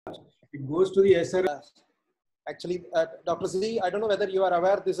It goes to the SR. Actually, Dr. Z, I don't know whether you are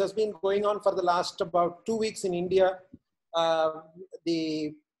aware, this has been going on for the last about 2 weeks in India.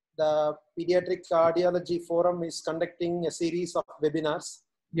 The Pediatric Cardiology Forum is conducting a series of webinars.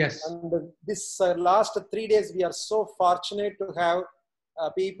 Yes. And this last 3 days, we are so fortunate to have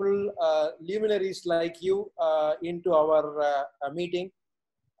people, luminaries like you into our meeting.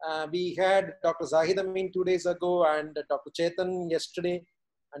 We had Dr. Zahid Amin 2 days ago and Dr. Chetan yesterday.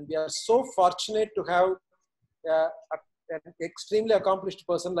 And we are so fortunate to have an extremely accomplished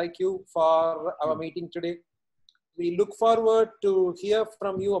person like you for our meeting today. We look forward to hear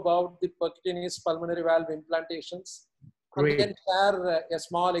from you about the percutaneous pulmonary valve implantations. Great. And then share a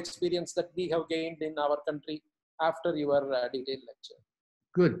small experience that we have gained in our country after your detailed lecture.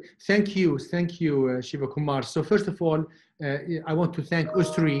 Good. Thank you. Thank you, Sivakumar. So first of all, I want to thank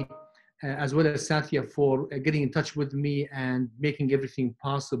Ustri as well as Satya for getting in touch with me and making everything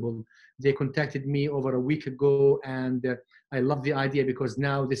possible. They contacted me over a week ago, and I love the idea because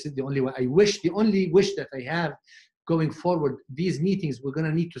now this is the only way. The only wish that I have going forward, these meetings, we're going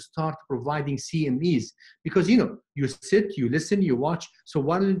to need to start providing CMEs because, you know, you sit, you listen, you watch. So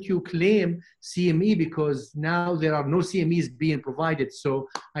why don't you claim CME? Because now there are no CMEs being provided. So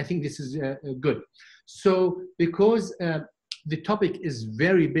I think this is good. So because the topic is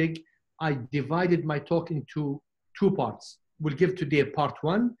very big, I divided my talk into 2 parts. We'll give today part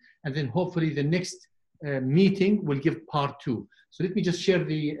 1, and then hopefully the next meeting will give part 2. So let me just share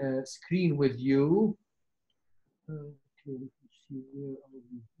the screen with you. Okay, let me see where are we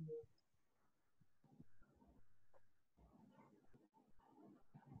here.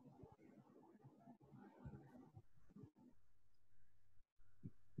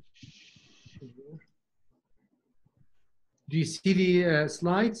 Do you see the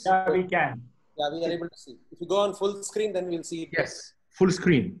slides? Yeah, we can. Yeah, we are able to see. If you go on full screen, then we'll see it. Yes, full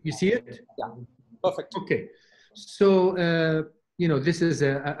screen. You see it? Yeah, perfect. Okay. So, you know, this is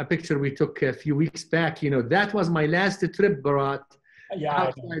a picture we took a few weeks back. You know, that was my last trip, Bharat,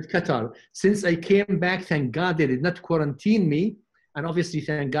 outside Qatar. Since I came back, thank God they did not quarantine me. And obviously,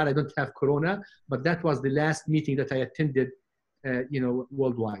 thank God I don't have corona. But that was the last meeting that I attended, you know,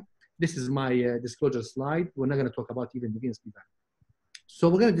 worldwide. This is my disclosure slide. We're not going to talk about even the venous valve. So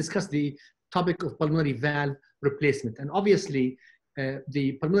we're going to discuss the topic of pulmonary valve replacement. And obviously,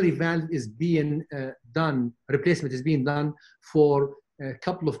 the pulmonary valve is being replacement is being done for a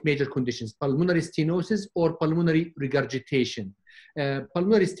couple of major conditions, pulmonary stenosis or pulmonary regurgitation.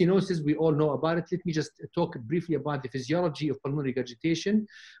 Pulmonary stenosis, we all know about it. Let me just talk briefly about the physiology of pulmonary regurgitation.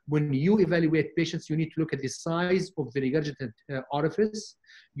 When you evaluate patients, you need to look at the size of the regurgitant orifice.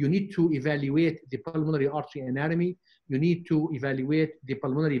 You need to evaluate the pulmonary artery anatomy. You need to evaluate the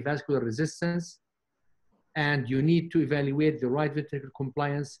pulmonary vascular resistance. And you need to evaluate the right ventricle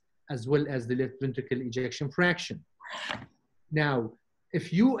compliance as well as the left ventricle ejection fraction. Now,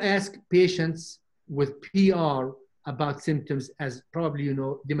 if you ask patients with PR about symptoms, as probably you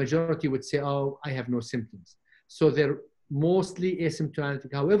know, the majority would say, oh, I have no symptoms. So they're mostly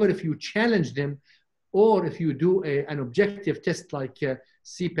asymptomatic. However, if you challenge them, or if you do an objective test like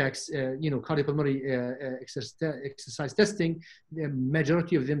CPAX, you know, cardiopulmonary exercise testing, the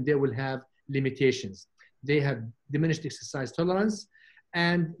majority of them, they will have limitations. They have diminished exercise tolerance,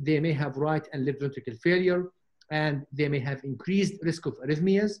 and they may have right and left ventricle failure, and they may have increased risk of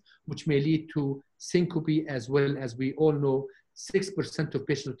arrhythmias, which may lead to syncope, as well as we all know, 6% of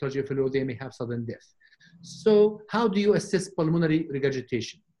patients with tracheal failure, they may have sudden death. So how do you assess pulmonary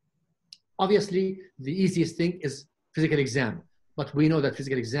regurgitation? Obviously, the easiest thing is physical exam, but we know that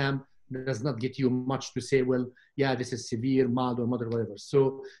physical exam does not get you much to say, well, yeah, this is severe, mild, or moderate, whatever.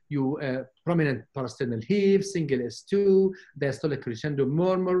 So you prominent parasternal heave, single S2, diastolic crescendo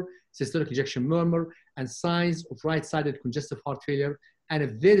murmur, systolic ejection murmur, and signs of right-sided congestive heart failure. And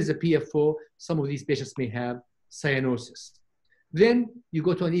if there is a PFO, some of these patients may have cyanosis. Then you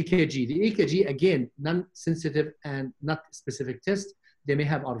go to an EKG. The EKG, again, non-sensitive and not specific test. They may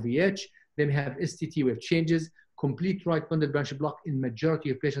have RVH, they may have STT wave changes, complete right bundle branch block in majority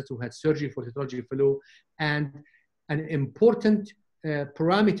of patients who had surgery for tracheal failure. And an important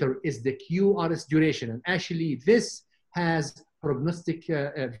parameter is the QRS duration. And actually, this has prognostic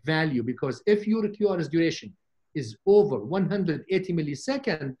value, because if your QRS duration is over 180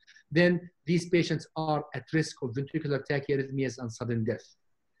 milliseconds, then these patients are at risk of ventricular tachyarrhythmias and sudden death.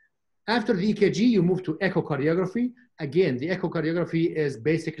 After the EKG, you move to echocardiography. Again, the echocardiography is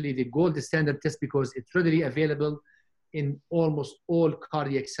basically the gold standard test because it's readily available in almost all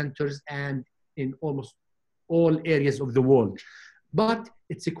cardiac centers and in almost all areas of the world. but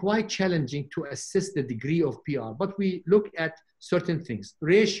it's quite challenging to assess the degree of PR. But we look at certain things.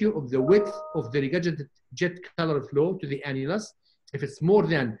 Ratio of the width of the regurgitated jet color flow to the annulus. If it's more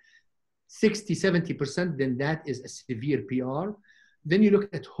than 60, 70%, then that is a severe PR. Then you look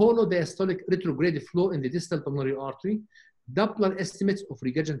at holodiastolic retrograde flow in the distal pulmonary artery, Doppler estimates of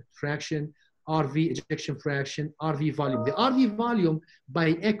regurgitant fraction, RV ejection fraction, RV volume. The RV volume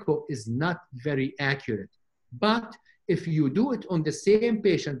by echo is not very accurate, but if you do it on the same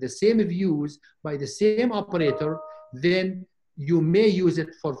patient, the same views by the same operator, then you may use it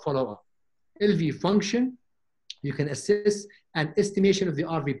for follow-up. LV function, you can assess an estimation of the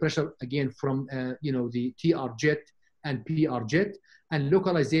RV pressure, again, from the TR jet and PR jet, and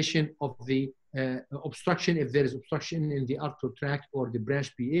localization of the obstruction, if there is obstruction in the arterial tract or the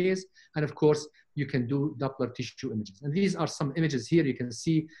branch PAs. And of course, you can do Doppler tissue images. And these are some images here. You can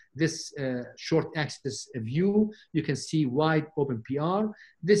see this short axis view. You can see wide open PR.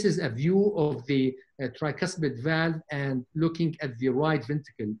 This is a view of the tricuspid valve, and looking at the right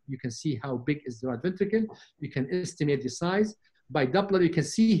ventricle, you can see how big is the right ventricle. You can estimate the size. By Doppler, you can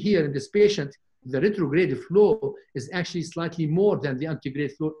see here in this patient, the retrograde flow is actually slightly more than the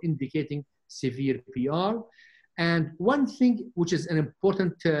antegrade flow, indicating severe PR. And one thing which is an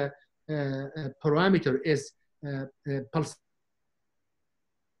important parameter is pulse,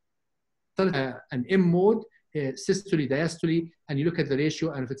 an M mode, systole, diastole, and you look at the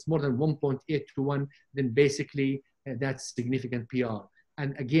ratio, and if it's more than 1.8 to 1, then basically that's significant PR.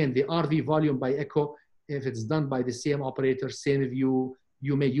 And again, the RV volume by echo, if it's done by the same operator, same view,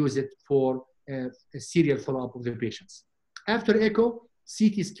 you may use it for a serial follow-up of the patients. After echo,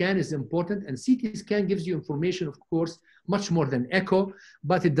 CT scan is important, and CT scan gives you information, of course, much more than echo,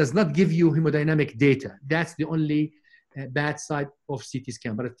 but it does not give you hemodynamic data. That's the only bad side of CT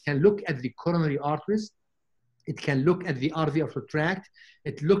scan, but it can look at the coronary arteries, it can look at the RV arterial tract,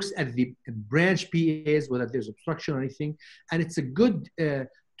 it looks at the branch PAs, whether there's obstruction or anything, and it's a good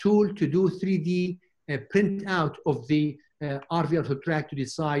tool to do 3D printout of the RV arterial tract to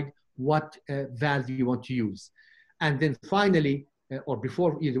decide what valve you want to use. And then finally, or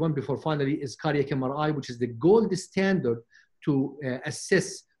before, the one before finally, is cardiac MRI, which is the gold standard to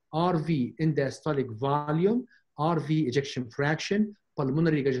assess RV in diastolic volume, RV ejection fraction,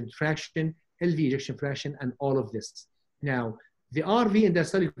 pulmonary ejection fraction, LV ejection fraction, and all of this. Now, the RV in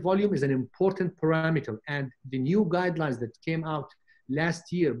diastolic volume is an important parameter, and the new guidelines that came out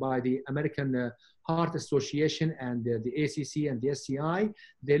last year by the American Heart Association and the ACC and the SCI,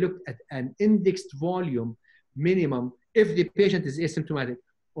 they looked at an indexed volume minimum if the patient is asymptomatic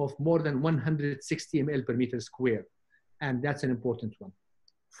of more than 160 ml per meter square. And that's an important one.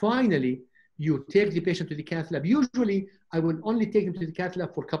 Finally, you take the patient to the cath lab. Usually, I will only take them to the cath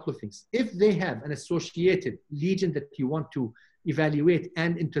lab for a couple of things. If they have an associated lesion that you want to evaluate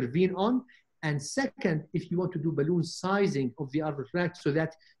and intervene on, and second, if you want to do balloon sizing of the arterial tract so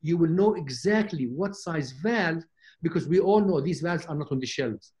that you will know exactly what size valve, because we all know these valves are not on the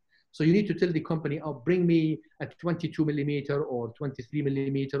shelves. So you need to tell the company, oh, bring me a 22 millimeter or 23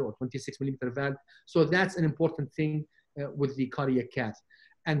 millimeter or 26 millimeter valve. So that's an important thing with the cardiac cath.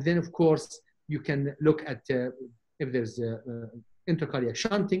 And then of course, you can look at if there's intracardiac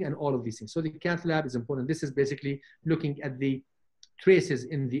shunting and all of these things. So the cath lab is important. This is basically looking at the traces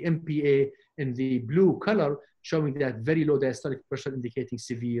in the MPA in the blue color, showing that very low diastolic pressure indicating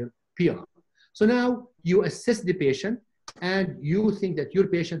severe PR. So now you assess the patient and you think that your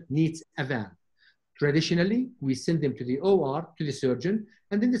patient needs a valve. Traditionally, we send them to the OR, to the surgeon,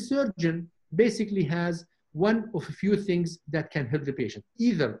 and then the surgeon basically has one of a few things that can help the patient.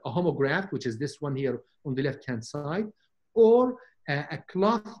 Either a homograft, which is this one here on the left-hand side, or a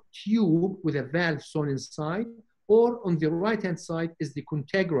cloth tube with a valve sewn inside, or on the right-hand side is the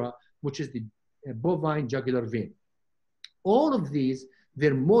Contegra, which is the bovine jugular vein. All of these,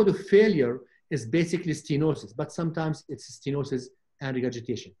 their mode of failure is basically stenosis, but sometimes it's stenosis and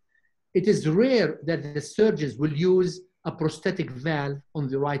regurgitation. It is rare that the surgeons will use a prosthetic valve on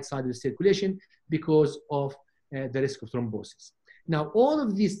the right side of the circulation because of the risk of thrombosis. Now, all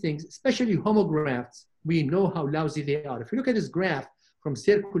of these things, especially homografts, we know how lousy they are. If you look at this graph from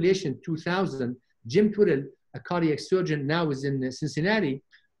Circulation 2000, Jim Twiddle, a cardiac surgeon now is in Cincinnati,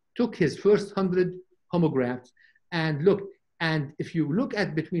 took his first 100 homografts and looked. And if you look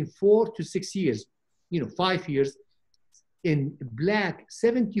at between 4 to 6 years, 5 years, in black,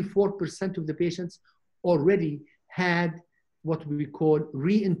 74% of the patients already had what we call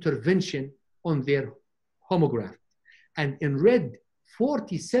re-intervention on their homograft. And in red,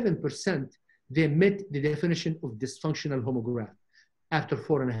 47%, they met the definition of dysfunctional homograft after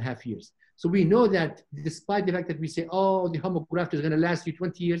 4.5 years. So we know that despite the fact that we say, oh, the homograft is going to last you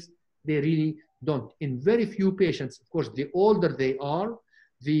 20 years, they really don't. In very few patients, of course, the older they are,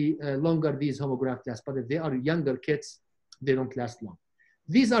 the longer these homografts last. But if they are younger kids, they don't last long.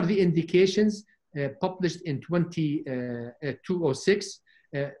 These are the indications published in 2006.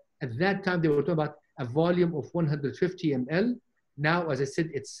 At that time, they were talking about a volume of 150 ml. Now, as I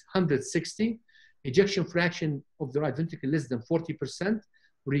said, it's 160. Ejection fraction of the right ventricle less than 40%.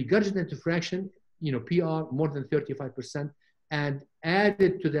 Regurgitative fraction, PR more than 35%. And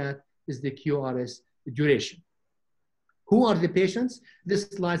added to that is the QRS duration. Who are the patients? This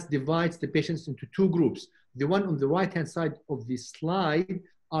slide divides the patients into two groups. The one on the right-hand side of the slide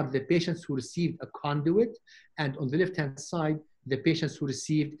are the patients who received a conduit, and on the left-hand side, the patients who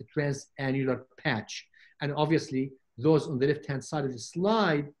received a transannular patch. And obviously, those on the left-hand side of the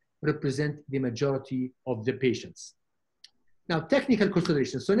slide represent the majority of the patients. Now, technical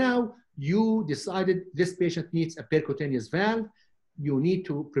consideration. So now you decided this patient needs a percutaneous valve. You need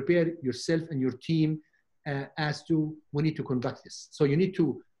to prepare yourself and your team as to we need to conduct this. So you need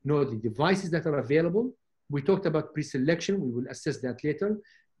to know the devices that are available. We talked about pre-selection. We will assess that later.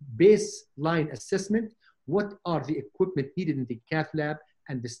 Baseline assessment. What are the equipment needed in the cath lab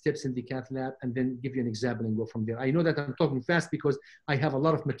and the steps in the cath lab, and then give you an example and go from there. I know that I'm talking fast because I have a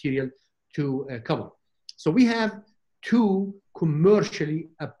lot of material to cover. So we have two commercially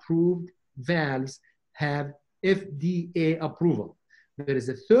approved valves have FDA approval. There is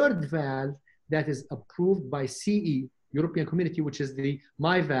a third valve that is approved by CE, European Community, which is the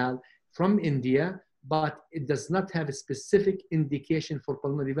MyValve from India, but it does not have a specific indication for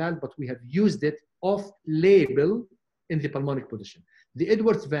pulmonary valve, but we have used it off-label in the pulmonic position. The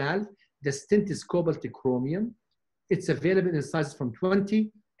Edwards valve, the stent is cobalt chromium. It's available in sizes from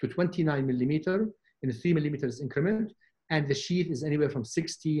 20 to 29 millimeter in a 3 millimeters increment, and the sheath is anywhere from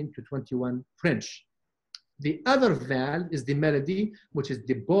 16 to 21 French. The other valve is the Melody, which is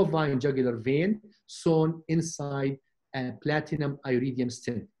the bovine jugular vein sewn inside a platinum iridium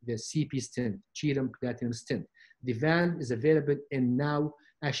stent, the CP stent, Cheram platinum stent. The valve is available in now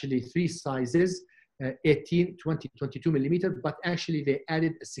actually 3 sizes, 18, 20, 22 millimeter, but actually they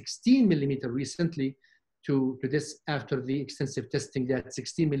added a 16 millimeter recently to this after the extensive testing that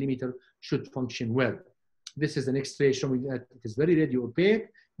 16 millimeter should function well. This is an X-ray showing that it is very radio opaque.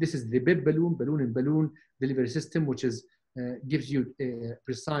 This is the BIB balloon delivery system, which is gives you a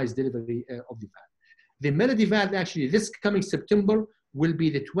precise delivery of the valve. The Melody valve, actually, this coming September will be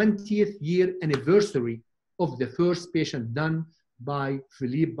the 20th year anniversary of the first patient done by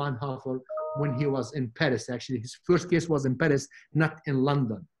Philippe Bonhoeffer when he was in Paris. Actually, his first case was in Paris, not in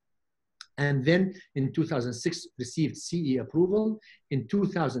London. And then in 2006, received CE approval. In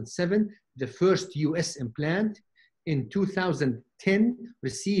 2007, the first US implant. In 2010,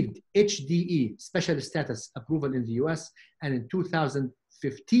 received HDE, special status approval in the US. And in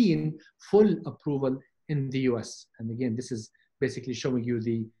 2015, full approval in the US. And again, this is basically showing you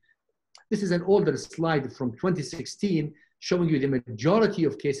this is an older slide from 2016, showing you the majority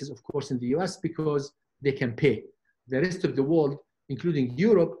of cases, of course, in the US because they can pay. The rest of the world, including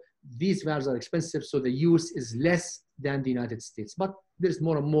Europe, these valves are expensive, so the use is less than the United States. But there's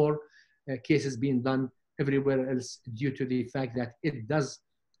more and more cases being done everywhere else due to the fact that it does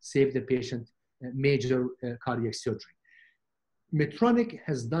save the patient major cardiac surgery. Medtronic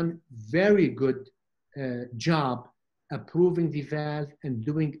has done very good job approving the valve and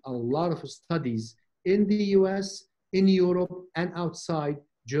doing a lot of studies in the US, in Europe, and outside,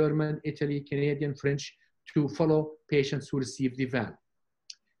 German, Italy, Canadian, French, to follow patients who receive the valve.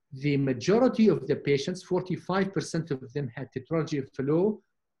 The majority of the patients, 45% of them had tetralogy of Fallot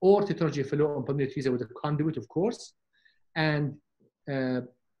or tetralogy of Fallot on pulmonary atresia with a conduit, of course, and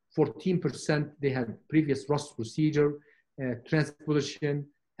 14% they had previous Ross procedure, transposition,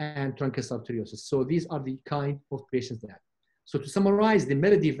 and truncus arteriosus. So these are the kind of patients that. So to summarize, the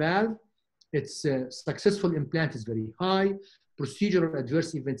Melody valve, its successful implant is very high. Procedural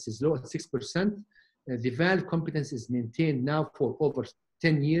adverse events is low at 6%. The valve competence is maintained now for over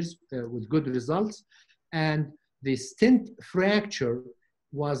 10 years with good results. And the stent fracture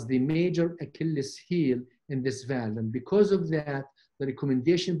was the major Achilles heel in this valve. And because of that, the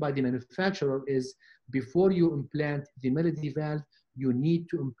recommendation by the manufacturer is before you implant the Melody valve, you need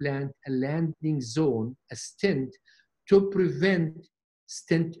to implant a landing zone, a stent, to prevent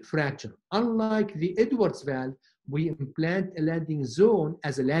stent fracture. Unlike the Edwards valve, we implant a landing zone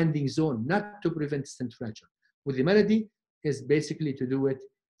as a landing zone, not to prevent stent fracture. With the Melody, is basically to do it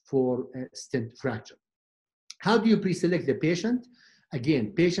for stent fracture. How do you pre-select the patient?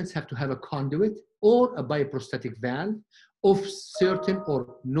 Again, patients have to have a conduit or a bioprosthetic valve of certain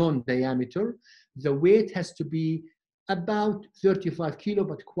or known diameter. The weight has to be about 35 kilo,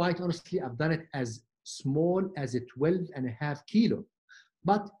 but quite honestly, I've done it as small as a 12.5 kilo.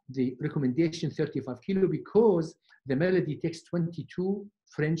 But the recommendation 35 kilo because the Melody takes 22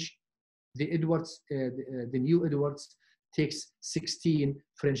 French, the Edwards, the new Edwards takes 16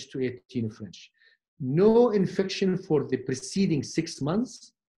 French to 18 French. No infection for the preceding 6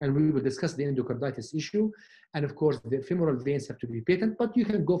 months, and we will discuss the endocarditis issue. And of course, the femoral veins have to be patent, but you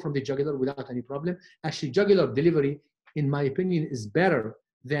can go from the jugular without any problem. Actually, jugular delivery, in my opinion, is better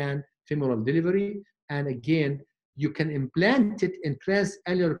than femoral delivery. And again, you can implant it in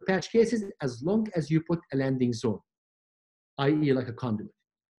transalveolar patch cases as long as you put a landing zone, i.e. like a conduit.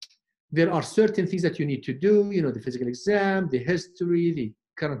 There are certain things that you need to do, you know, the physical exam, the history, the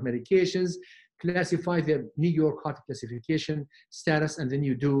current medications, classify the New York Heart Classification status, and then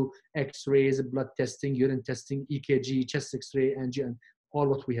you do X-rays, blood testing, urine testing, EKG, chest X-ray, angio, and all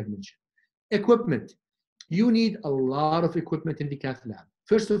what we have mentioned. Equipment. You need a lot of equipment in the cath lab.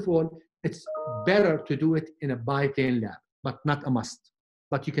 First of all, it's better to do it in a biplane lab, but not a must.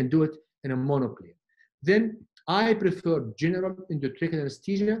 But you can do it in a monoplane. Then I prefer general endotracheal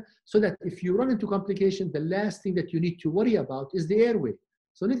anesthesia so that if you run into complication, the last thing that you need to worry about is the airway.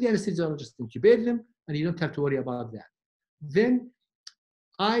 So let the anesthesiologist intubate them, and you don't have to worry about that. Then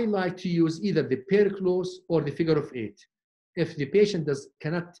I like to use either the per-close or the figure of 8. If the patient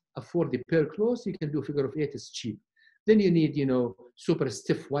cannot afford the per-close, you can do figure of 8, it's cheap. Then you need, you know, super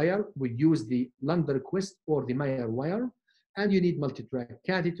stiff wire. We use the Lunderquist or the Meyer wire. And you need multi-track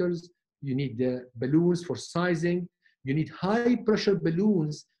catheters. You need the balloons for sizing. You need high pressure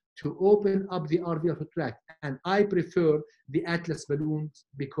balloons to open up the alveolar tract. And I prefer the Atlas balloons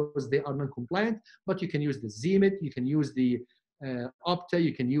because they are non-compliant, but you can use the Zemit, you can use the Opta,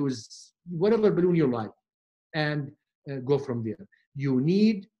 you can use whatever balloon you like and go from there. You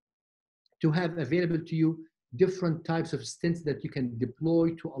need to have available to you different types of stents that you can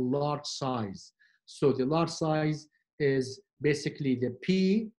deploy to a large size. So the large size is basically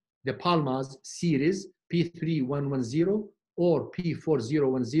the Palmas series, P3110 or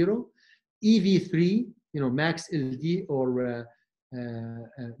P4010, EV3, you know, Max LD or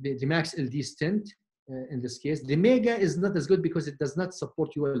the Max LD stent in this case. The Mega is not as good because it does not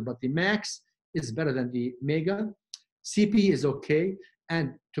support you well, but the Max is better than the Mega. CP is okay.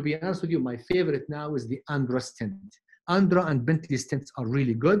 And to be honest with you, my favorite now is the Andra stent. Andra and Bentley stents are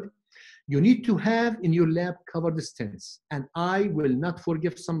really good. You need to have in your lab covered stents. And I will not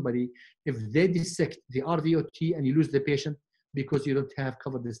forgive somebody if they dissect the RVOT and you lose the patient because you don't have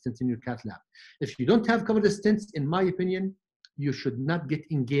covered stents in your cath lab. If you don't have covered stents, in my opinion, you should not get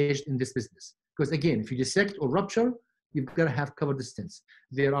engaged in this business. Because again, if you dissect or rupture, you've got to have covered stents.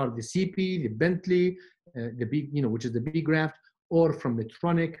 There are the CP, the Bentley, the B, you know, which is the B graft, or from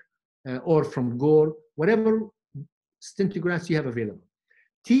Medtronic, or from Gore, whatever stentografts you have available.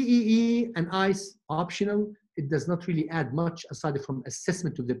 TEE and ICE optional. It does not really add much aside from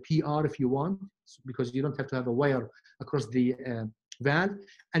assessment of the PR if you want, because you don't have to have a wire across the valve,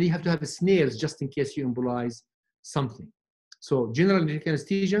 and you have to have a snares just in case you embolize something. So general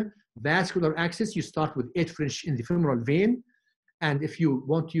anesthesia, vascular access, you start with 8 French in the femoral vein, and if you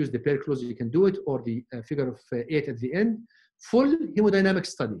want to use the per-close, you can do it, or the figure of 8 at the end. Full hemodynamic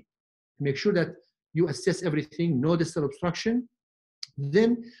study. Make sure that you assess everything, no distal obstruction.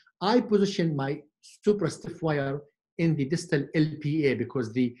 Then I position my super stiff wire in the distal LPA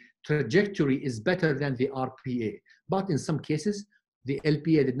because the trajectory is better than the RPA. But in some cases, the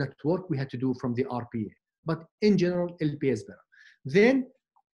LPA did not work. We had to do from the RPA. But in general, LPA is better. Then,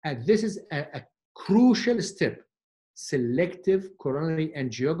 and this is a crucial step, selective coronary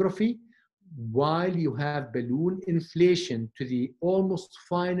angiography while you have balloon inflation to the almost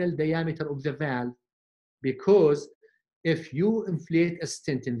final diameter of the valve, because if you inflate a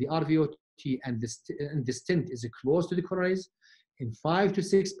stent in the RVOT and the stent is close to the coronaries, in 5 to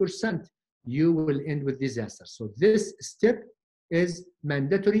 6%, you will end with disaster. So this step is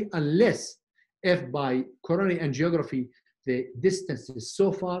mandatory unless if by coronary angiography, the distance is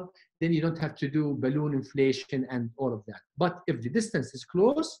so far, then you don't have to do balloon inflation and all of that. But if the distance is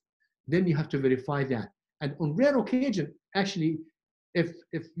close, then you have to verify that. And on rare occasion, actually, if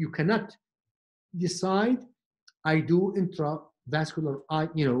you cannot decide, I do intravascular,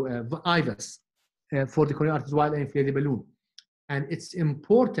 IVAS for the coronary arteries while I inflate the balloon. And it's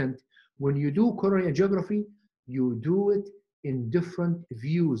important when you do coronary angiography, you do it in different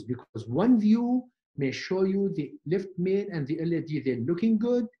views, because one view may show you the left main and the LAD, they're looking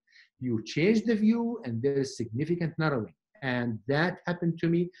good. You change the view and there is significant narrowing. And that happened to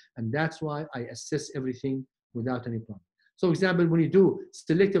me, and that's why I assess everything without any problem. So example, when you do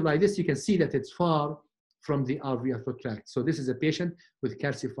selective like this, you can see that it's far from the alveolar tract. So this is a patient with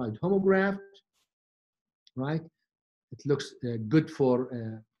calcified homograft, right? It looks good for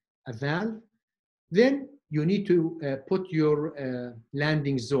a valve. Then you need to put your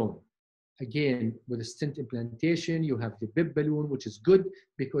landing zone. Again, with a stent implantation, you have the bib balloon, which is good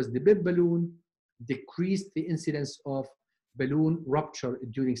because the bib balloon decreased the incidence of balloon rupture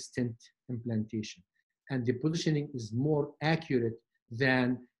during stent implantation. And the positioning is more accurate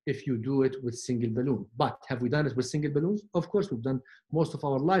than if you do it with single balloon. But have we done it with single balloons? Of course, we've done most of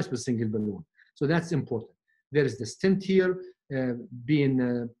our lives with single balloon. So that's important. There is the stent here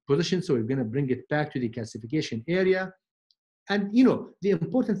being positioned, so we're going to bring it back to the calcification area. And you know, the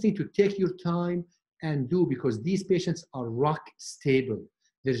important thing to take your time and do, because these patients are rock stable.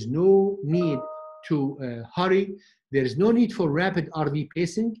 There's no need to hurry. There is no need for rapid RV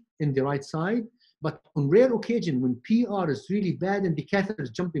pacing in the right side. But on rare occasion, when PR is really bad and the catheter is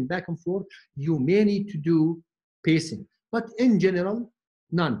jumping back and forth, you may need to do pacing. But in general,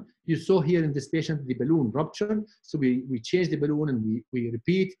 none. You saw here in this patient, the balloon ruptured. So we change the balloon and we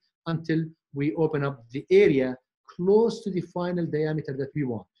repeat until we open up the area close to the final diameter that we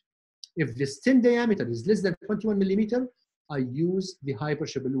want. If the stent diameter is less than 21 millimeter, I use the high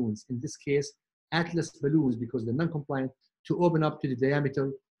pressure balloons. In this case, Atlas balloons, because they're non-compliant, to open up to the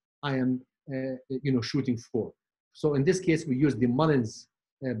diameter I am shooting for. So in this case, we use the Mullins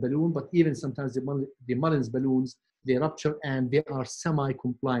balloon, but even sometimes the Mullins balloons, they rupture and they are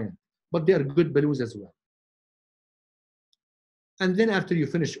semi-compliant, but they are good balloons as well. And then after you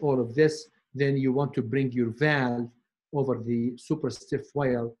finish all of this, then you want to bring your valve over the super stiff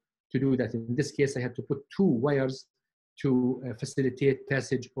wire to do that. In this case, I had to put 2 wires to facilitate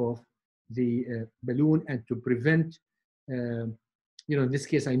passage of the balloon and to prevent, in this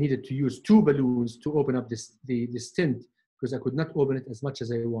case, I needed to use 2 balloons to open up the stent because I could not open it as much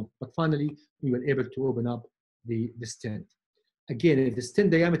as I want. But finally, we were able to open up the stent. Again, if the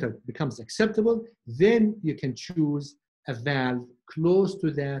stent diameter becomes acceptable, then you can choose a valve close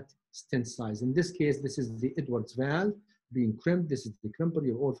to that stent size. In this case, this is the Edwards valve being crimped. This is the crimper.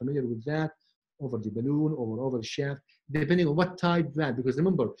 You're all familiar with that. Over the balloon, over the shaft, depending on what type valve. Because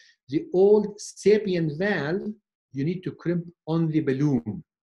remember, the old Sapien valve, you need to crimp on the balloon.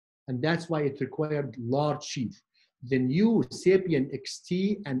 And that's why it required large sheath. The new Sapien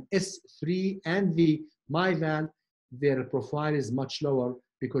XT and S3 and the My valve, their profile is much lower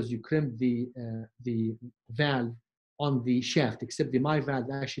because you crimp the valve on the shaft, except the My valve,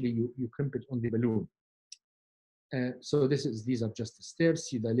 actually you crimp it on the balloon. So these are just the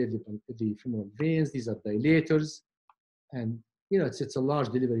steps. You dilate the femoral veins. These are dilators. And it's a large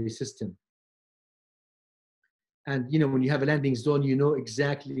delivery system. And when you have a landing zone, you know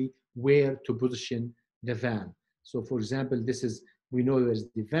exactly where to position the valve. So for example, we know there's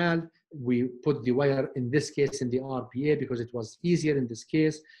the valve. We put the wire, in this case, in the RPA because it was easier in this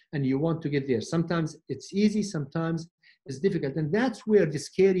case. And you want to get there. Sometimes it's easy, sometimes it's difficult. And that's where the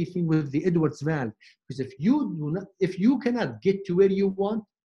scary thing with the Edwards valve, because if you cannot get to where you want,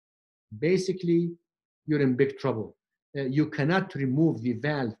 basically you're in big trouble. You cannot remove the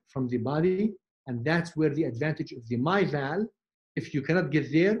valve from the body. And that's where the advantage of the My valve, if you cannot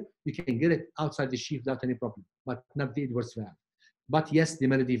get there, you can get it outside the sheath without any problem, but not the Edwards valve. But yes, the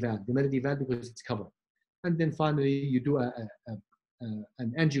Melody valve because it's covered. And then finally, you do an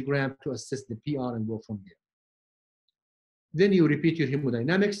angiogram to assess the PR and go from there. Then you repeat your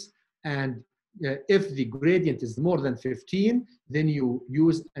hemodynamics. And if the gradient is more than 15, then you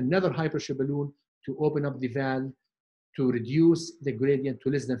use another high pressure balloon to open up the valve to reduce the gradient to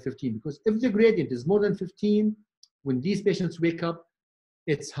less than 15. Because if the gradient is more than 15, when these patients wake up,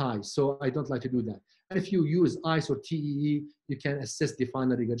 it's high. So I don't like to do that. And if you use ICE or TEE, you can assess the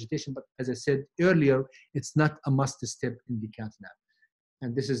final regurgitation. But as I said earlier, it's not a must step in the cath lab.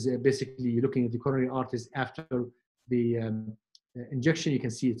 And this is basically looking at the coronary arteries after the injection. You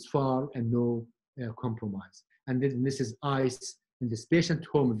can see it's far and no compromise. And then this is ICE in this patient,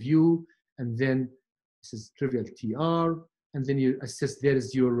 home view. And then this is trivial TR. And then you assess, there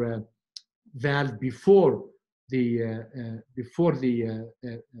is your valve before the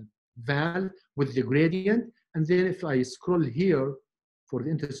valve with the gradient. And then if I scroll here, for the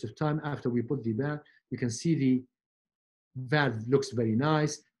interest of time, after we put the valve, you can see the valve looks very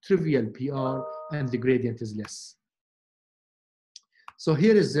nice, trivial PR, and the gradient is less. So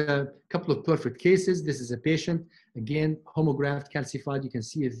here is a couple of perfect cases. This is a patient, again, homograft calcified, you can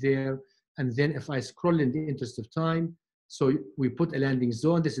see it there. And then if I scroll in the interest of time, so we put a landing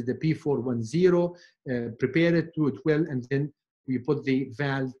zone. This is the P410, prepare it, do it well, and then we put the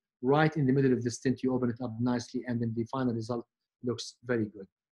valve right in the middle of the stent, you open it up nicely, and then the final result looks very good.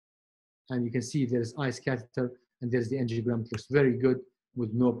 And you can see there's ice catheter, and there's the angiogram. It looks very good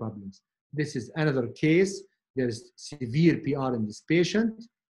with no problems. This is another case. There's severe PR in this patient.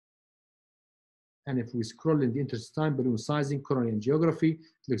 And if we scroll in the interstitial balloon sizing, coronary angiography,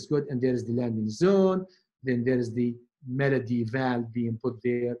 it looks good. And there is the landing zone. Then there is the melody valve being put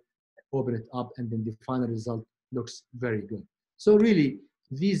there. Open it up, and then the final result looks very good. So really,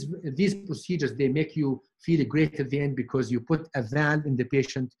 these procedures, they make you feel great at the end because you put a valve in the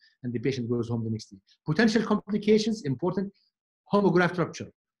patient, and the patient goes home the next day. Potential complications, important, homograft rupture.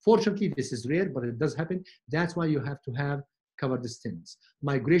 Fortunately, this is rare, but it does happen. That's why you have to have covered stents.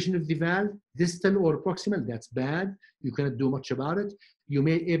 Migration of the valve, distal or proximal, that's bad. You cannot do much about it. You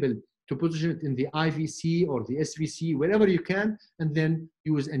may be able to position it in the IVC or the SVC, wherever you can, and then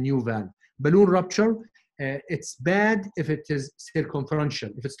use a new valve. Balloon rupture, it's bad if it is circumferential.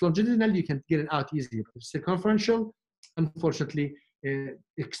 If it's longitudinal, you can get it out easily. But if it's circumferential, unfortunately,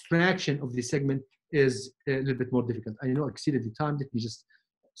 extraction of the segment is a little bit more difficult. I know I exceeded the time. Let me just...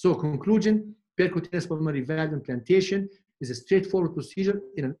 So conclusion, percutaneous pulmonary valve implantation is a straightforward procedure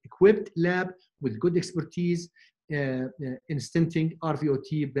in an equipped lab with good expertise in stenting,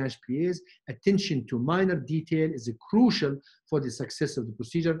 RVOT, branch PAs. Attention to minor detail is crucial for the success of the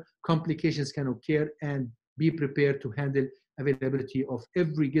procedure. Complications can occur, and be prepared to handle availability of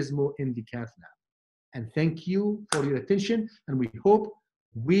every gizmo in the cath lab. And thank you for your attention, and we hope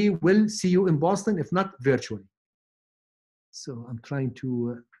we will see you in Boston, if not virtually. So I'm trying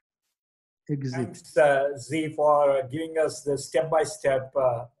to exit. Thanks, Z, for giving us the step-by-step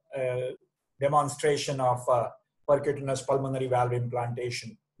demonstration of percutaneous pulmonary valve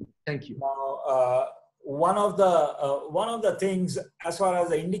implantation. Thank you. Now, one of the things, as far as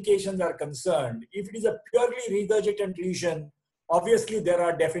the indications are concerned, if it is a purely regurgitant lesion, obviously there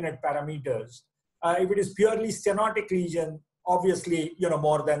are definite parameters. If it is purely stenotic lesion, obviously, you know,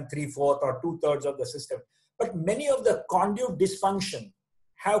 more than 3/4 or 2/3 of the system. But many of the conduit dysfunction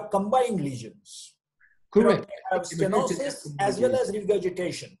have combined lesions. Correct. You know, they have stenosis as well as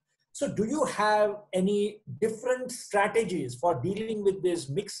regurgitation. So do you have any different strategies for dealing with these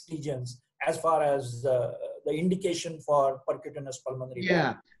mixed lesions as far as the indication for percutaneous pulmonary valve?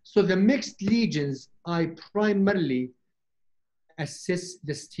 Yeah. So the mixed lesions, I primarily assess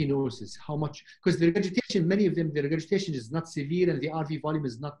the stenosis, how much, because the regurgitation, many of them, the regurgitation is not severe and the RV volume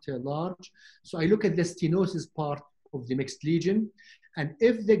is not large. So I look at the stenosis part of the mixed lesion. And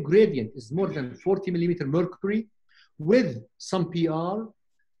if the gradient is more than 40 millimeter mercury with some PR,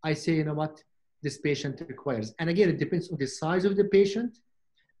 I say, you know what, this patient requires. And again, it depends on the size of the patient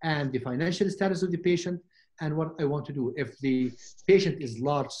and the financial status of the patient and what I want to do. If the patient is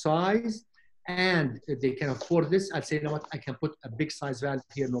large size and if they can afford this, I'd say, you know what, I can put a big size valve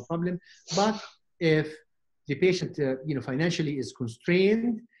here, no problem. But if the patient, you know, financially is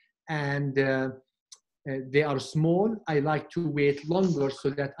constrained and they are small, I like to wait longer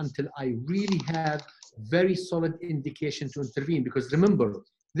so that until I really have very solid indication to intervene. Because remember,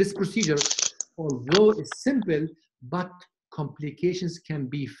 this procedure, although it's simple, but complications can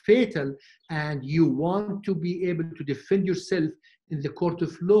be fatal, and you want to be able to defend yourself in the court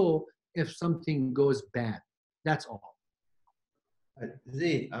of law if something goes bad. That's all.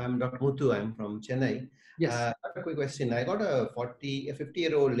 Z, I'm Dr. Muthu. I'm from Chennai. Yes. A quick question. I got a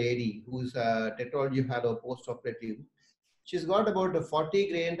 50-year-old lady who's tetralogy fellow post-operative. She's got about a 40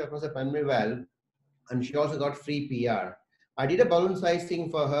 gradient across the pulmonary valve, and she also got free PR. I did a balloon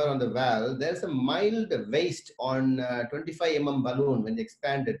sizing for her on the valve. There's a mild waist on 25 mm balloon when they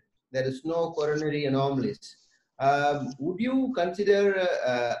expanded. There is no coronary anomalies. Would you consider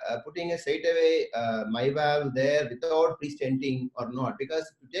putting a straight away my valve there without pre-stenting or not? Because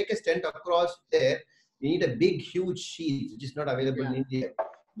to take a stent across there, you need a big, huge sheath, which is not available in India.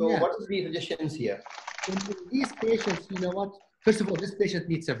 So what is the suggestions here? In these patients, you know what? First of all, this patient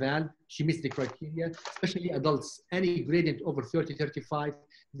needs a valve. She meets the criteria, especially adults. Any gradient over 30, 35,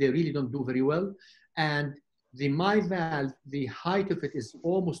 they really don't do very well. And the my valve, the height of it is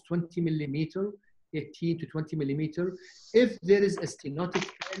almost 20 millimeter, 18 to 20 millimeter. If there is a stenotic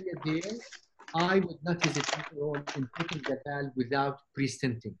area there, I would not hesitate at all in putting the valve without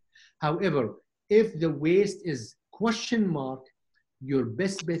pre-stenting. However, if the waist is question mark, your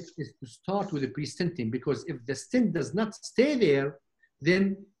best bet is to start with the pre-stenting, because if the stent does not stay there,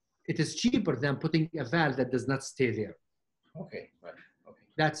 then it is cheaper than putting a valve that does not stay there. Okay, right. Okay.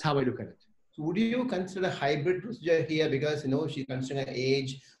 That's how I look at it. So would you consider a hybrid procedure here? Because, you know, she's considering her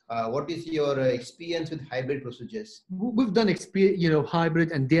age. What is your experience with hybrid procedures? We've done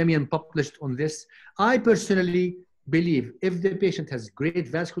hybrid, and Damien published on this. I personally believe if the patient has great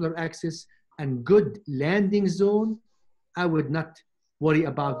vascular access and good landing zone, I would not worry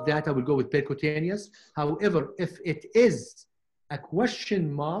about that. I would go with percutaneous. However, if it is a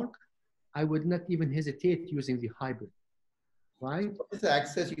question mark, I would not even hesitate using the hybrid, right? What is the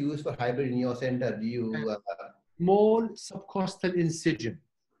access you use for hybrid in your center? Do you... Small subcostal incision.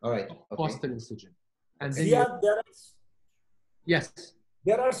 All right. Subcostal incision. And Ziyad, yes.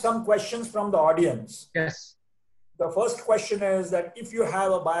 There are some questions from the audience. Yes. The first question is that if you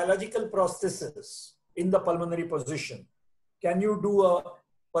have a biological prosthesis in the pulmonary position, can you do a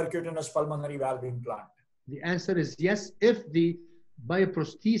percutaneous pulmonary valve implant? The answer is yes, if the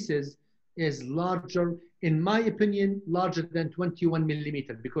bioprosthesis is larger, in my opinion, larger than 21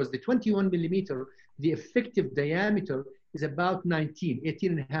 millimeter, because the 21 millimeter, the effective diameter is about 18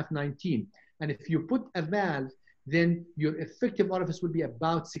 and a half, 19. And if you put a valve, then your effective orifice will be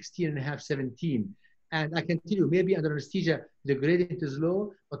about 16 and a half, 17. And I can tell you, maybe under anesthesia, the gradient is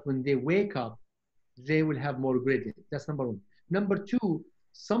low, but when they wake up, they will have more gradient. That's number one. Number two,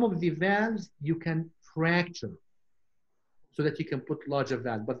 some of the valves you can fracture so that you can put larger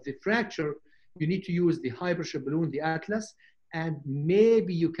valve. But the fracture, you need to use the high pressure balloon, the Atlas, and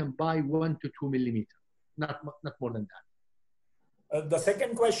maybe you can buy 1 to 2 millimeter, not more than that. The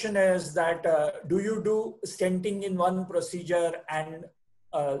second question is that do you do stenting in one procedure and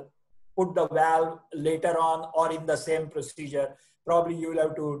put the valve later on, or in the same procedure? Probably you will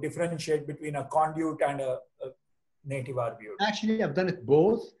have to differentiate between a conduit and a native RVO. Actually, I've done it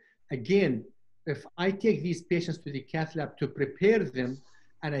both. Again, if I take these patients to the cath lab to prepare them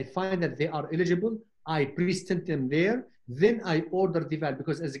and I find that they are eligible, I pre-stent them there, then I order the valve,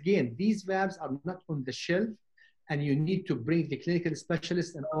 because as again, these valves are not on the shelf and you need to bring the clinical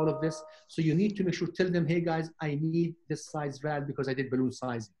specialist and all of this. So you need to make sure, tell them, hey guys, I need this size valve because I did balloon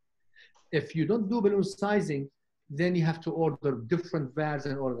sizing. If you don't do balloon sizing, then you have to order different valves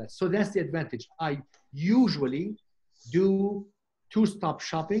and all of that. So that's the advantage. I usually do two-stop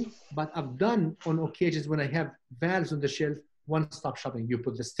shopping, but I've done on occasions when I have valves on the shelf, one-stop shopping. You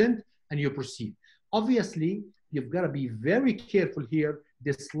put the stent and you proceed. Obviously, you've got to be very careful here,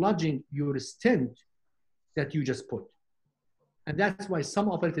 dislodging your stent that you just put. And that's why some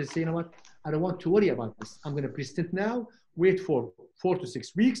operators say, you know what, I don't want to worry about this. I'm going to pre-stent now, wait for 4 to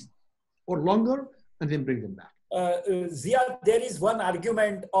 6 weeks or longer, and then bring them back. Ziyad, there is one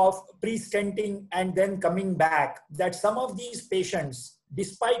argument of pre-stenting and then coming back, that some of these patients,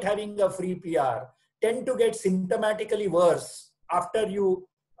 despite having a free PR, tend to get symptomatically worse after you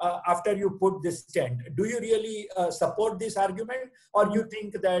put this stent. Do you really support this argument, or you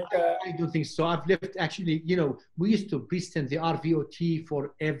think that... I don't think so. I've left, actually, you know, we used to pre-stent the RVOT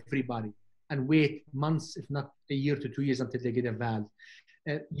for everybody and wait months, if not a year to 2 years until they get a valve.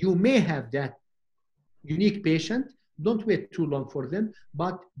 You may have that unique patient, don't wait too long for them,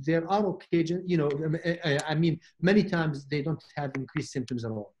 but there are occasions, you know, I mean, many times they don't have increased symptoms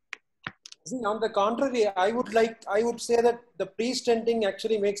at all. See, on the contrary, I would say that the pre-stenting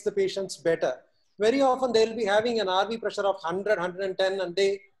actually makes the patients better. Very often they'll be having an RV pressure of 100, 110, and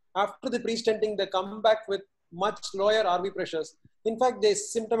after the pre-stenting, they come back with much lower RV pressures. In fact, they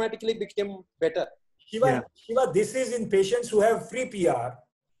symptomatically became better. Shiva, this is in patients who have free PR.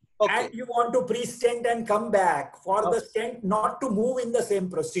 Okay. And you want to pre-stent and come back for the stent not to move in the same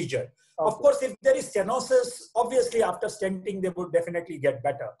procedure. Of course, if there is stenosis, obviously after stenting, they would definitely get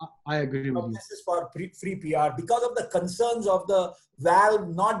better. I agree with you. This is for free PR because of the concerns of the valve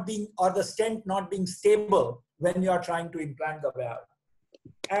not being, or the stent not being stable when you are trying to implant the valve.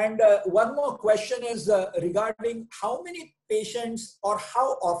 And one more question is regarding how many patients or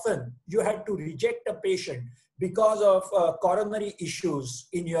how often you had to reject a patient because of coronary issues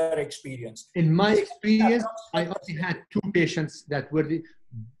in your experience? In my experience, I only had 2 patients that were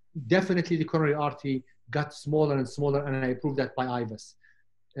definitely the coronary artery got smaller and smaller, and I proved that by IVUS.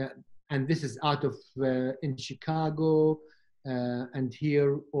 And this is out of in Chicago and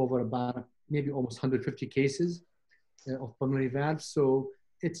here over about maybe almost 150 cases of pulmonary valves. So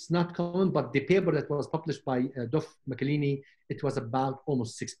it's not common, but the paper that was published by Duff McElhinney, it was about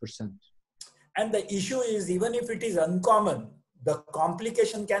almost 6%. And the issue is, even if it is uncommon, the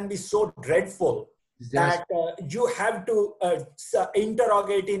complication can be so dreadful that you have to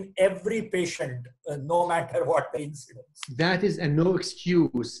interrogate in every patient, no matter what the incidence. That is a no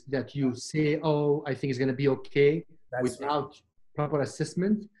excuse that you say, oh, I think it's going to be okay, without proper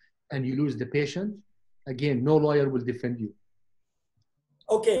assessment, and you lose the patient. Again, no lawyer will defend you.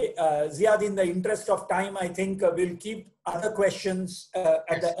 Okay, Ziyad, in the interest of time, I think we'll keep other questions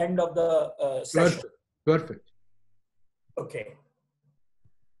at the end of the session. Perfect. Okay.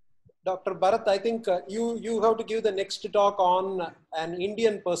 Dr. Bharat, I think you have to give the next talk on an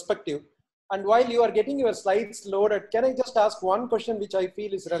Indian perspective. And while you are getting your slides loaded, can I just ask one question which I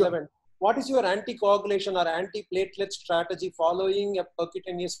feel is relevant? Sure. What is your anticoagulation or antiplatelet strategy following a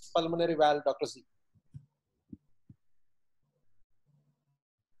percutaneous pulmonary valve, Dr. Z?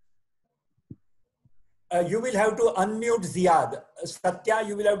 You will have to unmute Ziyad. Satya,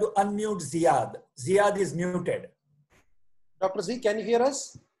 you will have to unmute Ziyad. Ziyad is muted. Dr. Z, can you hear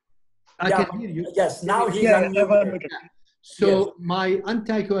us? I can hear you. Yes, now he's unmuted. So yes. My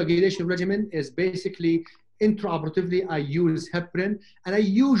anticoagulation regimen is basically intraoperatively I use heparin, and I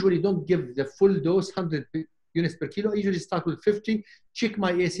usually don't give the full dose, 100 units per kilo. I usually start with 50, check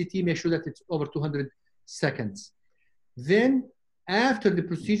my ACT, make sure that it's over 200 seconds. Then after the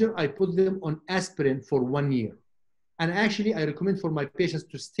procedure, I put them on aspirin for 1 year. And actually, I recommend for my patients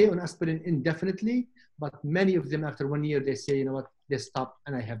to stay on aspirin indefinitely, but many of them after 1 year, they say, you know what, they stop,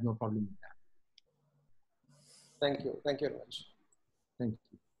 and I have no problem with that. Thank you. Thank you very much. Thank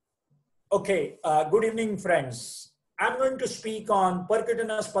you. Okay, good evening, friends. I'm going to speak on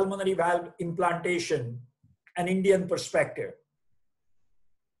percutaneous pulmonary valve implantation, an Indian perspective.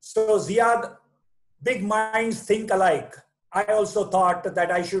 So Ziyad, big minds think alike. I also thought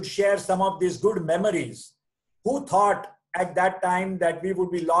that I should share some of these good memories. Who thought at that time that we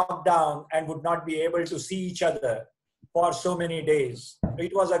would be locked down and would not be able to see each other for so many days?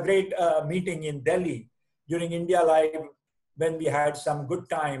 It was a great meeting in Delhi during India Live when we had some good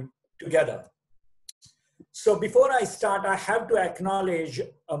time together. So before I start, I have to acknowledge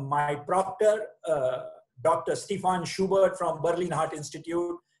my proctor, Dr. Stefan Schubert from Berlin Heart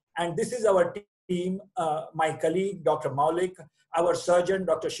Institute. And this is our team, my colleague, Dr. Maulik, our surgeon,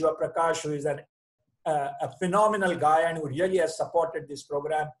 Dr. Shiva Prakash, who is a phenomenal guy and who really has supported this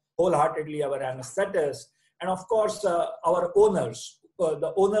program wholeheartedly, our anesthetists, and of course, our owners,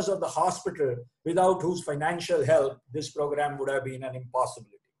 the owners of the hospital, without whose financial help this program would have been an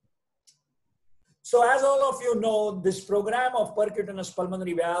impossibility. So as all of you know, this program of percutaneous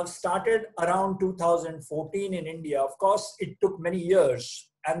pulmonary valve started around 2014 in India. Of course, it took many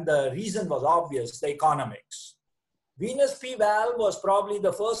years, and the reason was obvious, the economics. Venous P valve was probably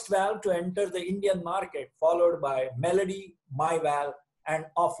the first valve to enter the Indian market, followed by Melody, MyValve, and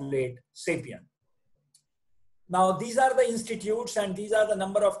of late, Sapien. Now, these are the institutes and these are the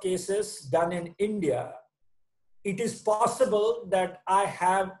number of cases done in India. It is possible that I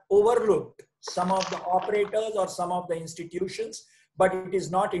have overlooked some of the operators or some of the institutions, but it is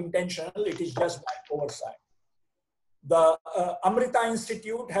not intentional, it is just by oversight. The Amrita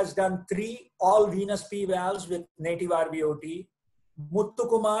Institute has done 3 all venous P valves with native RVOT.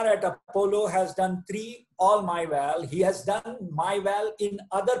 Muthukumar at Apollo has done 3 all MyValve. He has done MyValve in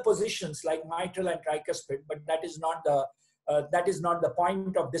other positions like mitral and tricuspid, but that is not the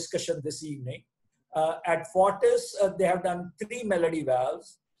point of discussion this evening. At Fortis, they have done 3 Melody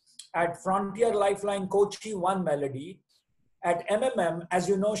valves. At Frontier Lifeline Kochi, 1 Melody. At MMM, as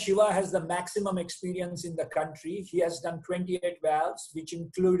you know, Shiva has the maximum experience in the country. He has done 28 valves, which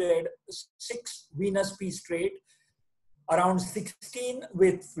included 6 venous P straight, around 16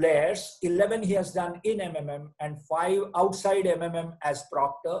 with flares, 11 he has done in MMM, and 5 outside MMM as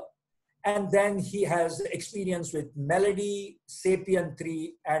proctor. And then he has experience with Melody, Sapien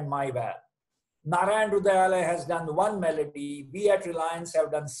 3, and MyValve. Narayan Rudayalaya has done 1 Melody. We at Reliance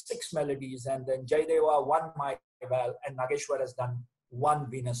have done 6 Melodies, and then Jaydeva 1 MyValve, and Nageshwar has done 1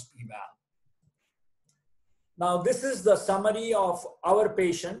 venous P valve. Now, this is the summary of our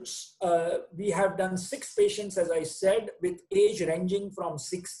patients. We have done 6 patients, as I said, with age ranging from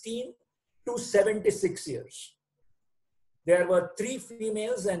 16 to 76 years. There were 3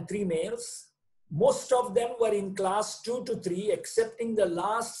 females and 3 males. Most of them were in class 2 to 3, excepting the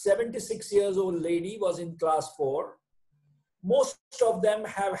last 76 years old lady was in class 4. Most of them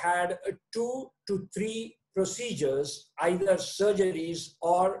have had 2 to 3 procedures, either surgeries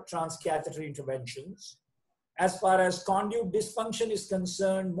or transcatheter interventions. As far as conduit dysfunction is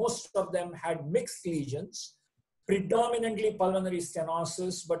concerned, most of them had mixed lesions, predominantly pulmonary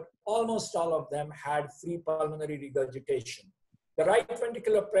stenosis, but almost all of them had free pulmonary regurgitation. The right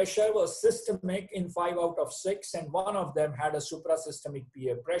ventricular pressure was systemic in 5 out of 6, and 1 of them had a suprasystemic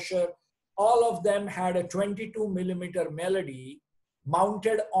PA pressure. All of them had a 22 millimeter Melody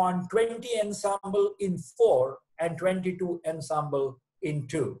mounted on 20 ensemble in 4 and 22 ensemble in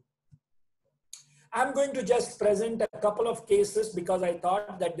 2. I'm going to just present a couple of cases because I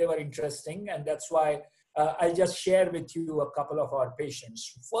thought that they were interesting, and that's why I'll just share with you a couple of our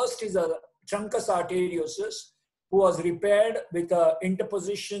patients. First is a truncus arteriosus who was repaired with an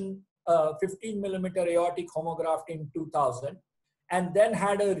interposition 15 millimeter aortic homograft in 2000. and then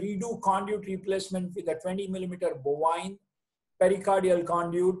had a redo conduit replacement with a 20 millimeter bovine pericardial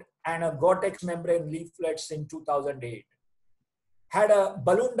conduit and a Gore-Tex membrane leaflets in 2008. Had a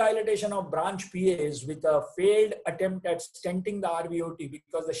balloon dilatation of branch PAs with a failed attempt at stenting the RVOT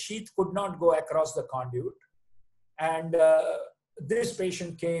because the sheath could not go across the conduit. And this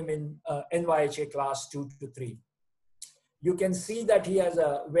patient came in NYHA class 2 to 3. You can see that he has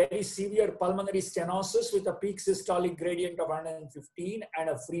a very severe pulmonary stenosis with a peak systolic gradient of 115 and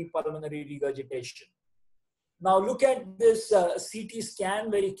a free pulmonary regurgitation. Now look at this CT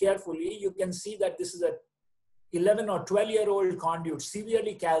scan very carefully. You can see that this is a 11 or 12-year-old conduit,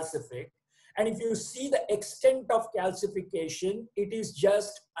 severely calcific. And if you see the extent of calcification, it is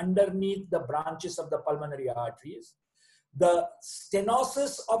just underneath the branches of the pulmonary arteries. The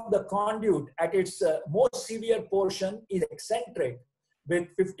stenosis of the conduit at its most severe portion is eccentric with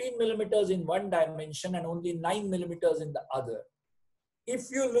 15 millimeters in one dimension and only 9 millimeters in the other. If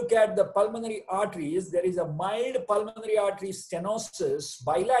you look at the pulmonary arteries, there is a mild pulmonary artery stenosis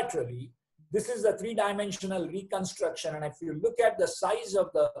bilaterally. This is a three-dimensional reconstruction. And if you look at the size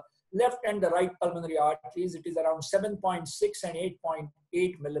of the left and the right pulmonary arteries, it is around 7.6 and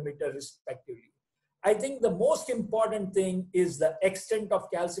 8.8 millimeter respectively. I think the most important thing is the extent of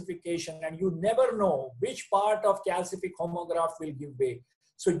calcification, and you never know which part of calcific homograph will give way.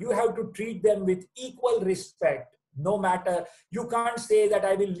 So you have to treat them with equal respect, no matter, you can't say that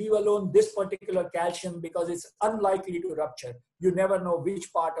I will leave alone this particular calcium because it's unlikely to rupture. You never know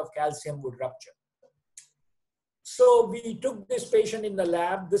which part of calcium would rupture. So we took this patient in the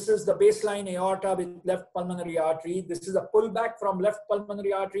lab. This is the baseline aorta with left pulmonary artery. This is a pullback from left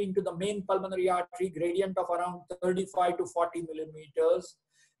pulmonary artery into the main pulmonary artery, gradient of around 35 to 40 millimeters.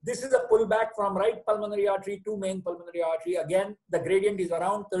 This is a pullback from right pulmonary artery to main pulmonary artery. Again, the gradient is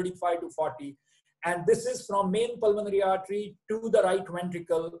around 35 to 40. And this is from main pulmonary artery to the right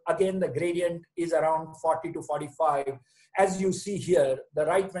ventricle. Again, the gradient is around 40 to 45. As you see here, the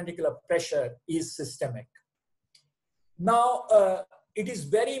right ventricular pressure is systemic. Now, it is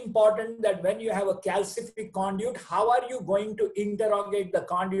very important that when you have a calcific conduit, how are you going to interrogate the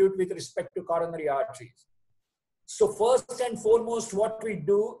conduit with respect to coronary arteries? So first and foremost, what we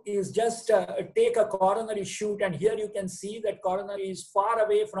do is just take a coronary chute, and here you can see that coronary is far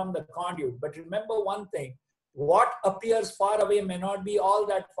away from the conduit. But remember one thing, what appears far away may not be all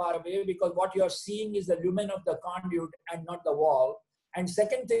that far away, because what you are seeing is the lumen of the conduit and not the wall. And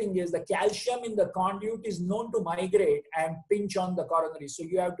second thing is the calcium in the conduit is known to migrate and pinch on the coronary. So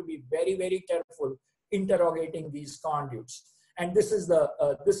you have to be very, very careful interrogating these conduits. And this is the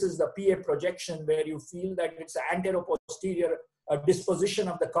PA projection where you feel that it's an anteroposterior disposition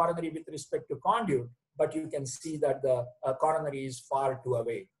of the coronary with respect to conduit, but you can see that the coronary is far too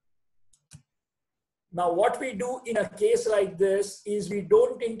away. Now, what we do in a case like this is we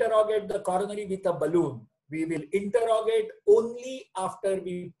don't interrogate the coronary with a balloon. We will interrogate only after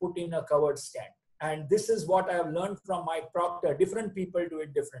we put in a covered stent. And this is what I have learned from my proctor. Different people do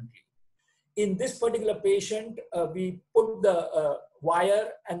it differently. In this particular patient, we put the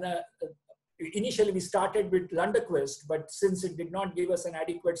wire, and initially we started with Lundequist, but since it did not give us an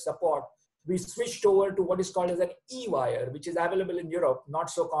adequate support, we switched over to what is called as an E-wire, which is available in Europe, not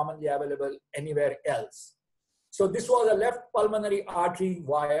so commonly available anywhere else. So this was a left pulmonary artery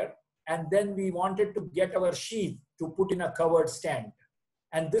wire, and then we wanted to get our sheath to put in a covered stent.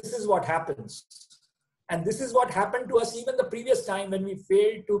 And this is what happens. And this is what happened to us even the previous time when we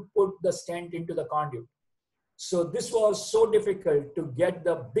failed to put the stent into the conduit. So this was so difficult to get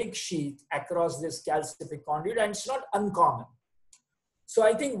the big sheath across this calcific conduit, and it's not uncommon. So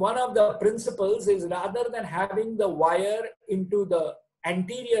I think one of the principles is, rather than having the wire into the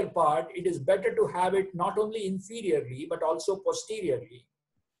anterior part, it is better to have it not only inferiorly, but also posteriorly.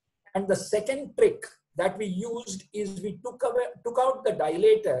 And the second trick that we used is we took out the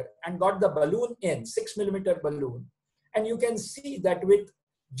dilator and got the balloon in, 6 millimeter balloon. And you can see that with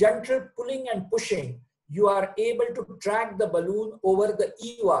gentle pulling and pushing, you are able to track the balloon over the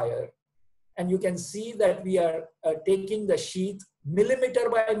E-wire. And you can see that we are taking the sheath millimeter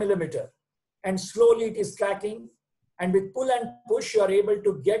by millimeter, and slowly it is tracking. And with pull and push, you are able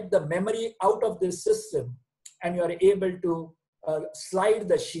to get the memory out of this system, and you are able to slide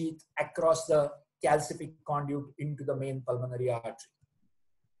the sheath across the calcific conduit into the main pulmonary artery.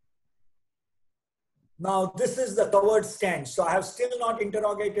 Now, this is the covered stent. So I have still not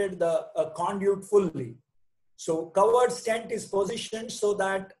interrogated the conduit fully. So covered stent is positioned so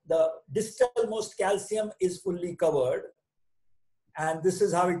that the distalmost calcium is fully covered. And this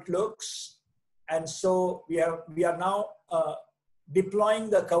is how it looks. And so we are now deploying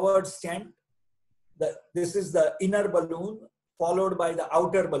the covered stent. This is the inner balloon followed by the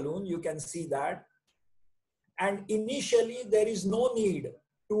outer balloon. You can see that. And initially, there is no need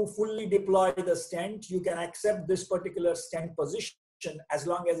to fully deploy the stent. You can accept this particular stent position as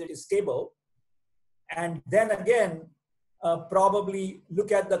long as it is stable. And then again, probably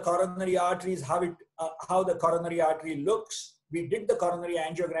look at the coronary arteries, how the coronary artery looks. We did the coronary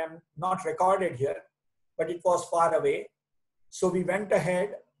angiogram, not recorded here, but it was far away. So we went ahead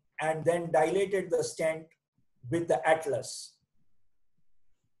and then dilated the stent with the Atlas.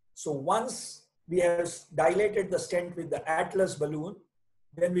 So once we have dilated the stent with the Atlas balloon,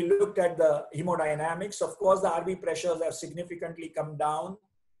 then we looked at the hemodynamics. Of course, the RV pressures have significantly come down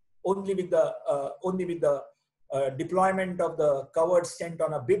only with the deployment of the covered stent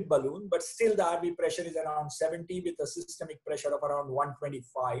on a big balloon, but still the RV pressure is around 70 with a systemic pressure of around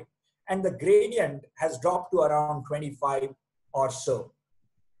 125. And the gradient has dropped to around 25 or so.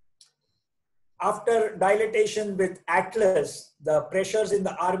 After dilatation with Atlas, the pressures in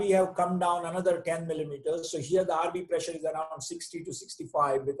the RV have come down another 10 millimeters. So here the RV pressure is around 60 to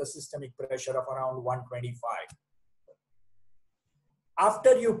 65 with a systemic pressure of around 125.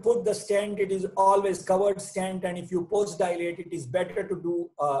 After you put the stent, it is always covered stent. And if you post dilate, it is better to do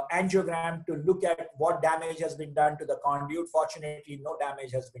angiogram to look at what damage has been done to the conduit. Fortunately, no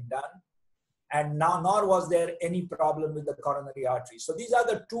damage has been done. And now, nor was there any problem with the coronary artery. So these are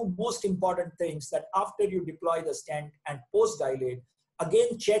the two most important things that after you deploy the stent and post dilate,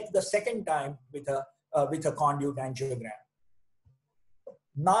 again check the second time with a conduit angiogram.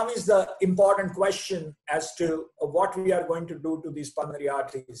 Now is the important question as to what we are going to do to these pulmonary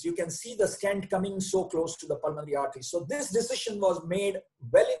arteries. You can see the stent coming so close to the pulmonary artery. So this decision was made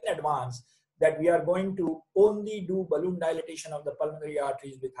well in advance that we are going to only do balloon dilatation of the pulmonary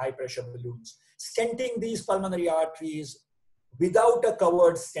arteries with high pressure balloons. Stenting these pulmonary arteries without a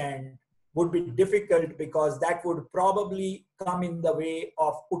covered stent would be difficult because that would probably come in the way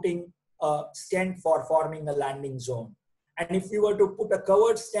of putting a stent for forming a landing zone. And if we were to put a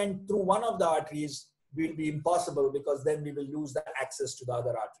covered stent through one of the arteries, it will be impossible because then we will lose the access to the other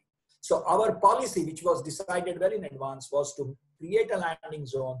artery. So our policy, which was decided well in advance, was to create a landing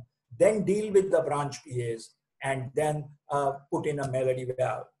zone, then deal with the branch PAs, and then put in a melody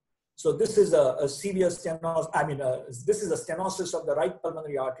valve. So this is a severe stenosis. This is a stenosis of the right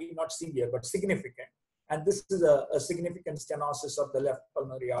pulmonary artery, not severe, but significant. And this is a significant stenosis of the left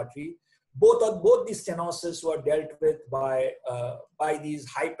pulmonary artery. Both these stenosis were dealt with by these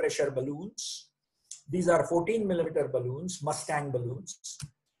high pressure balloons. These are 14 millimeter balloons, Mustang balloons.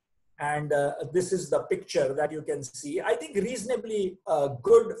 And this is the picture that you can see. I think reasonably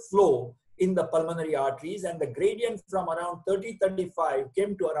good flow in the pulmonary arteries, and the gradient from around 30-35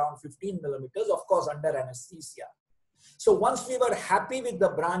 came to around 15 millimeters, of course, under anesthesia. So once we were happy with the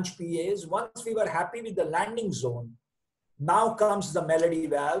branch PAs, once we were happy with the landing zone, now comes the melody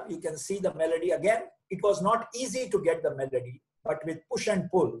valve. You can see the melody again. It was not easy to get the melody, but with push and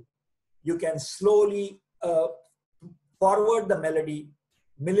pull, you can slowly forward the melody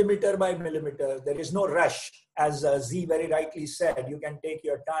millimeter by millimeter. There is no rush, as Z very rightly said. You can take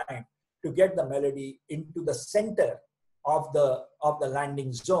your time to get the melody into the center of the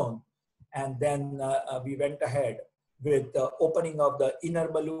landing zone. And then we went ahead with the opening of the inner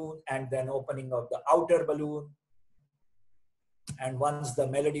balloon and then opening of the outer balloon. And once the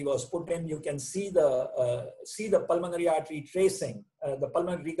melody was put in, you can see the pulmonary artery tracing. The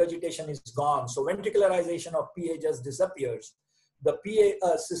pulmonary regurgitation is gone. So ventricularization of PA just disappears. The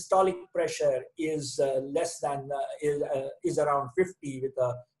PA systolic pressure is less than, is around 50 with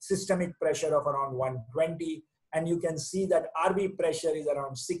a systemic pressure of around 120. And you can see that RV pressure is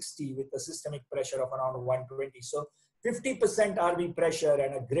around 60 with a systemic pressure of around 120. So 50% RV pressure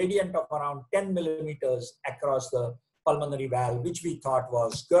and a gradient of around 10 millimeters across the pulmonary valve, which we thought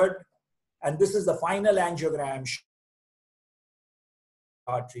was good. And this is the final angiogram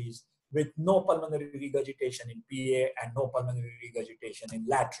arteries with no pulmonary regurgitation in PA and no pulmonary regurgitation in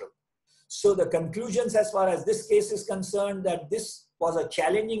lateral. So the conclusions as far as this case is concerned, that this was a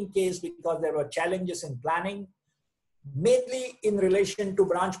challenging case because there were challenges in planning, mainly in relation to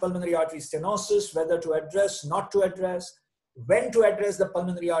branch pulmonary artery stenosis, whether to address, not to address, when to address the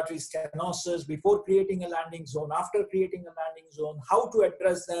pulmonary artery stenosis, before creating a landing zone, after creating a landing zone, how to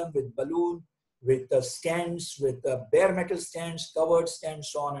address them with balloon, with stents, with bare metal stents, covered stents,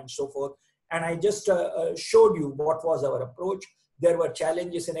 so on and so forth. And I just showed you what was our approach. There were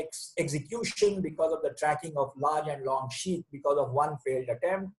challenges in execution because of the tracking of large and long sheath because of one failed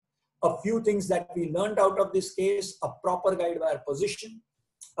attempt. A few things that we learned out of this case: a proper guide wire position,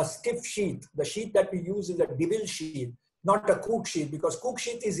 a stiff sheath. The sheath that we use is a DeVille sheath, not a Cook sheath, because Cook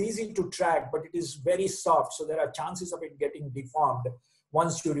sheath is easy to track, but it is very soft. So there are chances of it getting deformed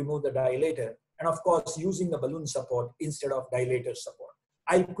once you remove the dilator. And of course, using a balloon support instead of dilator support.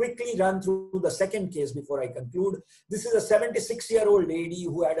 I'll quickly run through the second case before I conclude. This is a 76-year-old lady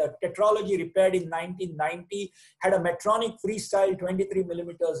who had a tetralogy repaired in 1990, had a Medtronic freestyle 23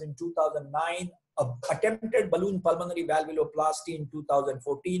 millimeters in 2009, attempted balloon pulmonary valvuloplasty in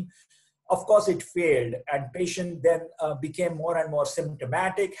 2014. Of course, it failed, and patient then became more and more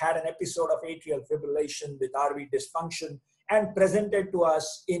symptomatic, had an episode of atrial fibrillation with RV dysfunction, and presented to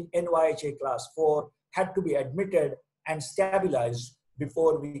us in NYHA class 4, had to be admitted and stabilized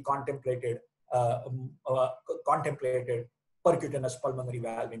before we contemplated percutaneous pulmonary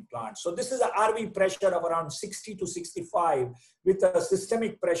valve implant. So this is a RV pressure of around 60 to 65 with a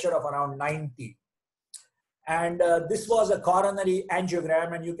systemic pressure of around 90. And this was a coronary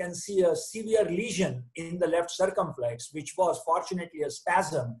angiogram, and you can see a severe lesion in the left circumflex, which was fortunately a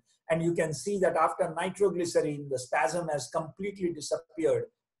spasm. And you can see that after nitroglycerin, the spasm has completely disappeared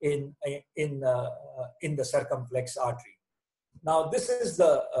in the circumflex artery. Now, this is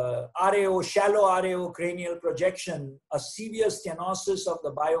the RAO, shallow RAO cranial projection, a severe stenosis of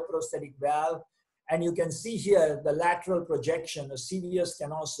the bioprosthetic valve. And you can see here the lateral projection, a severe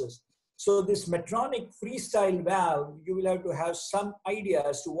stenosis. So this Medtronic freestyle valve, you will have to have some idea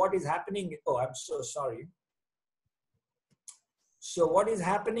as to what is happening. Oh, I'm so sorry. So what is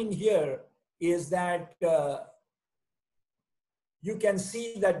happening here is that you can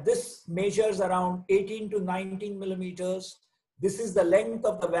see that this measures around 18 to 19 millimeters. This is the length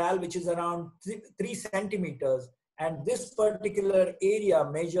of the valve, which is around 3 centimeters. And this particular area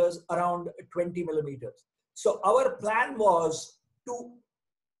measures around 20 millimeters. So our plan was to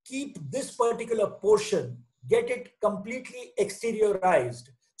keep this particular portion, get it completely exteriorized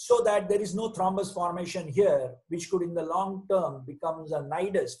so that there is no thrombus formation here, which could in the long term becomes a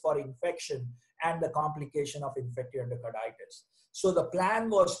nidus for infection and the complication of infective endocarditis. So the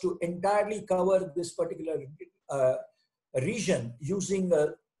plan was to entirely cover this particular region using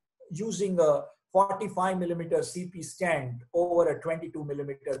a 45 millimeter CP stent over a 22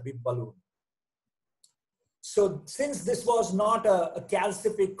 millimeter bib balloon. So since this was not a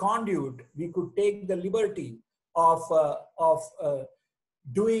calcific conduit, we could take the liberty of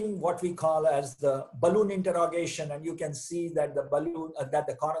doing what we call as the balloon interrogation. And you can see that the balloon, that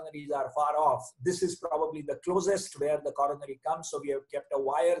the coronaries are far off. This is probably the closest where the coronary comes. So we have kept a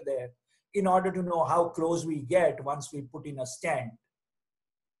wire there in order to know how close we get once we put in a stent.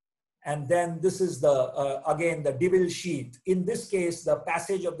 And then this is the, again, the DeVille sheath. In this case, the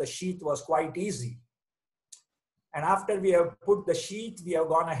passage of the sheath was quite easy. And after we have put the sheath, we have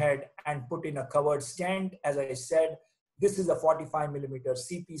gone ahead and put in a covered stent. As I said, this is a 45 millimeter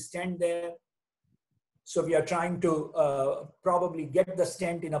CP stent there. So we are trying to probably get the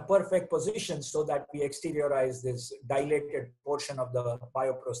stent in a perfect position so that we exteriorize this dilated portion of the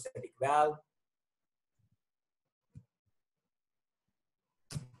bioprosthetic valve.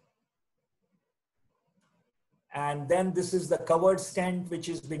 And then this is the covered stent which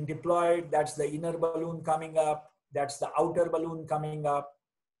is being deployed. That's the inner balloon coming up. That's the outer balloon coming up.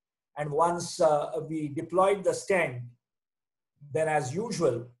 And once we deployed the stent, then as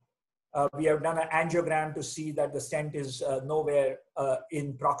usual, we have done an angiogram to see that the stent is nowhere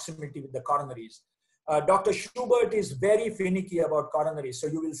in proximity with the coronaries. Dr. Schubert is very finicky about coronaries. So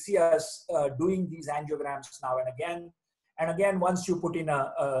you will see us doing these angiograms now and again. And again, once you put in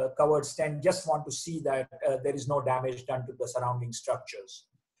a covered stent, just want to see that there is no damage done to the surrounding structures.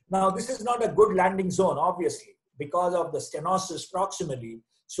 Now, this is not a good landing zone, obviously, because of the stenosis proximally.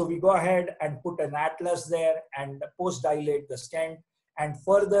 So we go ahead and put an atlas there and post-dilate the stent, and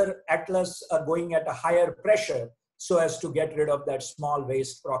further atlas going at a higher pressure so as to get rid of that small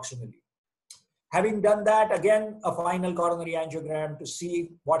waste proximally. Having done that, again, a final coronary angiogram to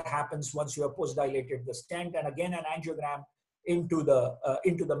see what happens once you have post-dilated the stent, and again an angiogram into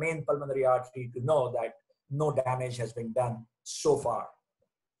the main pulmonary artery to know that no damage has been done so far.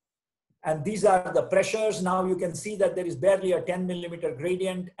 And these are the pressures. Now you can see that there is barely a 10 millimeter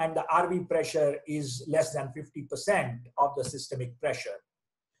gradient, and the RV pressure is less than 50% of the systemic pressure.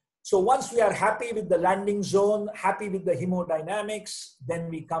 So once we are happy with the landing zone, happy with the hemodynamics, then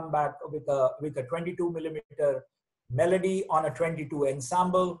we come back with a 22 millimeter melody on a 22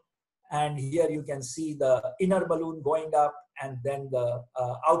 ensemble. And here you can see the inner balloon going up and then the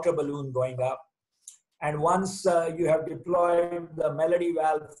outer balloon going up. And once you have deployed the melody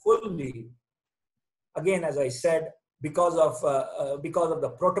valve fully, again, as I said, because of the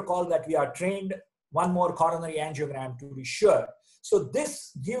protocol that we are trained, one more coronary angiogram to be sure. So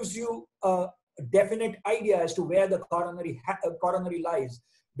this gives you a definite idea as to where the coronary lies.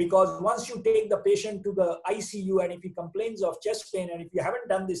 Because once you take the patient to the ICU and if he complains of chest pain and if you haven't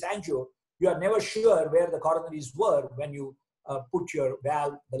done this angio, you are never sure where the coronaries were when you put your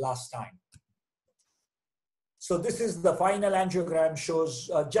valve the last time. So this is the final angiogram, shows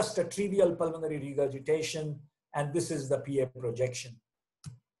just a trivial pulmonary regurgitation, and this is the PA projection.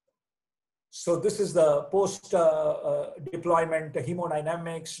 So this is the post-deployment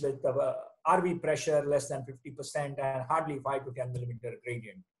hemodynamics with RV pressure less than 50% and hardly 5 to 10 millimeter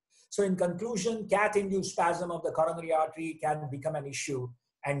gradient. So in conclusion, cath-induced spasm of the coronary artery can become an issue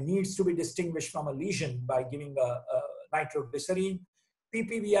and needs to be distinguished from a lesion by giving a nitroglycerine.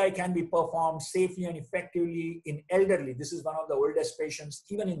 PPVI can be performed safely and effectively in elderly. This is one of the oldest patients,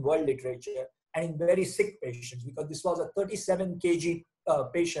 even in world literature, and in very sick patients, because this was a 37 kg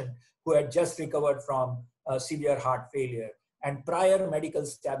patient who had just recovered from severe heart failure, and prior medical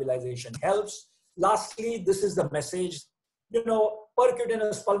stabilization helps. Lastly, this is the message. You know,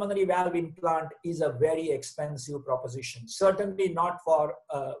 percutaneous pulmonary valve implant is a very expensive proposition, certainly not for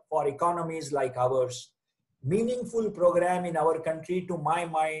economies like ours. Meaningful program in our country, to my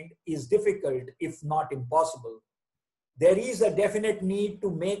mind, is difficult, if not impossible. There is a definite need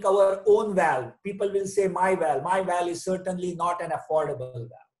to make our own valve. People will say, my valve is certainly not an affordable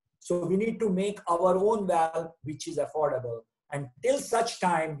valve. So we need to make our own valve, which is affordable. And till such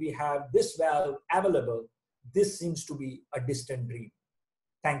time we have this valve available, this seems to be a distant dream.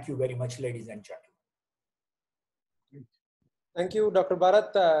 Thank you very much, ladies and gentlemen. Thank you, Dr.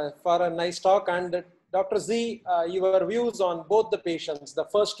 Bharat, for a nice talk. And Dr. Z, your views on both the patients. The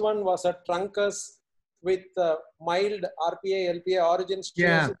first one was a truncus with mild RPA, LPA origin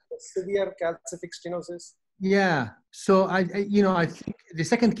stenosis, severe calcific stenosis. Yeah. So I think the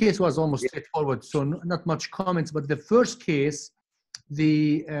second case was almost straightforward. So not much comments, but the first case,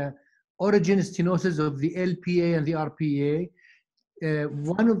 the origin stenosis of the LPA and the RPA,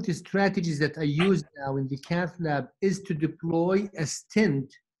 one of the strategies that I use now in the cath lab is to deploy a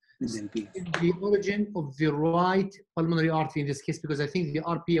stent in the origin of the right pulmonary artery in this case, because I think the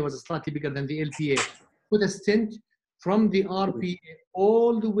RPA was slightly bigger than the LPA. Put a stent from the RPA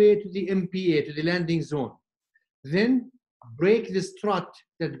all the way to the MPA, to the landing zone. Then break the strut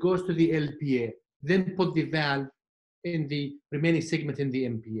that goes to the LPA. Then put the valve in the remaining segment in the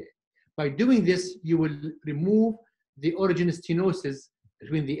MPA. By doing this, you will remove the origin stenosis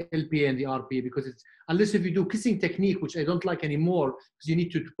between the LPA and the RPA, because it's, unless if you do kissing technique, which I don't like anymore, because you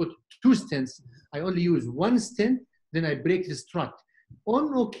need to put 2 stents. I only use 1 stent, then I break the strut.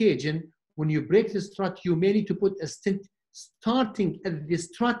 On occasion, when you break the strut, you may need to put a stent starting at the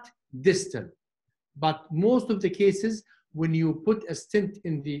strut distal. But most of the cases, when you put a stent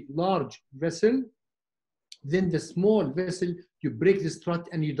in the large vessel, then the small vessel, you break the strut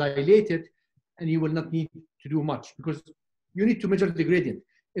and you dilate it, and you will not need to do much, because you need to measure the gradient.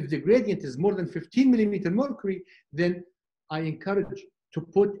 If the gradient is more than 15 millimeter mercury, then I encourage to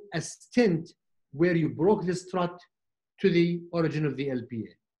put a stent where you broke the strut to the origin of the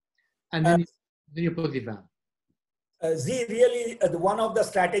LPA. And then you put the valve. Z, really, one of the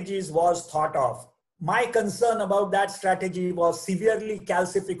strategies was thought of. My concern about that strategy was severely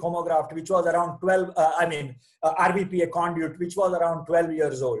calcific homograft, which was around 12, RVPA conduit, which was around 12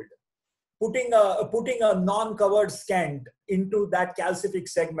 years old. Putting a non-covered stent into that calcific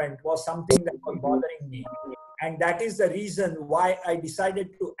segment was something that was bothering me. And that is the reason why I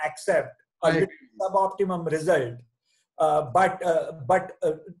decided to accept a little suboptimum result,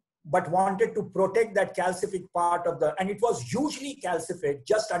 but wanted to protect that calcific part of the, and it was hugely calcific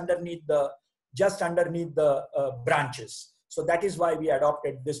just underneath the branches. So that is why we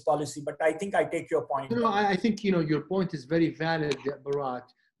adopted this policy. But I think I take your point. No, I think your point is very valid,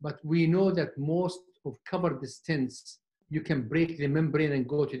 Bharat. But we know that most of covered stents, you can break the membrane and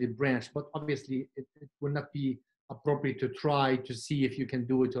go to the branch. But obviously, it will not be appropriate to try to see if you can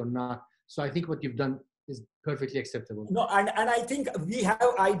do it or not. So I think what you've done is perfectly acceptable. No, and I think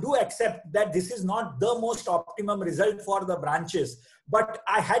I do accept that this is not the most optimum result for the branches, but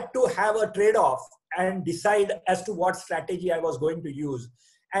I had to have a trade-off and decide as to what strategy I was going to use.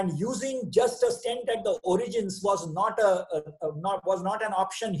 And using just a stent at the origins was not an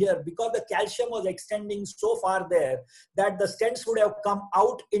option here, because the calcium was extending so far there that the stents would have come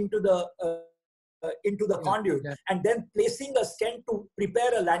out into the conduit, and then placing a stent to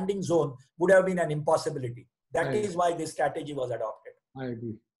prepare a landing zone would have been an impossibility. That is why this strategy was adopted. I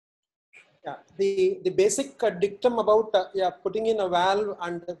agree. Yeah, the basic dictum about putting in a valve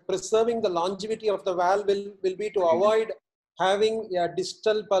and preserving the longevity of the valve will be to avoid having a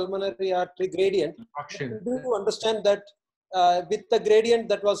distal pulmonary artery gradient. You do understand that with the gradient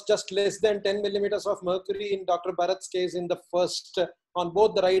that was just less than 10 millimeters of mercury in Dr. Bharat's case in the first, on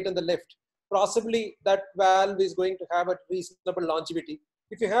both the right and the left. Possibly that valve is going to have a reasonable longevity.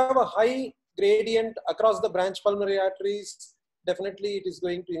 If you have a high gradient across the branch pulmonary arteries, definitely it is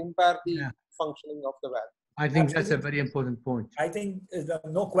going to impair the functioning of the valve. I think that's a very important point. I think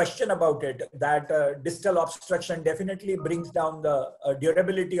no question about it that distal obstruction definitely brings down the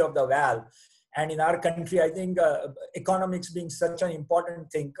durability of the valve. And in our country, I think economics being such an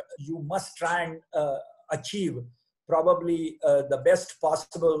important thing, you must try and achieve probably the best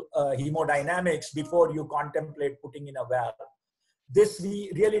possible hemodynamics before you contemplate putting in a valve. This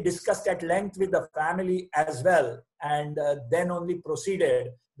we really discussed at length with the family as well, and then only proceeded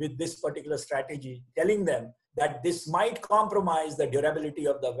with this particular strategy, telling them that this might compromise the durability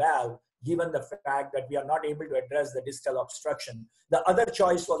of the valve, given the fact that we are not able to address the distal obstruction. The other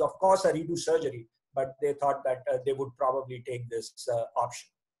choice was, of course, a redo surgery, but they thought that they would probably take this option.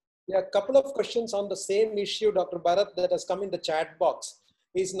 Yeah, a couple of questions on the same issue, Dr. Bharat, that has come in the chat box.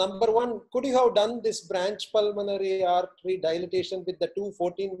 Is number one, could you have done this branch pulmonary artery dilatation with the two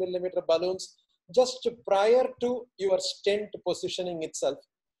 14 millimeter balloons just prior to your stent positioning itself?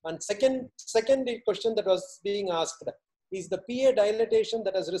 And second question that was being asked is the PA dilatation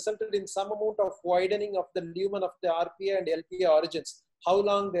that has resulted in some amount of widening of the lumen of the RPA and LPA origins. How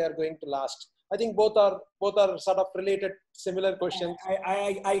long they are going to last? I think both are sort of related, similar questions.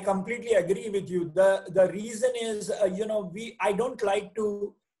 I completely agree with you. The reason is, I don't like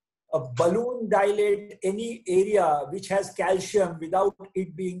to balloon dilate any area which has calcium without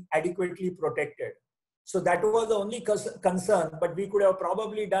it being adequately protected. So that was the only concern, but we could have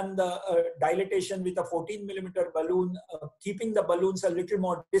probably done the dilatation with a 14 millimeter balloon, keeping the balloons a little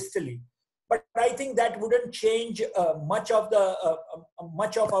more distally. But I think that wouldn't change much of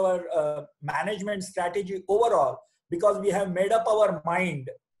our management strategy overall, because we have made up our mind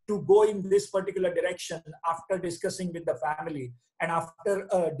to go in this particular direction after discussing with the family and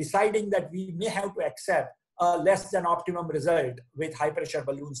after deciding that we may have to accept a less than optimum result with high pressure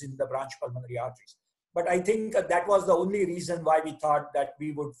balloons in the branch pulmonary arteries. But I think that was the only reason why we thought that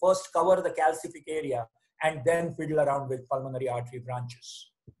we would first cover the calcific area and then fiddle around with pulmonary artery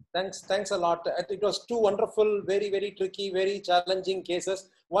branches. Thanks a lot. It was two wonderful, very, very tricky, very challenging cases.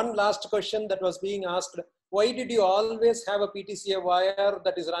 One last question that was being asked: why did you always have a PTCA wire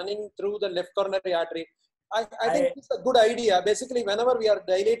that is running through the left coronary artery? I think it's a good idea. Basically, whenever we are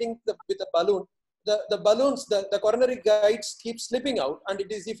dilating with a balloon, the balloons, the coronary guides keep slipping out, and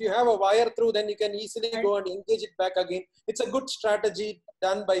it is, if you have a wire through, then you can easily go and engage it back again. It's a good strategy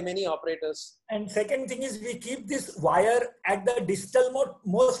done by many operators. And second thing is, we keep this wire at the distal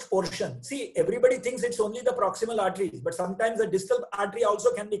most portion. See, everybody thinks it's only the proximal arteries, but sometimes the distal artery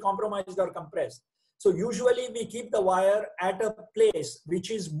also can be compromised or compressed. So usually we keep the wire at a place which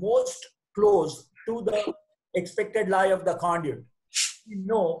is most close to the expected lie of the conduit. We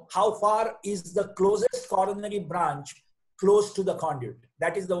know how far is the closest coronary branch close to the conduit.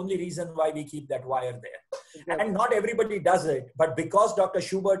 That is the only reason why we keep that wire there. Okay. And not everybody does it, but because Dr.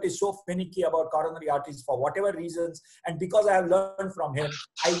 Schubert is so finicky about coronary arteries for whatever reasons, and because I have learned from him,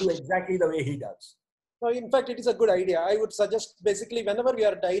 I do exactly the way he does. No, in fact, it is a good idea. I would suggest, basically, whenever we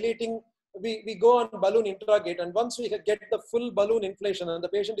are dilating, we go on balloon interrogate, and once we get the full balloon inflation and the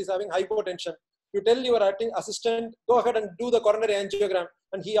patient is having hypotension, you tell your assistant, go ahead and do the coronary angiogram,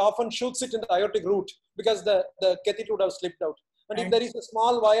 and he often shoots it in the aortic root because the catheter would have slipped out. And if there is a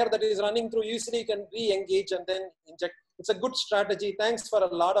small wire that is running through, usually you can re-engage and then inject. It's a good strategy. Thanks for a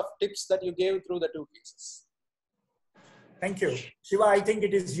lot of tips that you gave through the two cases. Thank you. Shiva, I think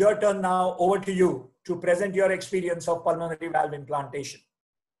it is your turn now. Over to you to present your experience of pulmonary valve implantation.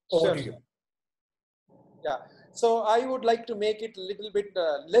 Over to you. Yeah. So I would like to make it a little bit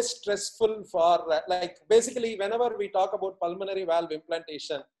less stressful for basically, whenever we talk about pulmonary valve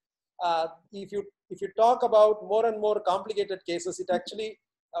implantation, if you talk about more and more complicated cases, it actually,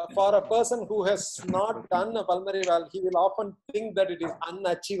 for a person who has not done a pulmonary valve, he will often think that it is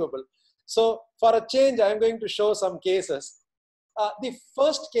unachievable. So for a change, I'm going to show some cases. The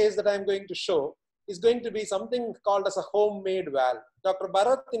first case that I'm going to show is going to be something called as a homemade valve. Dr.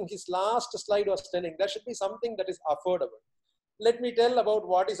 Bharat in his last slide was telling there should be something that is affordable. Let me tell about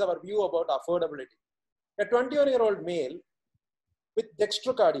what is our view about affordability. A 21-year-old male with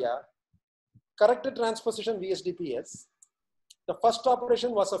dextrocardia, corrected transposition VSDPS. The first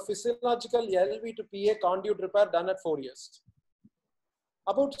operation was a physiological LV to PA conduit repair done at 4 years.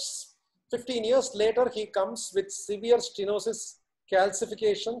 About 15 years later, he comes with severe stenosis,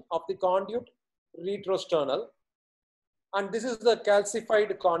 calcification of the conduit, retrosternal, and this is the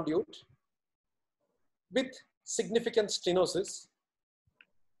calcified conduit with significant stenosis.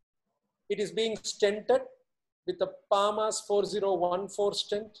 It is being stented with a Palmas 4014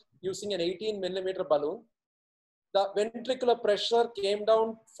 stent using an 18 millimeter balloon. The ventricular pressure came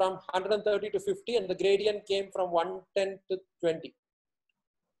down from 130 to 50 and the gradient came from 110 to 20.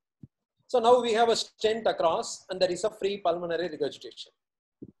 So now we have a stent across and there is a free pulmonary regurgitation.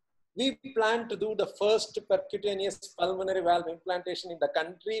 We plan to do the first percutaneous pulmonary valve implantation in the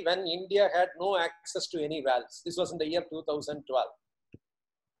country when India had no access to any valves. This was in the year 2012.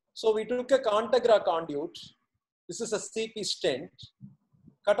 So we took a Contagra conduit. This is a CP stent.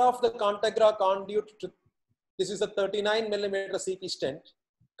 Cut off the Contagra conduit to, this is a 39 millimeter CP stent.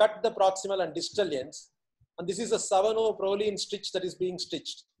 Cut the proximal and distal ends. And this is a 7/0 Prolene stitch that is being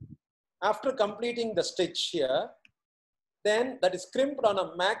stitched. After completing the stitch here, then that is crimped on a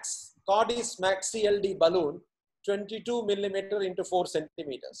Cordis Maxi LD balloon, 22 millimeter into 4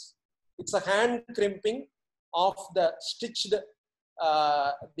 centimeters. It's a hand crimping of the stitched,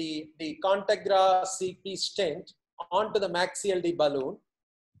 the Contagra CP stent onto the Maxi LD balloon,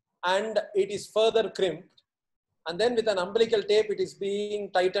 and it is further crimped. And then with an umbilical tape, it is being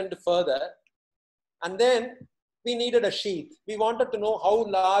tightened further. And then we needed a sheath. We wanted to know how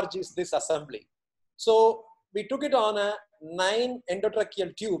large is this assembly. So we took it on a 9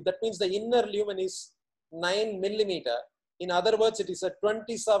 endotracheal tube. That means the inner lumen is 9 millimeter. In other words, it is a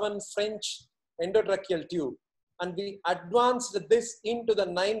 27 French endotracheal tube. And we advanced this into the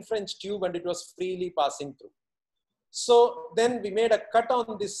 9 French tube and it was freely passing through. So then we made a cut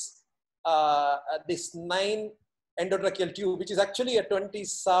on this, this 9 endotracheal tube, which is actually a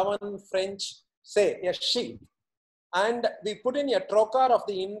 27 French, say, a sheath. And we put in a trocar of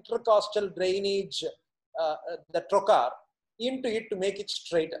the intercostal drainage, the trocar, into it to make it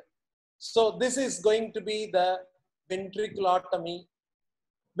straighter. So this is going to be the ventriculotomy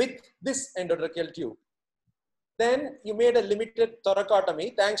with this endotracheal tube. Then you made a limited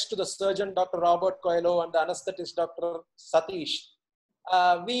thoracotomy, thanks to the surgeon, Dr. Robert Coelho, and the anesthetist, Dr. Satish.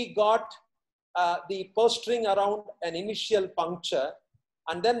 We got the purse string around an initial puncture,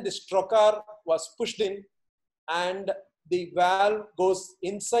 and then this trocar was pushed in, and the valve goes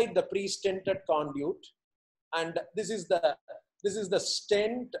inside the pre-stented conduit. And this is the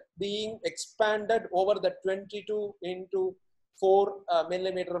stent being expanded over the 22 into 4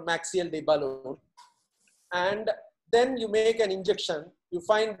 millimeter Maxi LD balloon. And then you make an injection. You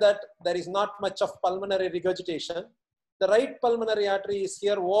find that there is not much of pulmonary regurgitation. The right pulmonary artery is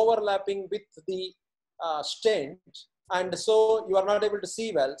here overlapping with the stent. And so you are not able to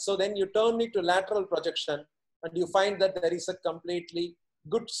see well. So then you turn it to lateral projection and you find that there is a completely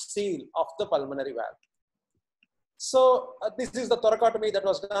good seal of the pulmonary valve. So this is the thoracotomy that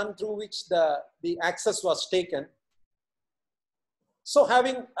was done, through which the access was taken. So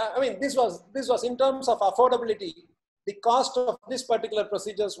having, this was in terms of affordability, the cost of this particular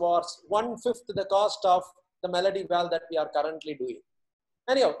procedures was 1/5 the cost of the Melody valve that we are currently doing.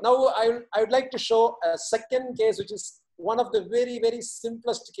 Anyhow, now I would like to show a second case, which is one of the very, very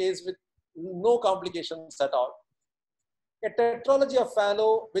simplest case with no complications at all. A tetralogy of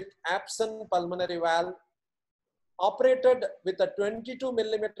Fallot with absent pulmonary valve, operated with a 22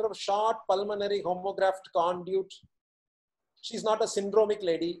 millimeter short pulmonary homographed conduit. She's not a syndromic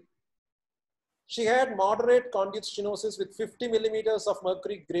lady. She had moderate conduit stenosis with 50 millimeters of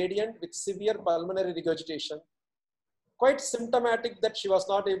mercury gradient with severe pulmonary regurgitation. Quite symptomatic that she was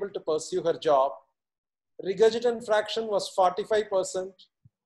not able to pursue her job. Regurgitant fraction was 45%.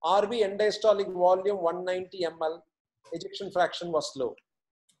 RV end diastolic volume 190 ml. Ejection fraction was low.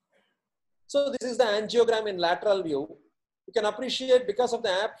 So this is the angiogram in lateral view. You can appreciate, because of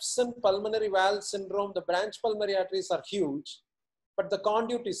the absent pulmonary valve syndrome, the branch pulmonary arteries are huge, but the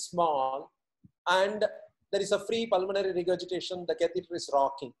conduit is small, and there is a free pulmonary regurgitation. The catheter is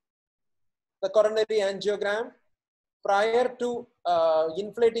rocking. The coronary angiogram, prior to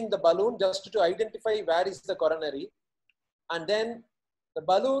inflating the balloon, just to identify where is the coronary, and then the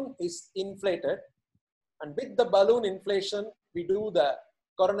balloon is inflated, and with the balloon inflation, we do the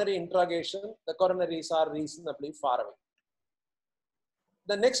coronary interrogation. The coronaries are reasonably far away.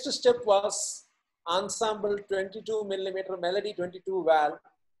 The next step was ensemble 22 millimeter Melody 22 valve.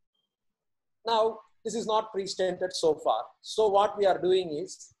 Now, this is not pre-stented so far. So what we are doing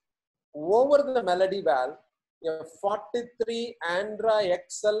is, over the Melody valve, a 43 Andra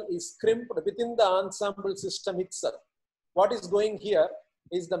XL is crimped within the ensemble system itself. What is going here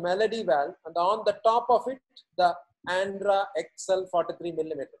is the Melody valve, and on the top of it, the Andra XL 43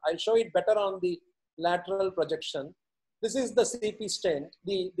 millimeter. I'll show it better on the lateral projection. This is the CP stent,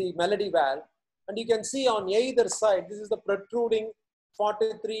 the Melody valve, and you can see on either side, this is the protruding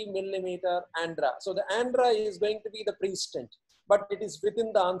 43 millimeter andra. So the andra is going to be the pre-stent, but it is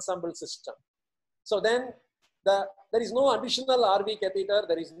within the ensemble system. So then there is no additional RV catheter,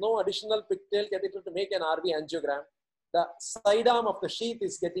 there is no additional pigtail catheter to make an RV angiogram. The side arm of the sheath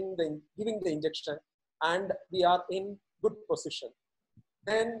is giving the injection, and we are in good position.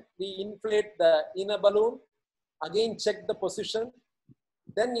 Then we inflate the inner balloon, again check the position,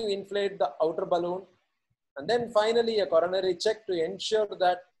 then you inflate the outer balloon, and then finally a coronary check to ensure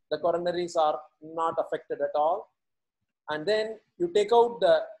that the coronaries are not affected at all. And then you take out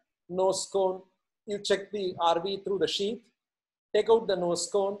the nose cone, you check the RV through the sheath, take out the nose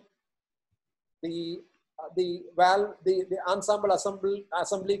cone, the valve, the ensemble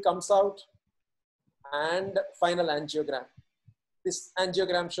assembly comes out, and final angiogram. This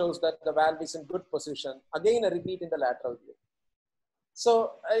angiogram shows that the valve is in good position. Again, a repeat in the lateral view.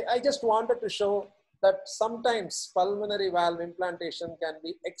 So I just wanted to show that sometimes pulmonary valve implantation can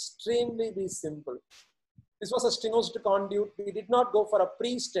be extremely simple. This was a stenosed conduit. We did not go for a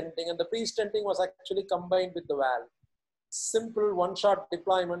pre-stenting, and the pre-stenting was actually combined with the valve. Simple one-shot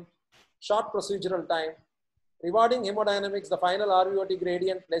deployment, short procedural time, rewarding hemodynamics, the final RVOT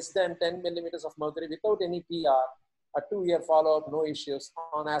gradient less than 10 millimeters of mercury without any PR, a 2-year follow-up, no issues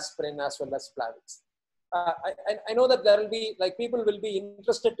on aspirin as well as Plavix. I know that there will be, like, people will be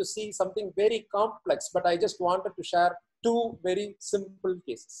interested to see something very complex, but I just wanted to share 2 very simple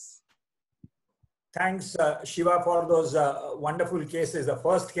cases. Thanks, Shiva, for those wonderful cases. The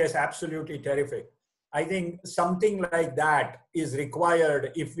first case, absolutely terrific. I think something like that is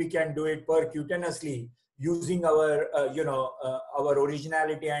required if we can do it percutaneously, using our, our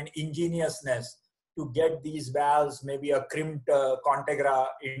originality and ingeniousness to get these valves, maybe a crimped contegra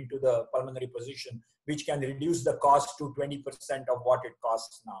into the pulmonary position, which can reduce the cost to 20% of what it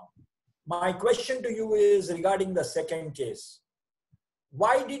costs now. My question to you is regarding the second case.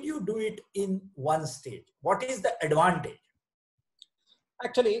 Why did you do it in one stage? What is the advantage?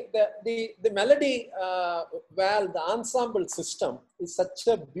 Actually, the Melody valve, the ensemble system is such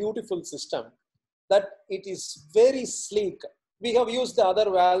a beautiful system that it is very sleek. We have used the other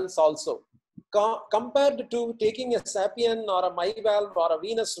valves also. Compared to taking a Sapien or a My valve or a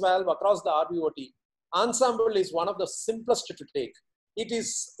venous valve across the RVOT, ensemble is one of the simplest to take. It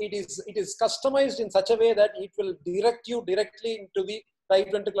is customized in such a way that it will direct you directly into the right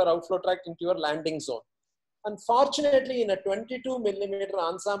ventricular outflow tract into your landing zone. Unfortunately, in a 22 millimeter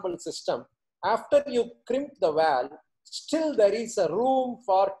ensemble system, after you crimp the valve, still there is a room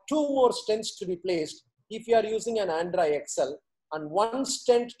for 2 more stents to be placed if you are using an Andra XL, and 1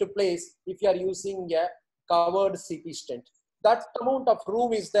 stent to place if you are using a covered CP stent. That amount of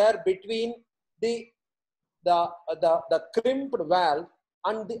room is there between the crimped valve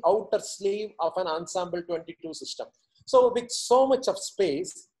and the outer sleeve of an ensemble 22 system. So with so much of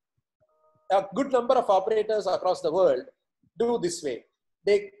space, a good number of operators across the world do this way.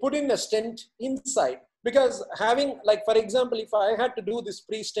 They put in a stent inside, because having, like, for example, if I had to do this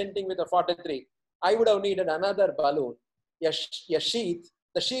pre-stenting with a 43, I would have needed another balloon, a sheath.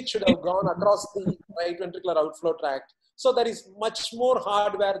 The sheath should have gone across the right ventricular outflow tract. So there is much more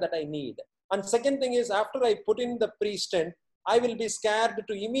hardware that I need. And second thing is, after I put in the pre-stent, I will be scared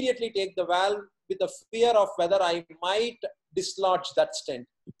to immediately take the valve with the fear of whether I might dislodge that stent.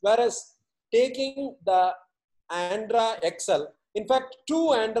 Whereas taking the Andra XL, in fact,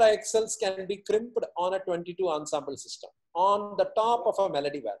 2 Andra XLs can be crimped on a 22 ensemble system on the top of a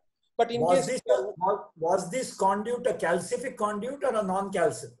Melody valve. But in was this conduit a calcific conduit or a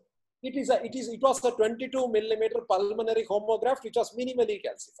non-calcific? It was a 22 millimeter pulmonary homograft, which was minimally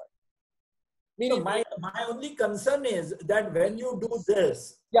calcified. So my only concern is that when you do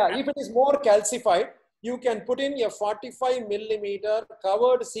this, if it is more calcified, you can put in a 45 millimeter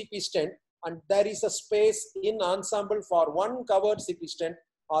covered CP stent, and there is a space in ensemble for 1 covered CP stent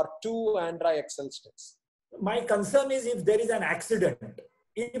or 2 Andra XL stents. My concern is if there is an accident.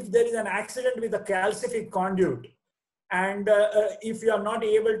 If there is an accident with a calcific conduit, and if you are not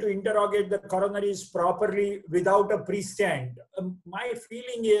able to interrogate the coronaries properly without a pre-stent, my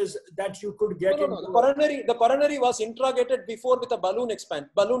feeling is that you could get the coronary was interrogated before with a balloon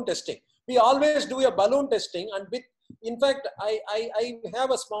testing. We always do a balloon testing, and in fact, I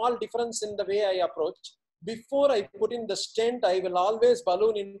have a small difference in the way I approach. Before I put in the stent, I will always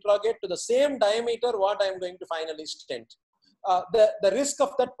balloon interrogate to the same diameter what I am going to finally stent. The risk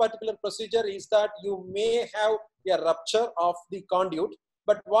of that particular procedure is that you may have a rupture of the conduit,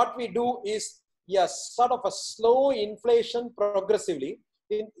 but what we do is sort of a slow inflation progressively.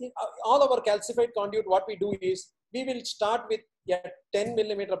 In all our calcified conduit, what we do is we will start with a 10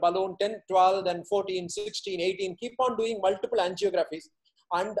 millimeter balloon, 10, 12, then 14, 16, 18, keep on doing multiple angiographies.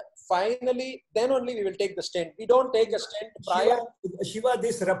 And finally, then only we will take the stent. We don't take a stent prior. Shiva,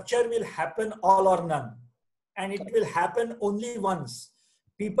 this rupture will happen all or none. And it will happen only once.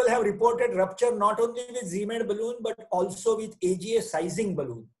 People have reported rupture not only with Z-Med balloon, but also with AGA sizing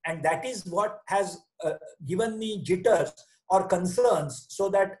balloon. And that is what has given me jitters or concerns, so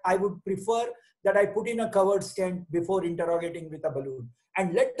that I would prefer that I put in a covered stent before interrogating with a balloon.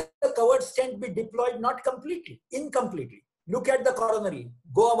 And let the covered stent be deployed not completely, incompletely. Look at the coronary,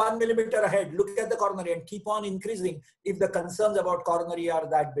 go 1 millimeter ahead, look at the coronary and keep on increasing if the concerns about coronary are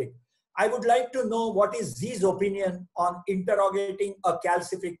that big. I would like to know what is Z's opinion on interrogating a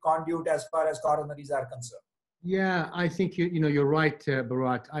calcific conduit as far as coronaries are concerned. Yeah, I think you're right,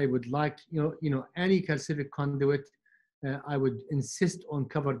 Bharat. I would like any calcific conduit. I would insist on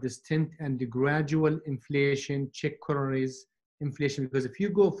cover the stent and the gradual inflation, check coronaries inflation, because if you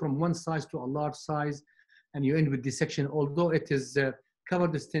go from one size to a large size and you end with dissection, although it is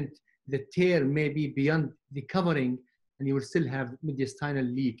covered the stent, the tear may be beyond the covering and you will still have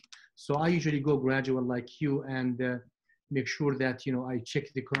mediastinal leak. So I usually go gradual like you and make sure that, I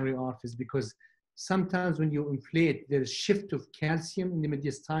check the coronary orifice, because sometimes when you inflate, there's shift of calcium in the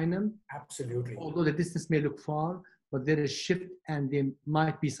mediastinum. Absolutely. Although the distance may look far, but there is shift and there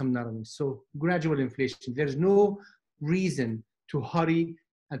might be some narrowing. So gradual inflation. There's no reason to hurry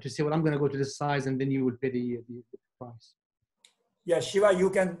and to say, well, I'm going to go to this size and then you will pay the price. Yeah, Shiva, you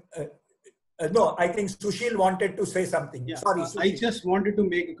can. No, I think Sushil wanted to say something. Yeah, sorry, I just wanted to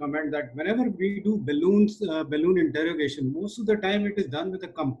make a comment that whenever we do balloon interrogation, most of the time it is done with a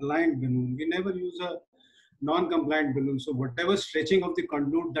compliant balloon. We never use a non-compliant balloon. So whatever stretching of the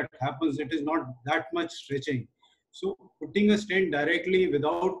conduit that happens, it is not that much stretching. So putting a stent directly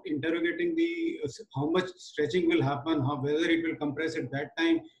without interrogating how much stretching will happen, whether it will compress at that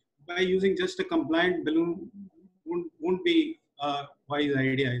time, by using just a compliant balloon won't be a wise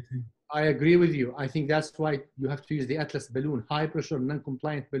idea, I think. I agree with you. I think that's why you have to use the Atlas balloon, high pressure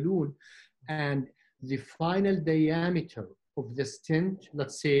non-compliant balloon, and the final diameter of the stent,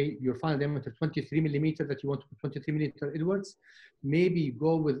 let's say your final diameter 23 millimeter that you want to put 23 millimeter inwards, maybe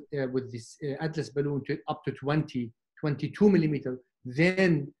go with this Atlas balloon to up to 22 millimeter,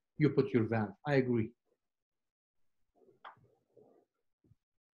 then you put your valve. I agree.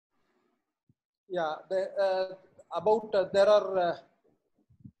 Yeah,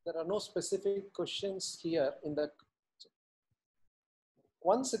 there are no specific questions here in the.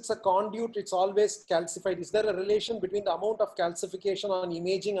 Once it's a conduit, it's always calcified. Is there a relation between the amount of calcification on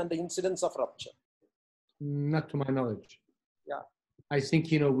imaging and the incidence of rupture? Not to my knowledge. Yeah. I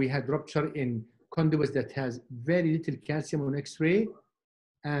think, we had rupture in conduits that has very little calcium on X-ray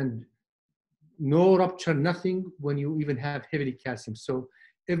and no rupture, nothing when you even have heavily calcium. So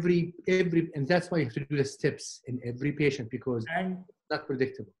and that's why you have to do the steps in every patient, because it's not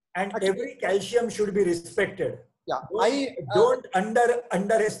predictable. And every calcium should be respected. Yeah, don't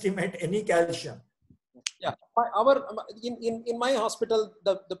underestimate any calcium. Yeah, in my hospital,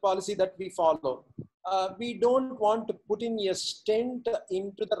 the policy that we follow, we don't want to put in a stent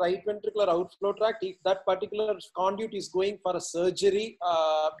into the right ventricular outflow tract if that particular conduit is going for a surgery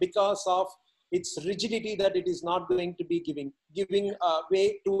because of its rigidity, that it is not going to be giving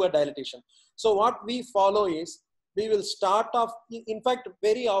way to a dilatation. So what we follow is, we will start off, in fact,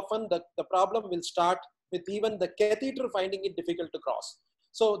 very often the problem will start with even the catheter finding it difficult to cross.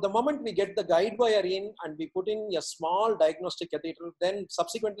 So the moment we get the guide wire in and we put in a small diagnostic catheter, then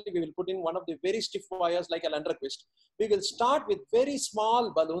subsequently we will put in one of the very stiff wires like a Landerquist. We will start with very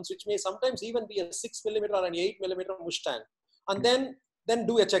small balloons, which may sometimes even be a 6 millimeter or an 8 millimeter Mustang, and then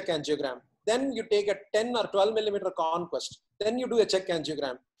do a check angiogram. Then you take a 10 or 12 millimeter Conquest. Then you do a check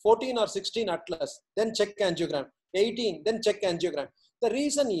angiogram. 14 or 16 Atlas. Then check angiogram. 18. Then check angiogram. The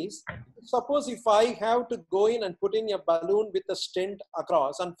reason is, suppose if I have to go in and put in a balloon with a stent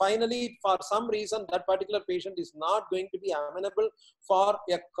across, and finally for some reason that particular patient is not going to be amenable for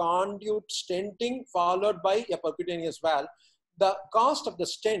a conduit stenting followed by a percutaneous valve, the cost of the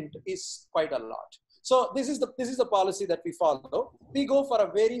stent is quite a lot. So this is the policy that we follow. We go for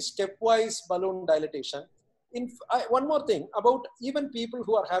a very stepwise balloon dilatation. One more thing about even people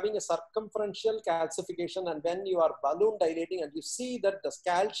who are having a circumferential calcification, and when you are balloon dilating and you see that the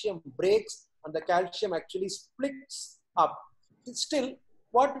calcium breaks and the calcium actually splits up, it's still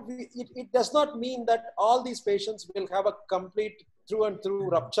it does not mean that all these patients will have a complete through and through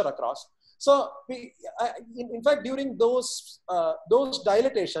rupture across. So in fact, during those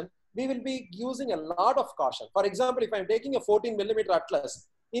dilatation, we will be using a lot of caution. For example, if I'm taking a 14 millimeter Atlas,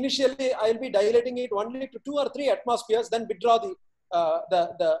 initially I'll be dilating it only to 2 or 3 atmospheres, then withdraw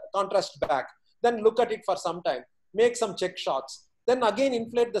the contrast back. Then look at it for some time, make some check shots, then again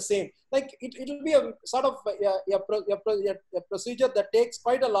inflate the same. Like it will be a sort of a procedure that takes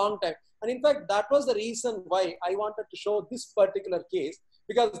quite a long time. And in fact, that was the reason why I wanted to show this particular case,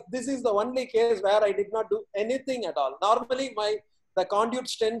 because this is the only case where I did not do anything at all. Normally, the conduit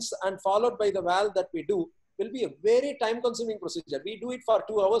stents and followed by the valve that we do will be a very time-consuming procedure. We do it for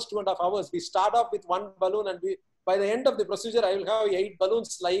 2 hours, 2.5 hours. We start off with 1 balloon, and by the end of the procedure, I will have 8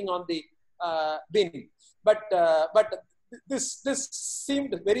 balloons lying on the bin. But this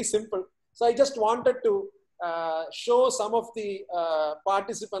seemed very simple. So I just wanted to show some of the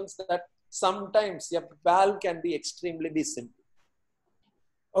participants that sometimes a valve can be extremely simple.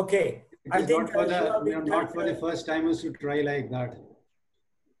 Okay. I think not for the first timers to try like that.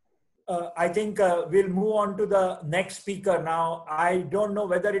 I think we'll move on to the next speaker now. I don't know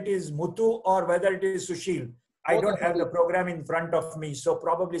whether it is Muthu or whether it is Sushil. I don't have the program in front of me, so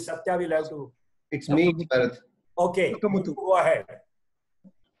probably Satya will have to. It's me, Bharat. Okay, Muthu, go ahead.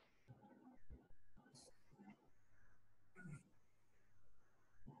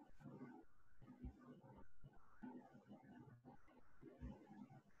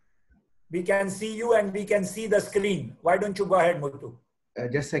 We can see you and we can see the screen. Why don't you go ahead, Muthu?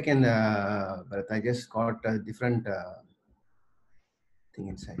 Just a second, Bharat. I just got a different thing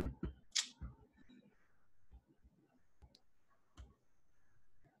inside.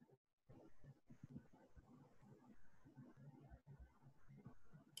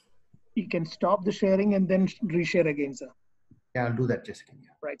 You can stop the sharing and then reshare again, sir. Yeah, I'll do that just a second. Yeah.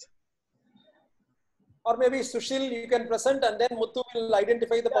 Right. Or maybe Sushil, you can present and then Muthu will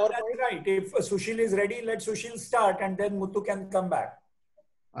identify the PowerPoint. That's right. If Sushil is ready, let Sushil start and then Muthu can come back.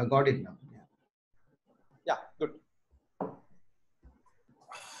 I got it now. Yeah, good.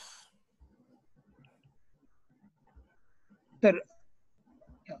 Sir,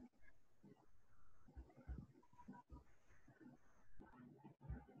 yeah.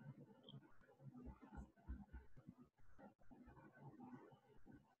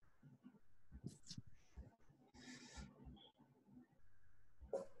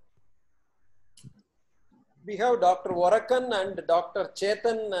 We have Dr. Varakan and Dr.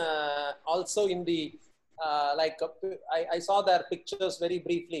 Chetan also in the, I saw their pictures very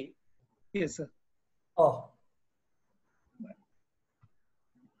briefly. Yes, sir. Oh.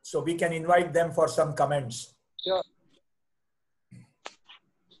 So we can invite them for some comments. Sure.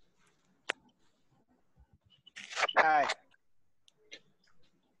 Hi.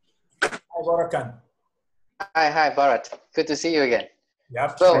 Hi, Varakan. Hi, Bharat. Good to see you again.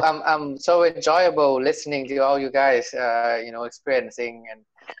 Yep. So I'm so enjoyable listening to all you guys, experiencing,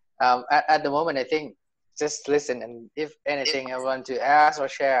 and at the moment I think just listen, and if anything I want to ask or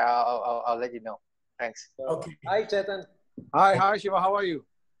share, I'll let you know. Thanks. Okay. Hi, Chetan. Hi, Shiva. How are you?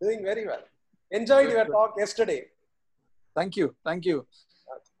 Doing very well. Enjoyed your talk yesterday. Thank you. Can you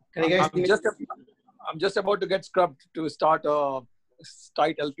guys I'm just about to get scrubbed to start a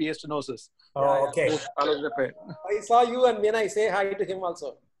tight LPA stenosis. Oh, okay. I saw you, and when I say hi to him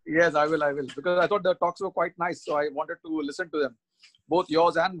also. Yes, I will. Because I thought the talks were quite nice, so I wanted to listen to them. Both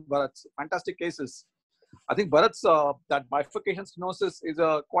yours and Bharat's. Fantastic cases. I think Bharat's, that bifurcation stenosis is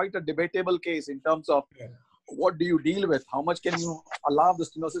quite a debatable case in terms of what do you deal with? How much can you allow the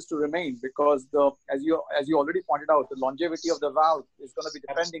stenosis to remain? Because as you already pointed out, the longevity of the valve is going to be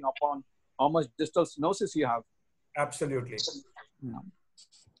depending upon how much distal stenosis you have. Absolutely. Yeah.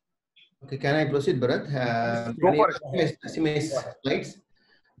 Okay, can I proceed, Bharat? Go for it. See my slides?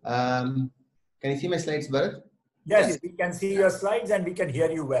 Can you see my slides, Bharat? Yes, we can see your slides and we can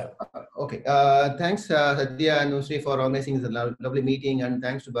hear you well. Okay. Thanks, Satya and Nusri, for organizing this lovely meeting, and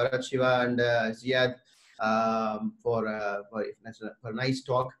thanks to Bharat, Shiva, and Ziyad for a nice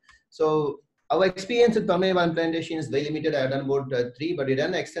talk. So our experience with pulmonary valve implantation is very limited. I've done about 3, but we've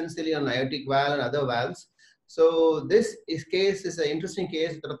done extensively on aortic valve and other valves. So this case is an interesting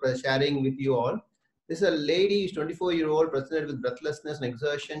case that I'm sharing with you all. This is a lady, 24-year-old, presented with breathlessness and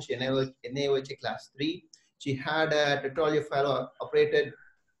exertion. She NaOH class 3. She had a tetralogy fellow operated.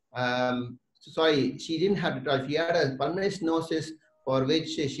 Sorry, she didn't have tetralogy. She had a pulmonary stenosis for which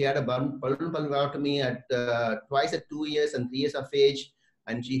she had a pulmonary at twice at 2 years and 3 years of age.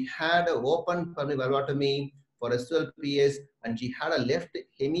 And she had an open pulmonary valvotomy for S12 PS, and she had a left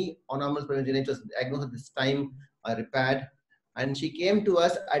hemi-anomalous pulmonary was diagnosed at this time, repaired. And she came to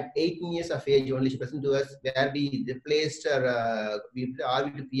us at 18 years of age only. She presented to us where we replaced her, we did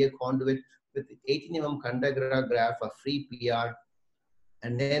RV to PA conduit with 18 mm conductor graft for free PR.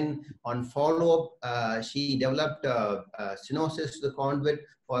 And then on follow-up, she developed stenosis to the conduit,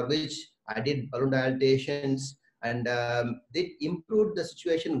 for which I did balloon dilatations, and it improved the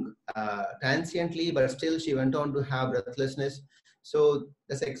situation transiently, but still she went on to have breathlessness. So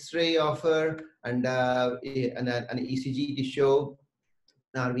there's X-ray of her and an ECG to show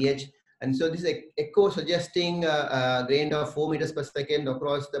RVH. And so this is echo suggesting a gain of 4 meters per second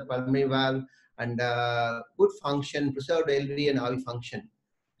across the pulmonary valve, and good function, preserved LV and RV function.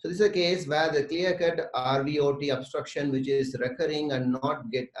 So this is a case where the clear-cut RVOT obstruction, which is recurring and not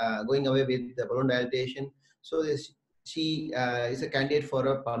going away with the balloon dilatation. So she is a candidate for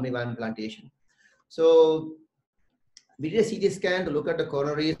a pulmonary valve implantation. So we did a CT scan to look at the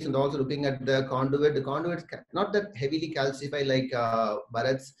coronaries and also looking at the conduit. The conduit is not that heavily calcified like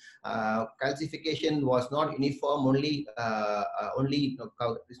Bharat's. Calcification was not uniform, only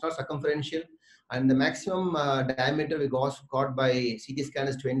it's not circumferential. And the maximum diameter we got by CT scan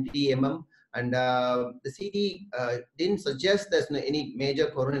is 20 mm. And the CT didn't suggest there's any major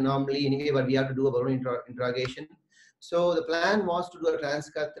coronary anomaly anyway, but we have to do a balloon interrogation. So the plan was to do a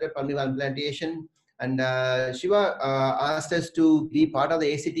transcatheter pulmonary valve implantation. And Shiva asked us to be part of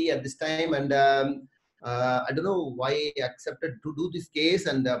the ACT at this time, and I don't know why he accepted to do this case,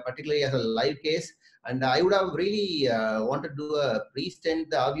 and particularly as a live case. And I would have really wanted to do a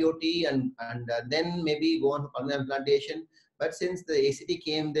pre-stent the RVOT and then maybe go on for pulmonary implantation. But since the ACT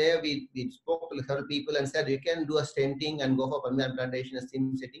came there, we spoke to several people and said, you can do a stenting and go for pulmonary implantation in the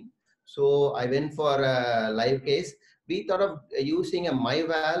same setting. So I went for a live case. We thought of using a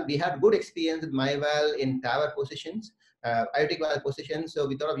MyValve. We had good experience with MyValve in TAVR positions, aortic valve positions. So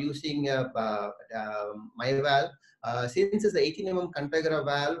we thought of using MyValve. Since it's the 18 mm Contagra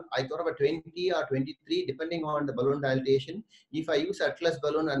valve, I thought of a 20 or 23, depending on the balloon dilatation. If I use Atlas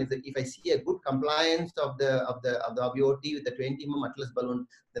balloon and if I see a good compliance of the RVOT with the 20 mm Atlas balloon,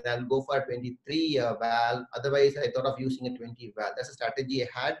 then I'll go for a 23 valve. Otherwise, I thought of using a 20 valve. That's a strategy I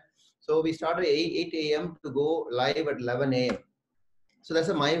had. So we started at 8 a.m. to go live at 11 a.m. So that's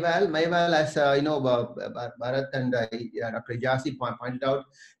a MyValve. MyValve, as Bharat and Dr. Hijazi pointed out,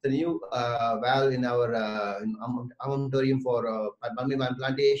 the new valve in our armamentarium for pulmonary valve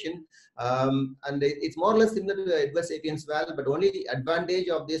implantation. And it's more or less similar to the Edwards Sapiens valve, but only the advantage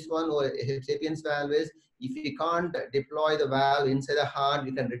of this one or Sapiens valve is if we can't deploy the valve inside the heart,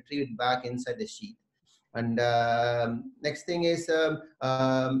 we can retrieve it back inside the sheath. And next thing is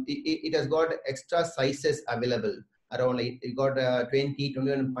it has got extra sizes available around. It got 20,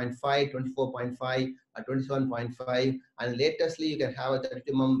 21.5, 24.5, 27.5, and latestly you can have a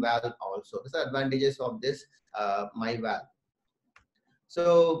 32 mm valve also. These are advantages of this MyValve.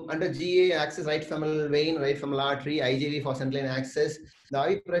 So under GA, access right femoral vein, right femoral artery, IJV for central line access.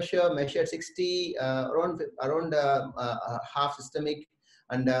 The IV pressure measured 60, around half systemic.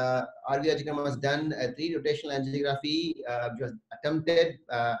 And RV angiogram was done, 3 rotational angiography which was attempted,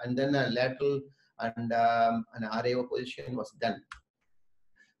 and then a lateral and an RAO position was done.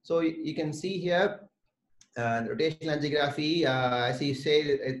 So you can see here the rotational angiography, as you say,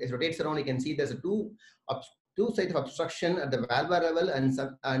 it rotates around. You can see there's two sites of obstruction at the valvular level and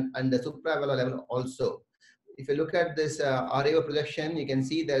the supravalvular level also. If you look at this RAO projection, you can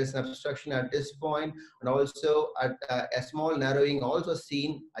see there is an obstruction at this point, and also at a small narrowing also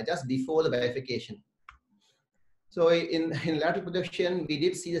seen just before the bifurcation. So in lateral projection, we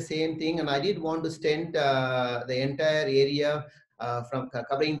did see the same thing, and I did want to stent the entire area from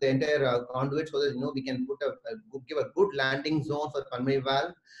covering the entire conduit, so that we can give a good landing zone for pulmonary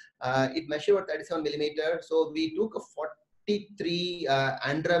valve. It measured about 37 millimeter. So we took a 43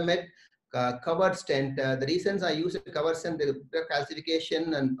 Andromed covered stent. The reasons I use a covered stent, the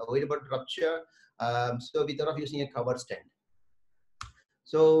calcification and avoid about rupture. So we thought of using a covered stent.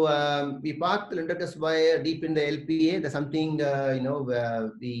 So we parked the Lindercus wire deep in the LPA. That's something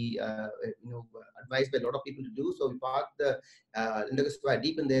we advised by a lot of people to do. So we parked the Lindercus wire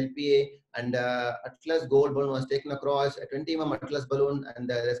deep in the LPA, and Atlas gold balloon was taken across a 20 mm Atlas balloon, and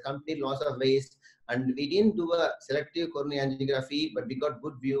there's complete loss of waste. And we didn't do a selective coronary angiography, but we got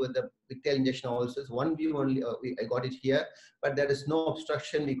good view with the pigtail injection also. So one view only, I got it here, but there is no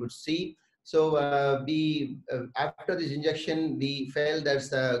obstruction we could see. So after this injection, we felt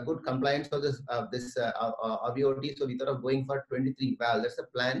there's a good compliance of this RVOT. So we thought of going for 23 valve. That's the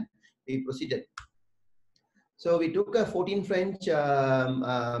plan. We proceeded. So we took a 14 French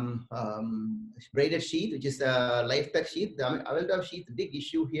braided sheath, which is a Lifetech sheath. The Avelda sheath, big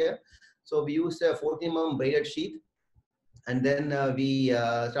issue here. So we used a 14 mm braided sheath, and then we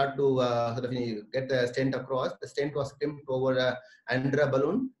start to get the stent across. The stent was crimped over a Andra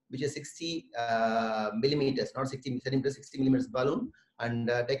balloon, which is 60 millimeters, not 60 centimeters, 60 millimeters balloon. and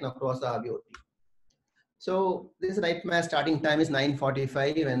taken across the RBOT. So this nightmare starting time is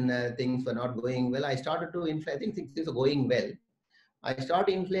 9:45 and things were not going well. I started to inflate. I think things are going well. I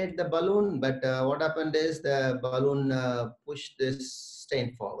started to inflate the balloon, but what happened is the balloon pushed this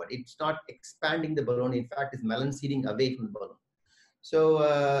stent forward. It's not expanding the balloon. In fact, it's melanceting away from the balloon. So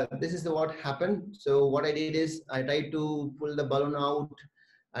this is what happened. So what I did is I tried to pull the balloon out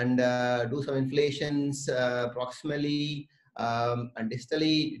and do some inflations proximally and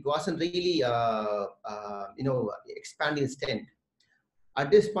distally. It wasn't really, expanding the stent. At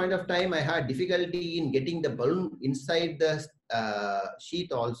this point of time, I had difficulty in getting the balloon inside the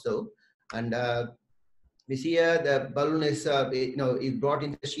sheath also. And we see here the balloon is, is brought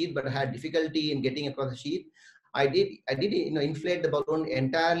into the sheath, but I had difficulty in getting across the sheath. I did inflate the balloon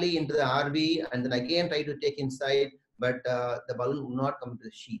entirely into the RV and then again try to take inside, but the balloon would not come to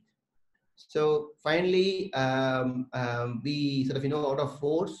the sheath. So finally, we sort of, out of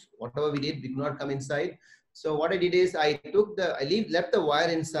force, whatever we did, we could not come inside. So what I did is I left the wire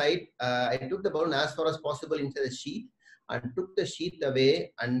inside. I took the balloon as far as possible into the sheath and took the sheath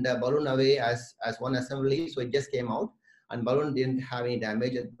away and the balloon away as one assembly. So it just came out and balloon didn't have any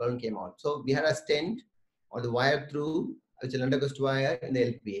damage. The balloon came out. So we had a stent or the wire through, which is undergust wire in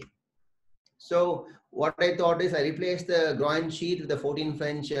the LPA. So what I thought is I replaced the groin sheet with the 14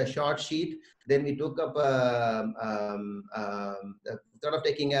 French short sheet. Then we took up sort of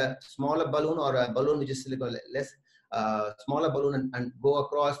taking a smaller balloon or a balloon which is less smaller balloon and go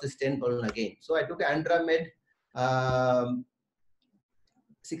across the stent balloon again. So I took an Andramed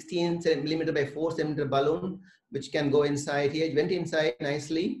 16 millimeter by 4 centimeter balloon, which can go inside here. It went inside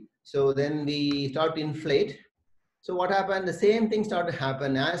nicely. So then we start to inflate. So what happened? The same thing started to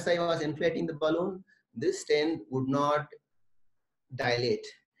happen. As I was inflating the balloon, this stent would not dilate.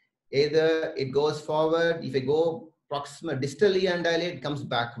 Either it goes forward, if I go proximal distally and dilate, it comes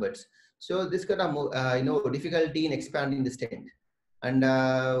backwards. So this kind of difficulty in expanding the stent. And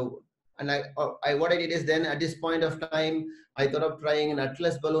what I did is then at this point of time, I thought of trying an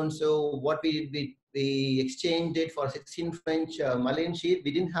Atlas balloon. So what we did, we exchanged it for 16 French mullion sheath.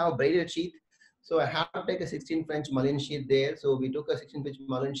 We didn't have a braided sheath. So I had to take a 16 French mullion sheath there. So we took a 16 French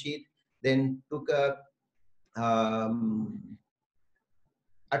mullion sheath, then took a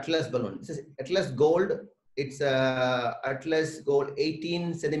Atlas balloon. This is Atlas Gold. It's Atlas Gold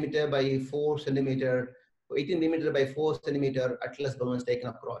 18 centimeter by 4 centimeter, 18 millimeter by 4 centimeter Atlas balloon is taken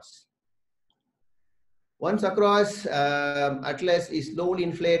across. Once across, Atlas is slowly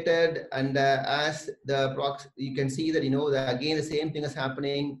inflated, and as the you can see that again the same thing is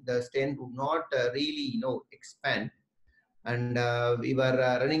happening. The stent would not really expand, and we were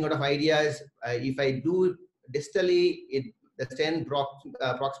running out of ideas. If I do distally, the stent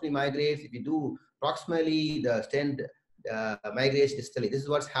proximally migrates. If you do proximally, the stent migrates distally. This is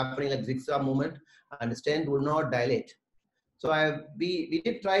what's happening, like zigzag movement, and the stent will not dilate. So we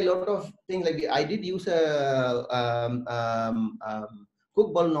did try a lot of things. Like I did use a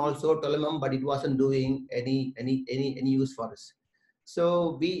hook balloon also, Tolemum, but it wasn't doing any use for us.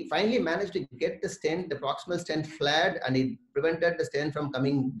 So we finally managed to get the stent, the proximal stent flat, and it prevented the stent from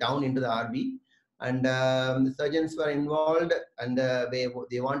coming down into the RB. And the surgeons were involved, and they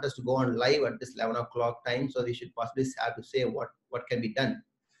want us to go on live at this 11 o'clock time. So we should possibly have to say what can be done.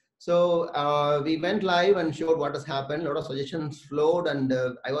 So we went live and showed what has happened. A lot of suggestions flowed, and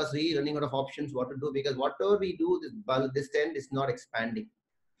I was really running out of options what to do, because whatever we do, this stent is not expanding.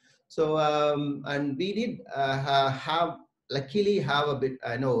 So and we did luckily have a bit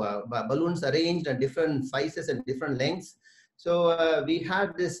balloons arranged at different sizes and different lengths. So we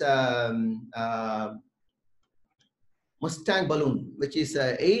had this Mustang balloon, which is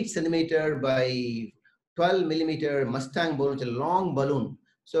 8 centimeter by 12 millimeter Mustang balloon. It's a long balloon.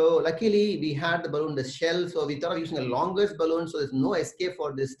 So luckily we had the balloon, the shell. So we thought of using a longest balloon, so there's no escape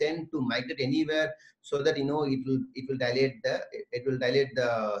for this stent to migrate anywhere, so that it will dilate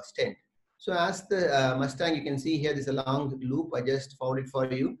the stent. So as the Mustang, you can see here, there's a long loop. I just found it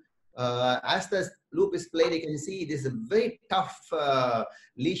for you. As the loop is played, you can see this is a very tough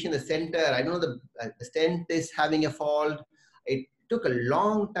lesion in the center. I don't know, the stent is having a fault. It took a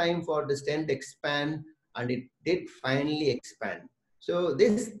long time for the stent to expand, and it did finally expand. So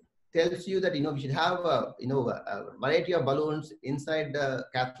this tells you that we should have a variety of balloons inside the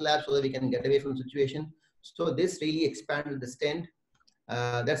cath lab so that we can get away from the situation. So this really expanded the stent.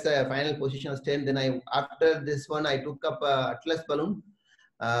 That's the final position of stent. Then after this one, I took up a Atlas balloon.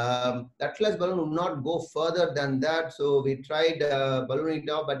 The Atlas balloon would not go further than that, so we tried ballooning it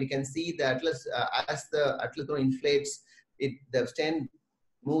out, but you can see the Atlas, as the Atlas balloon inflates, the stent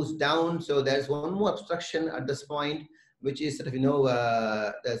moves down. So there's one more obstruction at this point. which is sort of,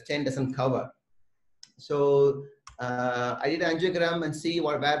 the stent doesn't cover. So I did angiogram and see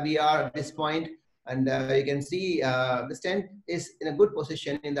where we are at this point. And you can see the stent is in a good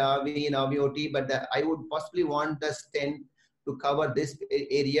position in the RV and RVOT, but I would possibly want the stent to cover this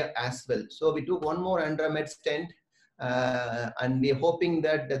area as well. So we took one more under-med stent, and we're hoping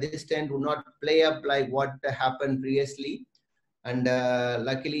that this stent would not play up like what happened previously. And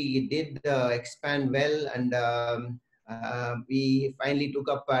luckily it did expand well, and we finally took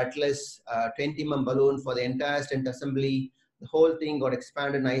up Atlas 20 mm balloon for the entire stent assembly. The whole thing got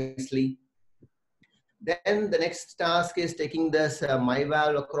expanded nicely. Then the next task is taking this my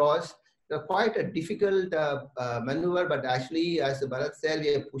valve across. Quite a difficult maneuver, but actually, as Bharat said,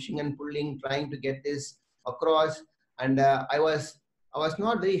 we are pushing and pulling, trying to get this across. And I was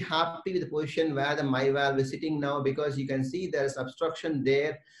not very happy with the position where the my valve is sitting now, because you can see there's obstruction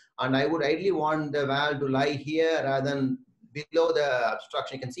there, and I would ideally want the valve to lie here rather than below the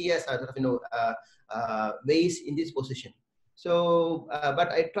obstruction. You can see as sort of waist in this position. So,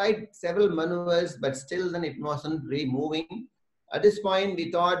 but I tried several maneuvers, but still then it wasn't really moving. At this point,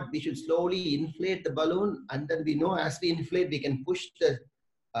 we thought we should slowly inflate the balloon, and then we know as we inflate, we can push the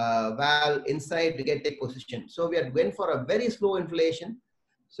valve inside to get a position. So we had went for a very slow inflation.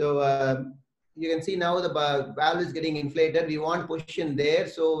 So you can see now the valve is getting inflated. We want position there.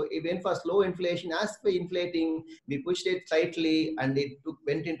 So it went for slow inflation. As for inflating, we pushed it slightly, and it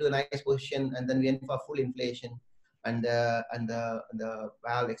went into the nice position, and then we went for full inflation. And the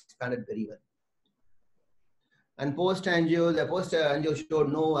valve expanded very well. And post-angio, the post-angio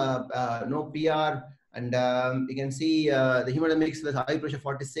showed no PR, and you can see the hemodynamics was high pressure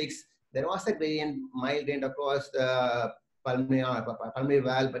 46. There was a gradient, mild gradient across the pulmonary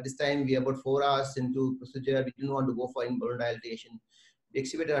valve, but this time we are about 4 hours into procedure. We didn't want to go for in-balloon dilatation. We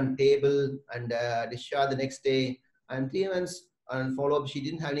exhibited on table and discharged the next day. And 3 months on follow-up, she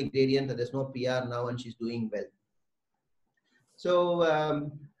didn't have any gradient, and there's no PR now, and she's doing well.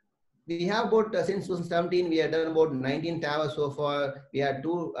 So we have about, since 2017, we have done about 19 TAVRs so far. We had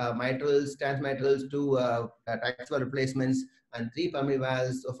 2 mitrals, transmitrals, 2 taxival replacements, and 3 pulmonary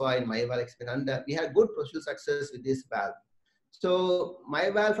valves so far in my valve experience. And we had good procedural success with this valve. So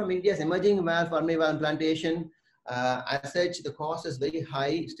my valve from India is emerging valve, pulmonary valve implantation. As such, the cost is very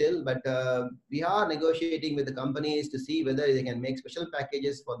high still, but we are negotiating with the companies to see whether they can make special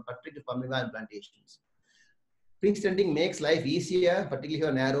packages for particular pulmonary valve implantations. Pre-stenting makes life easier, particularly if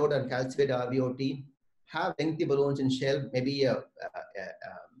you're narrowed and calcified RVOT. Have lengthy balloons in shell, maybe a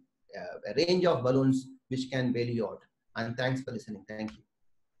range of balloons which can bail you out. And thanks for listening. Thank you.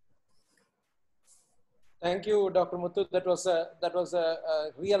 Thank you, Dr. Muthu. That was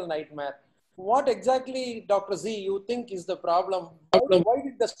a real nightmare. What exactly, Dr. Z, you think is the problem? Why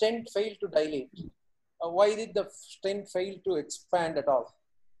did the stent fail to dilate? Why did the stent fail to expand at all?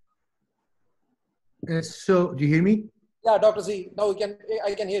 So, do you hear me? Yeah, Dr. Z, now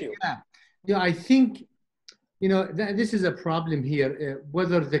I can hear you. Yeah, I think, this is a problem here.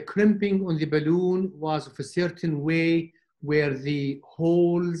 Whether the crimping on the balloon was of a certain way where the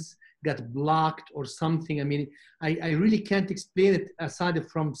holes got blocked or something. I mean, I really can't explain it aside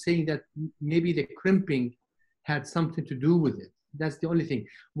from saying that maybe the crimping had something to do with it. That's the only thing.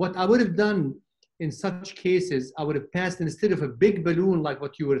 What I would have done in such cases, I would have passed, instead of a big balloon like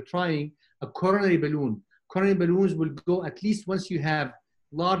what you were trying, a coronary balloon. Coronary balloons will go, at least once you have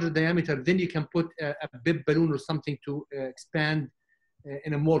larger diameter, then you can put a bib balloon or something to expand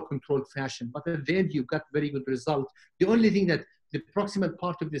in a more controlled fashion. But at the end, you got very good result. The only thing that the proximal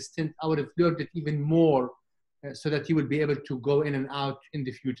part of the stent, I would have learned it even more so that you will be able to go in and out in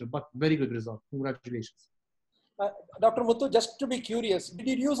the future. But very good result. Congratulations. Dr. Muthu, just to be curious, did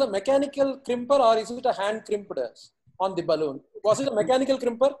you use a mechanical crimper or is it a hand crimper on the balloon? Was it a mechanical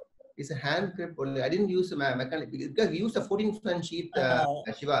crimper? It's a hand crimp only. I didn't use a mechanical because we used a 14-French sheet,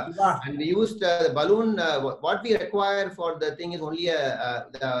 Shiva, and we used the balloon. What we require for the thing is only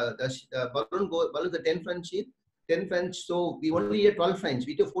the balloon, the 10 French sheet, 10 French. So we only need a 12 French.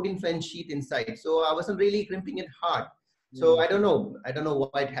 We took 14 French sheet inside. So I wasn't really crimping it hard. So I don't know. I don't know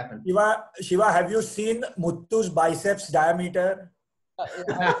why it happened. Shiva, have you seen Muthu's biceps diameter?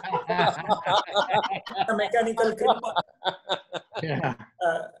 A mechanical crimper. Yeah.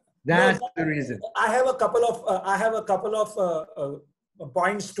 That's the reason. I have a couple of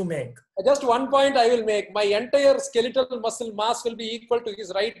points to make. Just one point I will make. My entire skeletal muscle mass will be equal to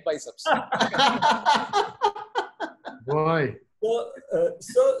his right biceps. Boy.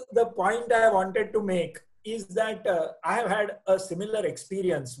 So the point I wanted to make is that I have had a similar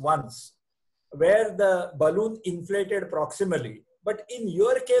experience once where the balloon inflated proximally But in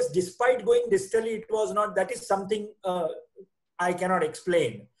your case, despite going distally, it was not. That is something I cannot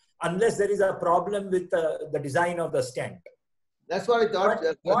explain unless there is a problem with the design of the stent. That's what I thought.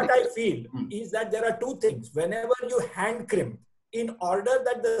 But what I feel is that there are two things. Whenever you hand crimp, in order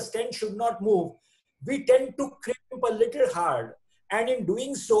that the stent should not move, we tend to crimp a little hard. And in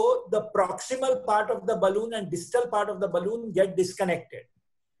doing so, the proximal part of the balloon and distal part of the balloon get disconnected.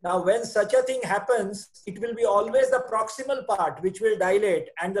 Now, when such a thing happens, it will be always the proximal part which will dilate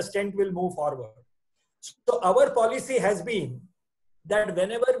and the stent will move forward. So our policy has been that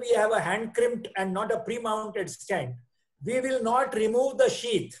whenever we have a hand crimped and not a pre-mounted stent, we will not remove the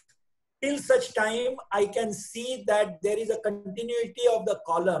sheath till such time I can see that there is a continuity of the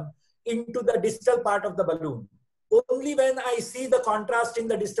column into the distal part of the balloon. Only when I see the contrast in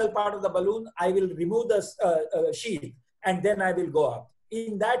the distal part of the balloon, I will remove the sheath and then I will go up.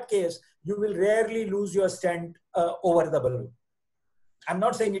 In that case, you will rarely lose your stent over the balloon. I'm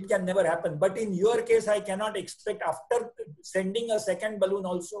not saying it can never happen, but in your case, I cannot expect after sending a second balloon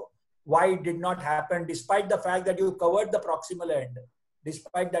also, why it did not happen, despite the fact that you covered the proximal end,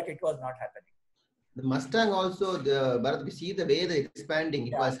 despite that it was not happening. The Mustang also, Bharat, we see the way they're expanding.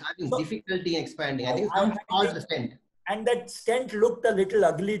 It was having difficulty in expanding. I think some caused the stent. And that stent looked a little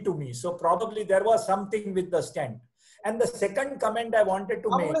ugly to me. So probably there was something with the stent. And the second comment I wanted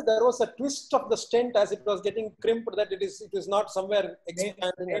to make. There was a twist of the stent as it was getting crimped, that it is not somewhere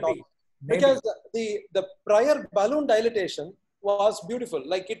expanding at all. Because the prior balloon dilatation was beautiful.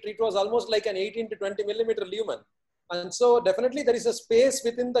 Like it was almost like an 18 to 20 millimeter lumen. And so definitely there is a space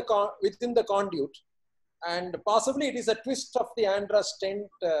within the conduit. And possibly it is a twist of the Andra stent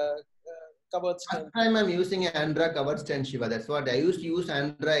covered stent. Last time I'm using an Andra covered stent, Shiva. That's what I used to use.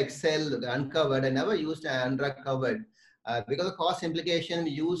 Andra XL uncovered. I never used Andra covered. Because of cost implication,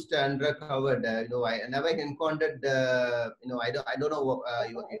 we used Andra covered. I never encountered. I don't know.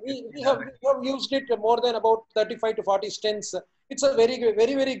 We have used it more than about 35 to 40 stents. It's a very,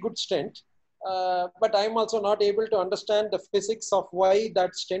 very, very good stent. But I'm also not able to understand the physics of why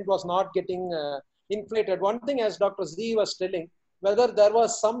that stent was not getting inflated. One thing, as Dr. Z was telling, whether there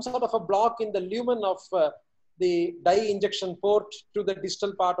was some sort of a block in the lumen of the dye injection port to the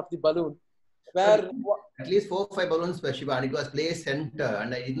distal part of the balloon, where at least 4 or 5 balloons per Shiva, and it was placed center,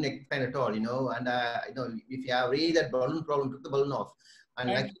 and I didn't expand at all, And if you have really that balloon problem, took the balloon off, and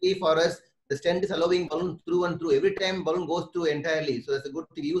luckily for us, the stent is allowing balloon through and through. Every time balloon goes through entirely, so that's a good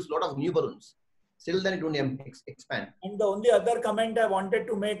thing. We use a lot of new balloons. Still, then it won't expand. And the only other comment I wanted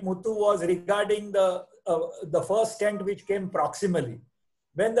to make, Muthu, was regarding the first stent which came proximally.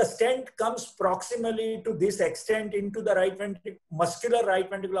 When the stent comes proximally to this extent into the muscular right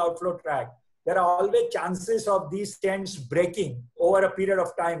ventricular outflow tract, there are always chances of these stents breaking over a period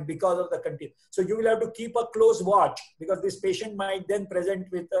of time because of the continuity. So you will have to keep a close watch, because this patient might then present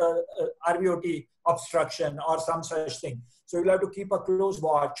with RVOT obstruction or some such thing. So you'll have to keep a close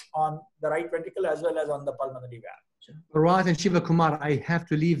watch on the right ventricle as well as on the pulmonary valve. Bharat and Sivakumar, I have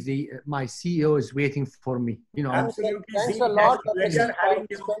to leave. My CEO is waiting for me. Absolutely. Thanks a lot for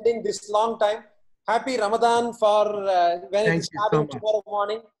spending this long time. Happy Ramadan for when it's starting tomorrow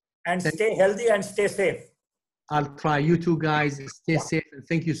morning. And stay healthy and stay safe. I'll try. You two guys, stay safe. And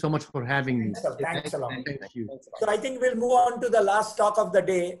thank you so much for having me. Thanks a lot. Thank you. So I think we'll move on to the last talk of the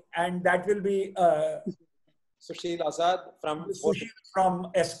day, and that will be Sushil Azad from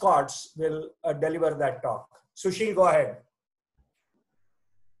Escorts will deliver that talk. Sushil, go ahead.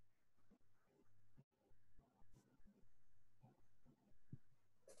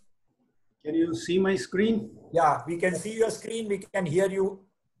 Can you see my screen? Yeah, we can see your screen. We can hear you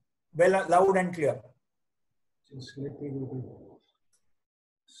well, loud and clear. Just let me go.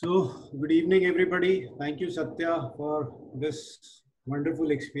 So, good evening, everybody. Thank you, Satya, for this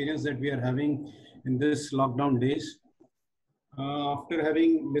wonderful experience that we are having in this lockdown days. After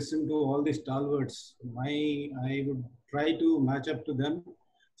having listened to all these stalwarts, I would try to match up to them.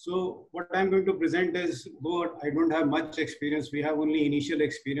 So what I'm going to present is, though I don't have much experience, we have only initial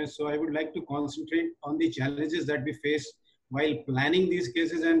experience. So I would like to concentrate on the challenges that we face while planning these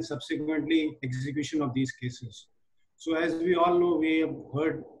cases and subsequently execution of these cases. So as we all know, we have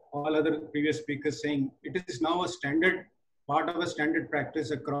heard all other previous speakers saying, it is now a standard part of a standard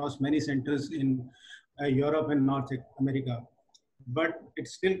practice across many centers in Europe and North America. But it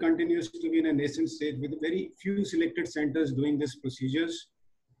still continues to be in a nascent stage with very few selected centers doing these procedures.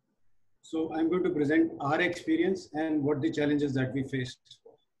 So I'm going to present our experience and what the challenges that we faced.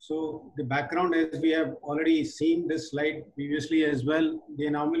 So the background, as we have already seen this slide previously as well, the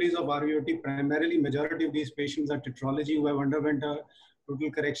anomalies of RVOT, primarily majority of these patients are tetralogy who have underwent a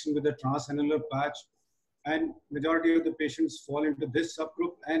total correction with a transannular patch. and majority of the patients fall into this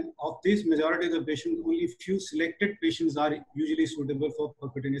subgroup. And of this majority of the patients, only few selected patients are usually suitable for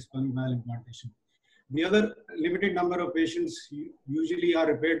percutaneous pulmonary valve implantation. The other limited number of patients usually are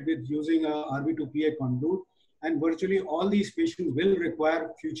repaired with using a RV2PA conduit, and virtually all these patients will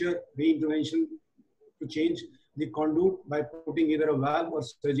require future reintervention to change the conduit by putting either a valve or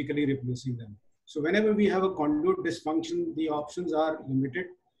surgically replacing them. So whenever we have a conduit dysfunction, the options are limited.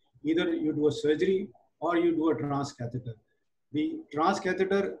 Either you do a surgery or you do a transcatheter. The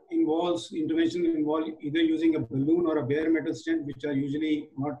transcatheter involves intervention either using a balloon or a bare metal stent, which are usually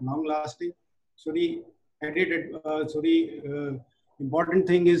not long lasting. So the important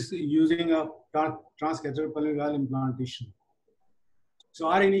thing is using a transcatheter pulmonary valve implantation. So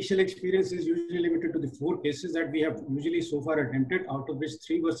our initial experience is usually limited to the 4 cases that we have usually so far attempted, out of which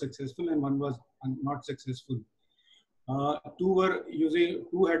 3 were successful and 1 was not successful. 2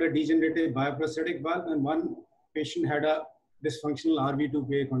 had a degenerative bioprosthetic valve, and 1 patient had a dysfunctional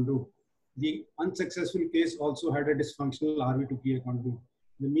RV2PA conduit. The unsuccessful case also had a dysfunctional RV2PA conduit.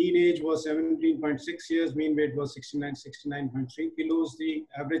 The mean age was 17.6 years, mean weight was 69.3 kilos. The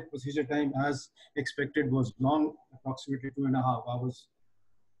average procedure time as expected was long, approximately 2.5 hours.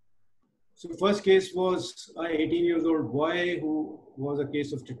 So the first case was an 18-year-old boy who was a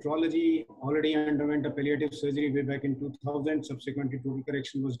case of tetralogy, already underwent a palliative surgery way back in 2000. Subsequently, total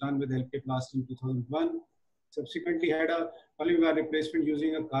correction was done with LK-plasty in 2001. Subsequently had a pulmonary valve replacement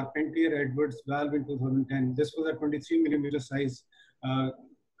using a Carpentier-Edwards valve in 2010. This was a 23 millimeter size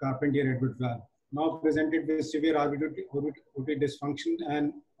Carpentier-Edwards valve. Now presented with severe RV dysfunction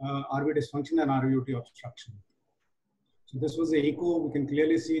and RV dysfunction and RVOT obstruction. So this was the echo. We can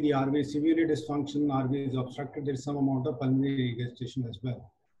clearly see the RV severely dysfunction, RV is obstructed. There is some amount of pulmonary regurgitation as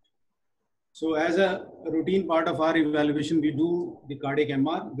well. So as a routine part of our evaluation, we do the cardiac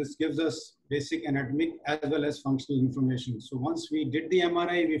MR. This gives us basic anatomic as well as functional information. So once we did the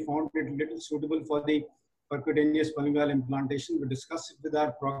MRI, we found it little suitable for the percutaneous pulmonary valve implantation. We discussed it with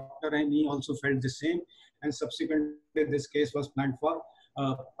our proctor and he also felt the same. And subsequently, this case was planned for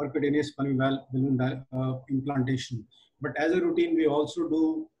percutaneous pulmonary valve balloon implantation. But as a routine, we also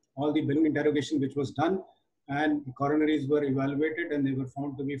do all the balloon interrogation, which was done, and the coronaries were evaluated and they were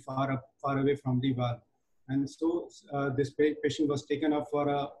found to be far away from the valve. And so this patient was taken up for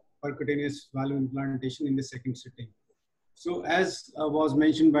a percutaneous valve implantation in the second sitting. So as was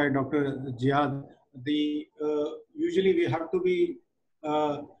mentioned by Dr. Ziyad, usually we have to be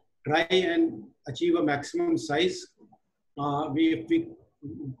try and achieve a maximum size. If we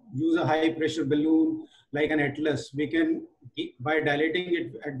use a high pressure balloon like an Atlas, we can, by dilating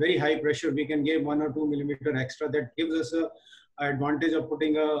it at very high pressure, we can give 1 or 2 millimeter extra. That gives us an advantage of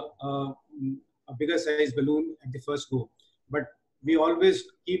putting a bigger size balloon at the first go. But we always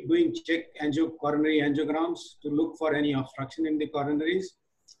keep doing coronary angiograms to look for any obstruction in the coronaries.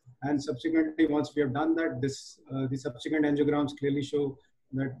 And subsequently, once we have done that, the subsequent angiograms clearly show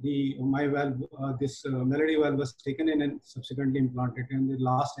that my valve, this Melody valve was taken in and subsequently implanted. And the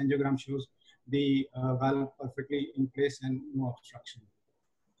last angiogram shows the valve perfectly in place and no obstruction.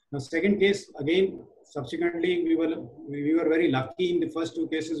 Now, second case, again, subsequently, we were very lucky in the first 2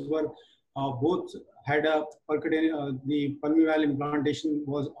 cases where both had a the pulmonary valve implantation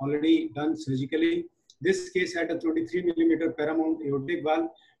was already done surgically. This case had a 23 millimeter paramount aortic valve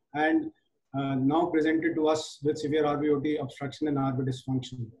and now presented to us with severe RVOT obstruction and RV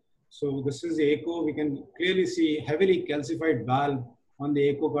dysfunction. So this is the echo. We can clearly see heavily calcified valve on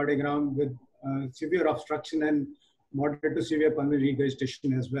the echocardiogram with severe obstruction and moderate to severe pulmonary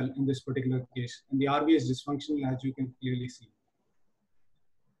regurgitation as well in this particular case. And the RV is dysfunctional, as you can clearly see.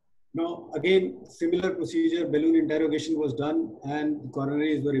 Now, again, similar procedure, balloon interrogation was done and the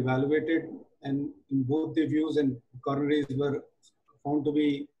coronaries were evaluated, and in both the views and coronaries were found to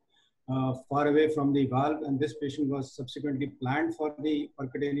be far away from the valve, and this patient was subsequently planned for the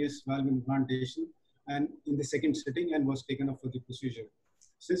percutaneous valve implantation and in the second sitting and was taken up for the procedure.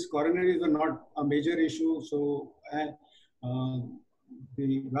 Since coronaries were not a major issue, so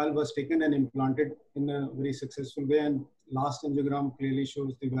the valve was taken and implanted in a very successful way, and last angiogram clearly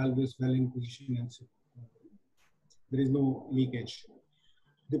shows the valve is well in position and there is no leakage.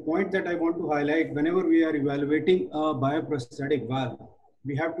 The point that I want to highlight, whenever we are evaluating a bioprosthetic valve,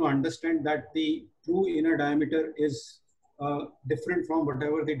 we have to understand that the true inner diameter is different from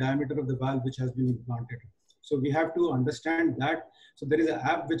whatever the diameter of the valve which has been implanted. So we have to understand that. So there is an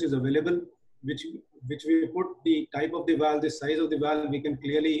app which is available, which we put the type of the valve, the size of the valve, we can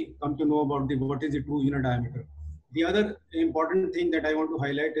clearly come to know about what is the true inner diameter. The other important thing that I want to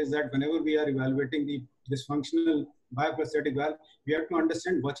highlight is that whenever we are evaluating the dysfunctional bioprosthetic valve, we have to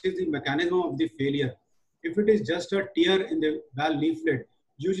understand what is the mechanism of the failure. If it is just a tear in the valve leaflet,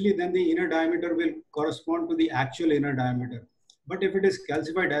 usually then the inner diameter will correspond to the actual inner diameter. But if it is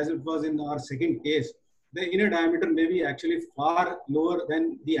calcified, as it was in our second case, the inner diameter may be actually far lower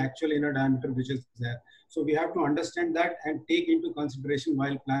than the actual inner diameter which is there. So we have to understand that and take into consideration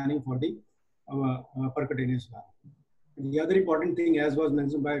while planning for the percutaneous valve. And the other important thing, as was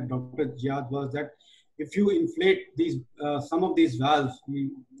mentioned by Dr. Ziyad, was that if you inflate these some of these valves,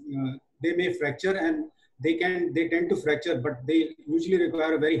 they may fracture, and they tend to fracture, but they usually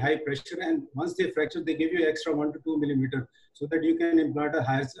require a very high pressure. And once they fracture, they give you extra 1 to 2 millimeter so that you can implant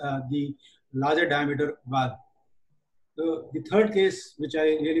the larger diameter valve. The third case, which I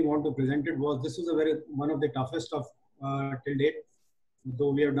really want to present it, was this was one of the toughest of till date,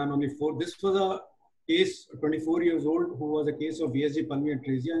 though we have done only 4. This was a case, 24 years old, who was a case of VSG pulmonary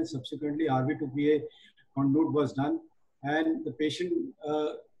atresia, and subsequently RV2PA conduit was done, and the patient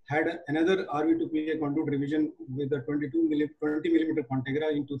had another RV2PA conduit revision with a 20 millimeter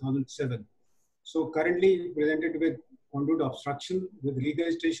Contegra in 2007. So currently presented with conduit obstruction, with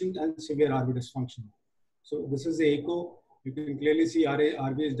regurgitation and severe RV dysfunction. So this is the echo. You can clearly see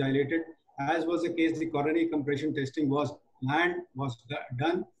RV is dilated. As was the case, the coronary compression testing was planned, was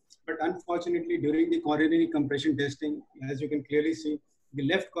done. But unfortunately, during the coronary compression testing, as you can clearly see, the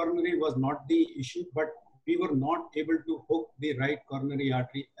left coronary was not the issue, but we were not able to hook the right coronary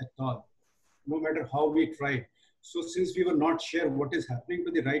artery at all, no matter how we tried. So since we were not sure what is happening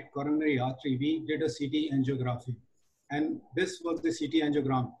to the right coronary artery, we did a CT angiography. And this was the CT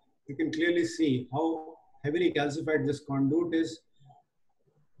angiogram. You can clearly see how heavily calcified this conduit is.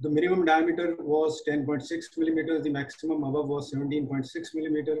 The minimum diameter was 10.6 millimeters. The maximum above was 17.6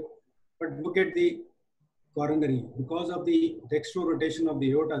 millimeter. But look at the coronary. Because of the dextrorotation of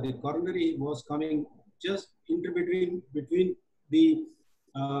the aorta, the coronary was coming just between the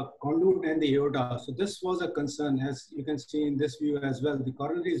conduit and the aorta. So this was a concern, as you can see in this view as well. The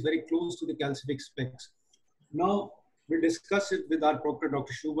coronary is very close to the calcific specs. Now, we discuss it with our proctor,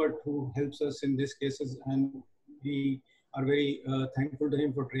 Dr. Schubert, who helps us in these cases, and we are very thankful to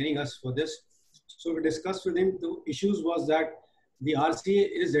him for training us for this. So we discussed with him, the issues was that the RCA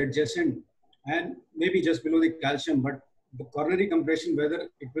is adjacent and maybe just below the calcium, but the coronary compression, whether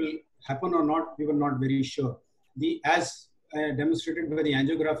it will happen or not, we were not very sure. As demonstrated by the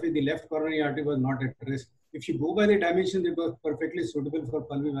angiography, the left coronary artery was not at risk. If you go by the dimensions, it was perfectly suitable for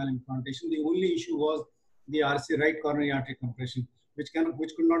pulmonary valve implantation. The only issue was the RC, right coronary artery compression, which could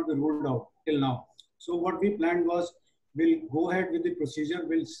not be ruled out till now. So what we planned was, we'll go ahead with the procedure.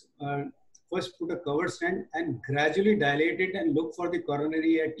 We'll first put a covered stent and gradually dilate it and look for the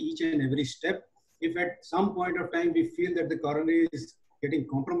coronary at each and every step. If at some point of time we feel that the coronary is getting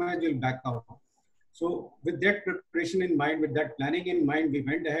compromised, we'll back out. So with that preparation in mind, with that planning in mind, we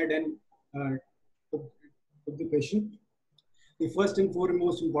went ahead and took the patient. The first and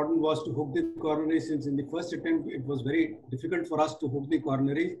foremost important was to hook the coronary, since in the first attempt, it was very difficult for us to hook the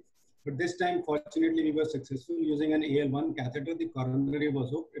coronary. But this time, fortunately, we were successful using an AL1 catheter. The coronary was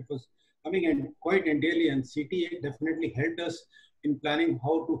hooked. It was coming in quite entirely, and CTA definitely helped us in planning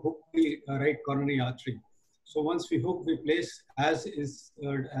how to hook the right coronary artery. So once we hook, we place, as is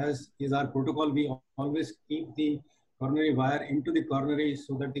our protocol, we always keep the coronary wire into the coronary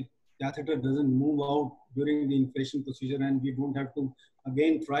so that the catheter doesn't move out during the inflation procedure, and we don't have to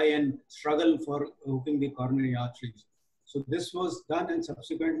again try and struggle for hooking the coronary arteries. So this was done, and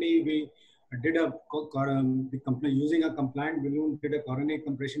subsequently we did using a compliant balloon, did a coronary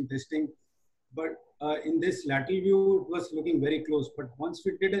compression testing. But in this lateral view, it was looking very close. But once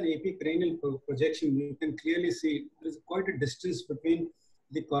we did an epicranial projection, you can clearly see there's quite a distance between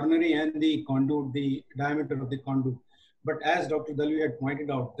the coronary and the conduit, the diameter of the conduit. But as Dr. Dalvi had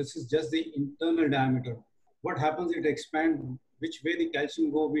pointed out, this is just the internal diameter. What happens, it expands, which way the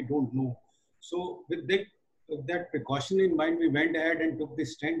calcium go, we don't know. So with that precaution in mind, we went ahead and took the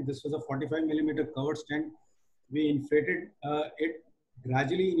stent. This was a 45 millimeter covered stent. We inflated it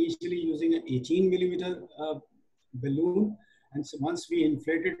gradually, initially using an 18 millimeter balloon. And so once we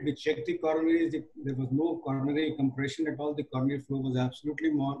inflated, we checked the coronaries. There was no coronary compression at all. The coronary flow was absolutely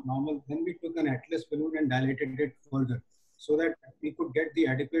normal. Then we took an Atlas balloon and dilated it further so that we could get the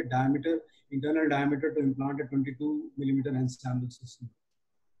adequate diameter, internal diameter, to implant a 22 millimeter ensemble system.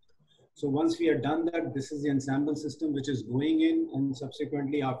 So once we had done that, this is the ensemble system which is going in, and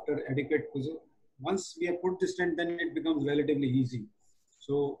subsequently after adequate position, once we have put the stent, then it becomes relatively easy.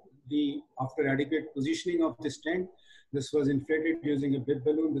 So after adequate positioning of the stent, this was inflated using a bib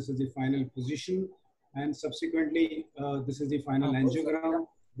balloon. This is the final position, and subsequently this is the final angiogram.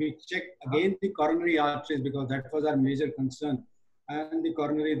 We checked again the coronary arteries because that was our major concern. and the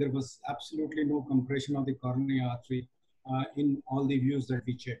coronary, there was absolutely no compression of the coronary artery in all the views that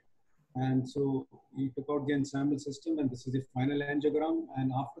we checked. And so we took out the ensemble system, and this is the final angiogram.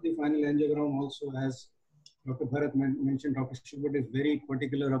 And after the final angiogram also, as Dr. Bharat mentioned, Dr. Shubhat is very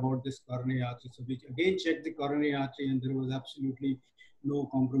particular about this coronary artery. So we again checked the coronary artery, and there was absolutely no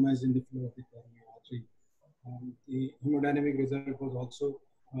compromise in the flow of the coronary artery. The hemodynamic result was also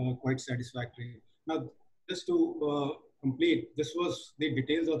quite satisfactory. Now, just to complete, this was the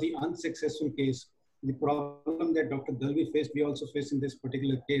details of the unsuccessful case. The problem that Dr. Dalvi faced, we also faced in this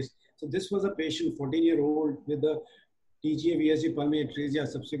particular case. So this was a patient, 14-year-old with a TGA VSG pulmonary atresia,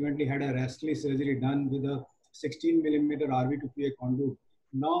 subsequently had a Rastli surgery done with a 16 millimeter RV2PA conduit,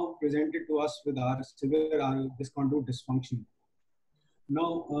 now presented to us with our severe this conduit dysfunction.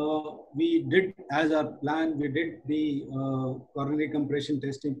 Now, we did, as our plan, we did the coronary compression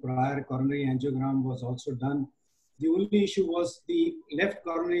testing prior. Coronary angiogram was also done. The only issue was the left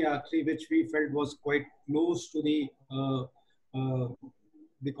coronary artery, which we felt was quite close to the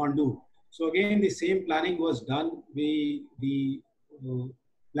conduit. So again, the same planning was done. The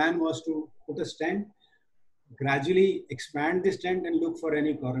plan was to put a stent, gradually expand the stent, and look for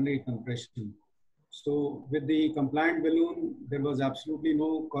any coronary compression. So with the compliant balloon, there was absolutely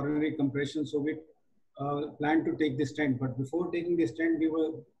no coronary compression. So we planned to take the stent. But before taking the stent, we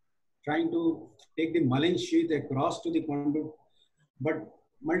were trying to take the Mullins sheath across to the conduit. But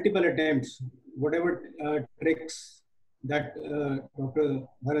multiple attempts, whatever tricks that Dr.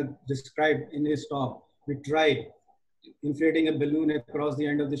 Bharat described in his talk, we tried inflating a balloon across the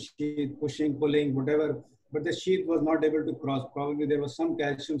end of the sheath, pushing, pulling, whatever. But the sheath was not able to cross. Probably there was some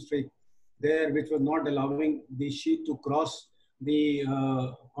calcium streak there which was not allowing the sheath to cross the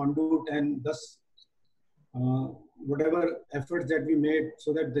conduit, and thus whatever efforts that we made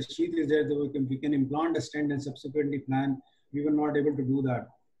so that the sheath is there, that we can implant a stent and subsequently plan, we were not able to do that.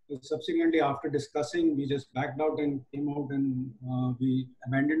 So subsequently, after discussing, we just backed out and came out, and we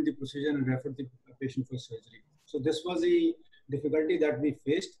abandoned the procedure and referred the patient for surgery. So this was the difficulty that we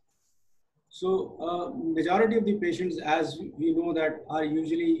faced. So majority of the patients, as we know, that are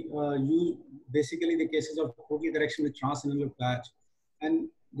usually basically the cases of total correction with transannular patch, and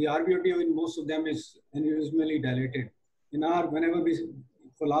the RVOT in most of them is aneurysmally dilated. In our, whenever we,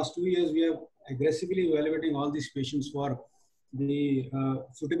 for last 2 years, we are aggressively evaluating all these patients for the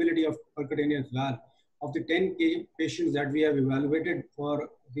suitability of percutaneous valve. Of the 10 patients that we have evaluated for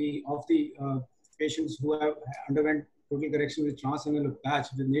the patients who have underwent total correction with transannular patch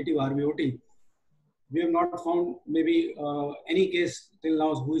with native RVOT, we have not found maybe any case till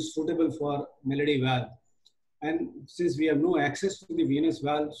now who is suitable for Melody valve. And since we have no access to the venous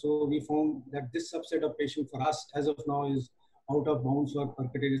valve, so we found that this subset of patients for us as of now is out of bounds for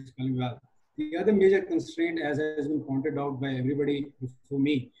percutaneous valve. The other major constraint, as has been pointed out by everybody before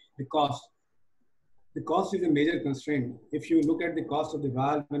me, the cost. The cost is a major constraint. If you look at the cost of the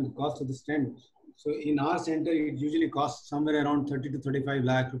valve and the cost of the stent, so in our center, it usually costs somewhere around 30 to 35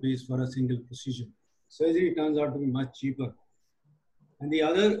 lakh rupees for a single procedure. Surgery turns out to be much cheaper. And the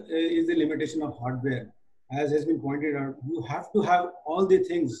other is the limitation of hardware. As has been pointed out, you have to have all the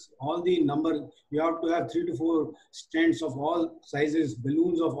things, all the number, you have to have 3 to 4 stents of all sizes,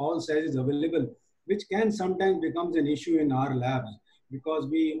 balloons of all sizes available, which can sometimes becomes an issue in our labs because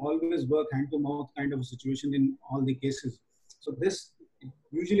we always work hand to mouth kind of a situation in all the cases. So this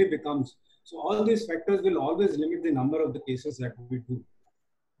usually becomes, so all these factors will always limit the number of the cases that we do.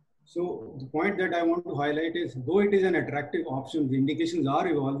 So the point that I want to highlight is, though it is an attractive option, the indications are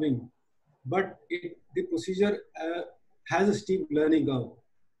evolving, but the procedure has a steep learning curve.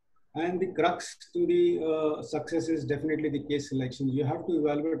 And the crux to the success is definitely the case selection. You have to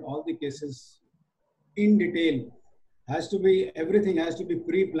evaluate all the cases in detail. Has to be, everything has to be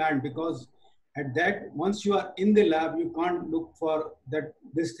pre-planned, because at that, once you are in the lab, you can't look for that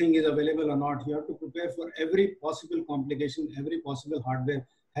this thing is available or not. You have to prepare for every possible complication, every possible hardware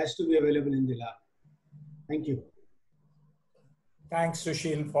has to be available in the lab. Thank you. Thanks,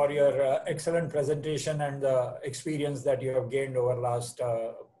 Sushil, for your excellent presentation and the experience that you have gained over the last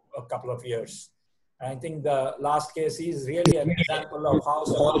a couple of years. I think the last case is really an example of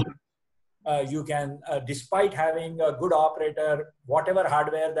how you can, despite having a good operator, whatever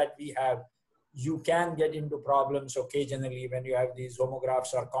hardware that we have, you can get into problems occasionally when you have these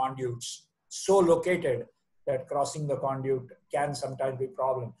homographs or conduits so located that crossing the conduit can sometimes be a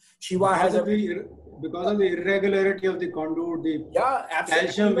problem. Shiva has because of the irregularity of the conduit, the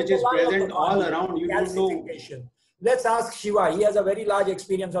calcium which is present all around, you don't know. Let's ask Shiva. He has a very large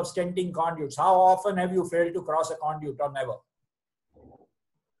experience of stenting conduits. How often have you failed to cross a conduit or never?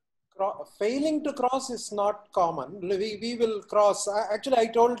 failing to cross is not common. We will cross. Actually, I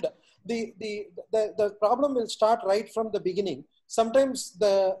told the problem will start right from the beginning. Sometimes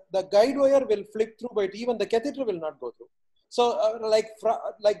the guide wire will flip through, but even the catheter will not go through. So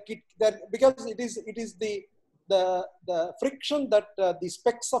because it is the friction that the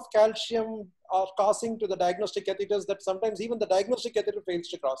specks of calcium are causing to the diagnostic catheters that sometimes even the diagnostic catheter fails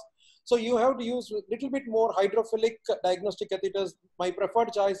to cross. So you have to use a little bit more hydrophilic diagnostic catheters. My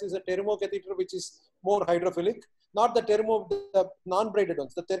preferred choice is a thermo catheter, which is more hydrophilic, not the non-braided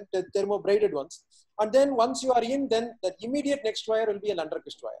ones, the thermo braided ones. And then once you are in, then the immediate next wire will be a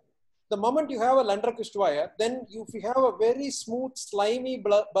Lunderquist wire. The moment you have a Lunderquist wire, then if you have a very smooth, slimy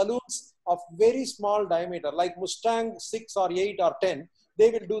balloons of very small diameter, like Mustang 6 or 8 or 10,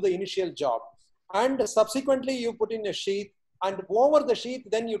 they will do the initial job. And subsequently, you put in a sheath, and over the sheath,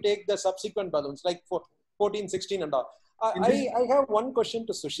 then you take the subsequent balloons, like for 14, 16 and all. I have one question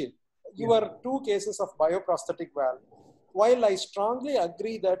to Sushil. Your two cases of bioprosthetic valve. While I strongly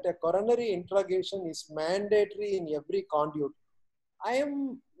agree that a coronary interrogation is mandatory in every conduit, I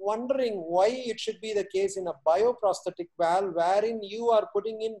am wondering why it should be the case in a bioprosthetic valve wherein you are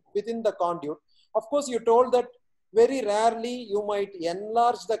putting in within the conduit. Of course, you told that very rarely you might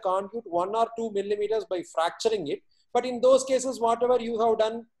enlarge the conduit 1 or 2 millimeters by fracturing it. But in those cases, whatever you have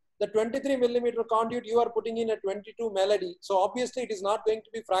done, the 23 millimeter conduit, you are putting in a 22 melody. So obviously it is not going to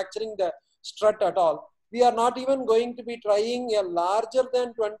be fracturing the strut at all. We are not even going to be trying a larger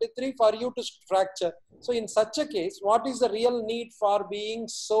than 23 for you to fracture. So in such a case, what is the real need for being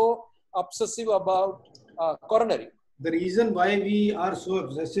so obsessive about coronary? The reason why we are so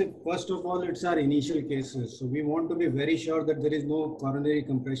obsessive, first of all, it's our initial cases. So we want to be very sure that there is no coronary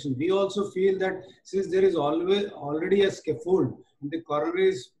compression. We also feel that since there is already a scaffold, the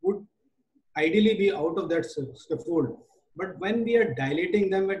coronaries would ideally be out of that scaffold. But when we are dilating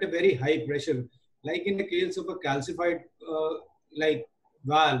them at a very high pressure, like in the case of a calcified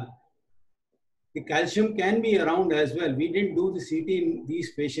valve, the calcium can be around as well. We didn't do the CT in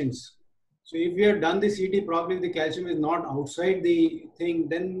these patients. So if we have done the CT, probably the calcium is not outside the thing,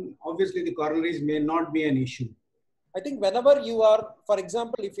 then obviously the coronaries may not be an issue. I think whenever you are, for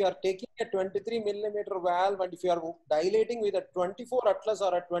example, if you are taking a 23 millimeter valve and if you are dilating with a 24 atlas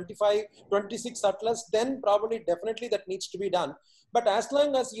or a 25, 26 atlas, then probably definitely that needs to be done. But as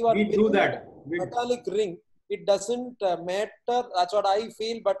long as you are doing that metallic ring, it doesn't matter. That's what I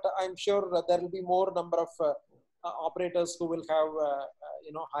feel, but I'm sure there will be more number of operators who will have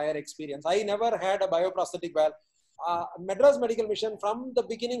higher experience. I never had a bioprosthetic valve. Madras Medical Mission from the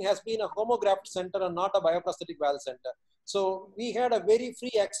beginning has been a homograft center and not a bioprosthetic valve center. So we had a very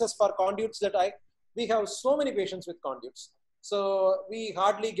free access for conduits that we have so many patients with conduits. So we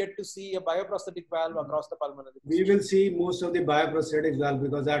hardly get to see a bioprosthetic valve across the pulmonary. We will see most of the bioprosthetic valve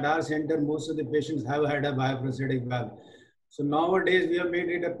because at our center, most of the patients have had a bioprosthetic valve. So nowadays we have made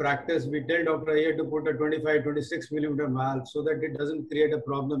it a practice. We tell Dr. Iyer to put a 25, 26 millimeter valve so that it doesn't create a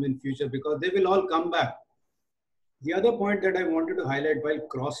problem in future because they will all come back. The other point that I wanted to highlight, while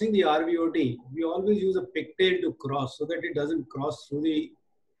crossing the RVOT, we always use a pigtail to cross so that it doesn't cross through the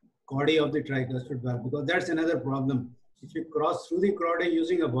chordae of the tricuspid valve because that's another problem. If you cross through the chordae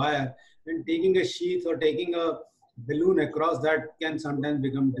using a wire, then taking a sheath or taking a balloon across that can sometimes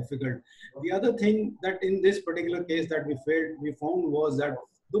become difficult. The other thing that in this particular case that we found was that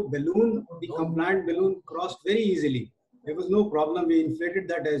the compliant balloon crossed very easily. There was no problem. We inflated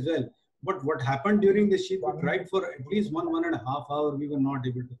that as well. But what happened during the sheath, we tried for at least 1.5 hours, we were not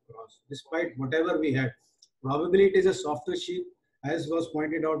able to cross, despite whatever we had. Probably it is a softer sheath. As was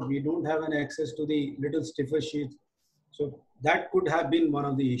pointed out, we don't have an access to the little stiffer sheath. So that could have been one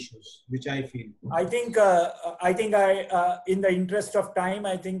of the issues, which I feel. I think in the interest of time,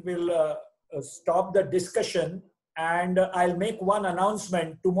 I think we'll stop the discussion and I'll make one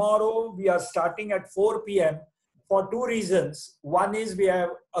announcement. Tomorrow we are starting at 4 p.m. for two reasons. One is we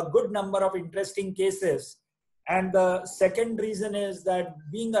have a good number of interesting cases. And the second reason is that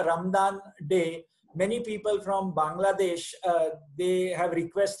being a Ramadan day, many people from Bangladesh, they have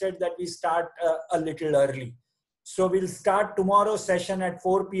requested that we start a little early. So we'll start tomorrow's session at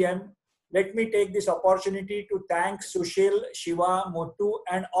 4 p.m. Let me take this opportunity to thank Sushil, Shiva, Muthu,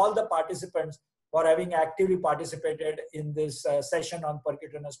 and all the participants for having actively participated in this session on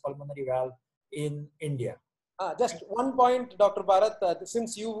percutaneous pulmonary valve in India. Just one point, Dr. Bharat,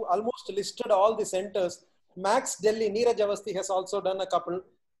 since you almost listed all the centers, Max Delhi, Neeraj Avasthi has also done a couple,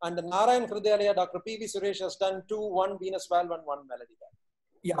 and Narayan Hridayalaya, Dr. P.V. Suresh has done 2, 1 venous valve and 1 melody valve.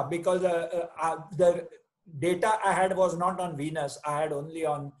 Yeah, because the data I had was not on venous, I had only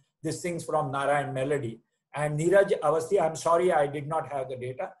on these things from Narayan Melody. And Neeraj Avasthi, I'm sorry, I did not have the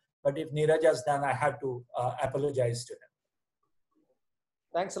data. But if Neeraj has done, I have to apologize to him.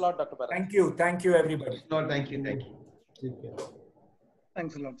 Thanks a lot, Dr. Bharat. Thank you. Thank you, everybody. No, thank you. Thank you.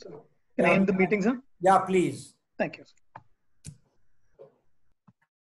 Thanks a lot, sir. Can I end the meeting, sir? Yeah, please. Thank you, sir.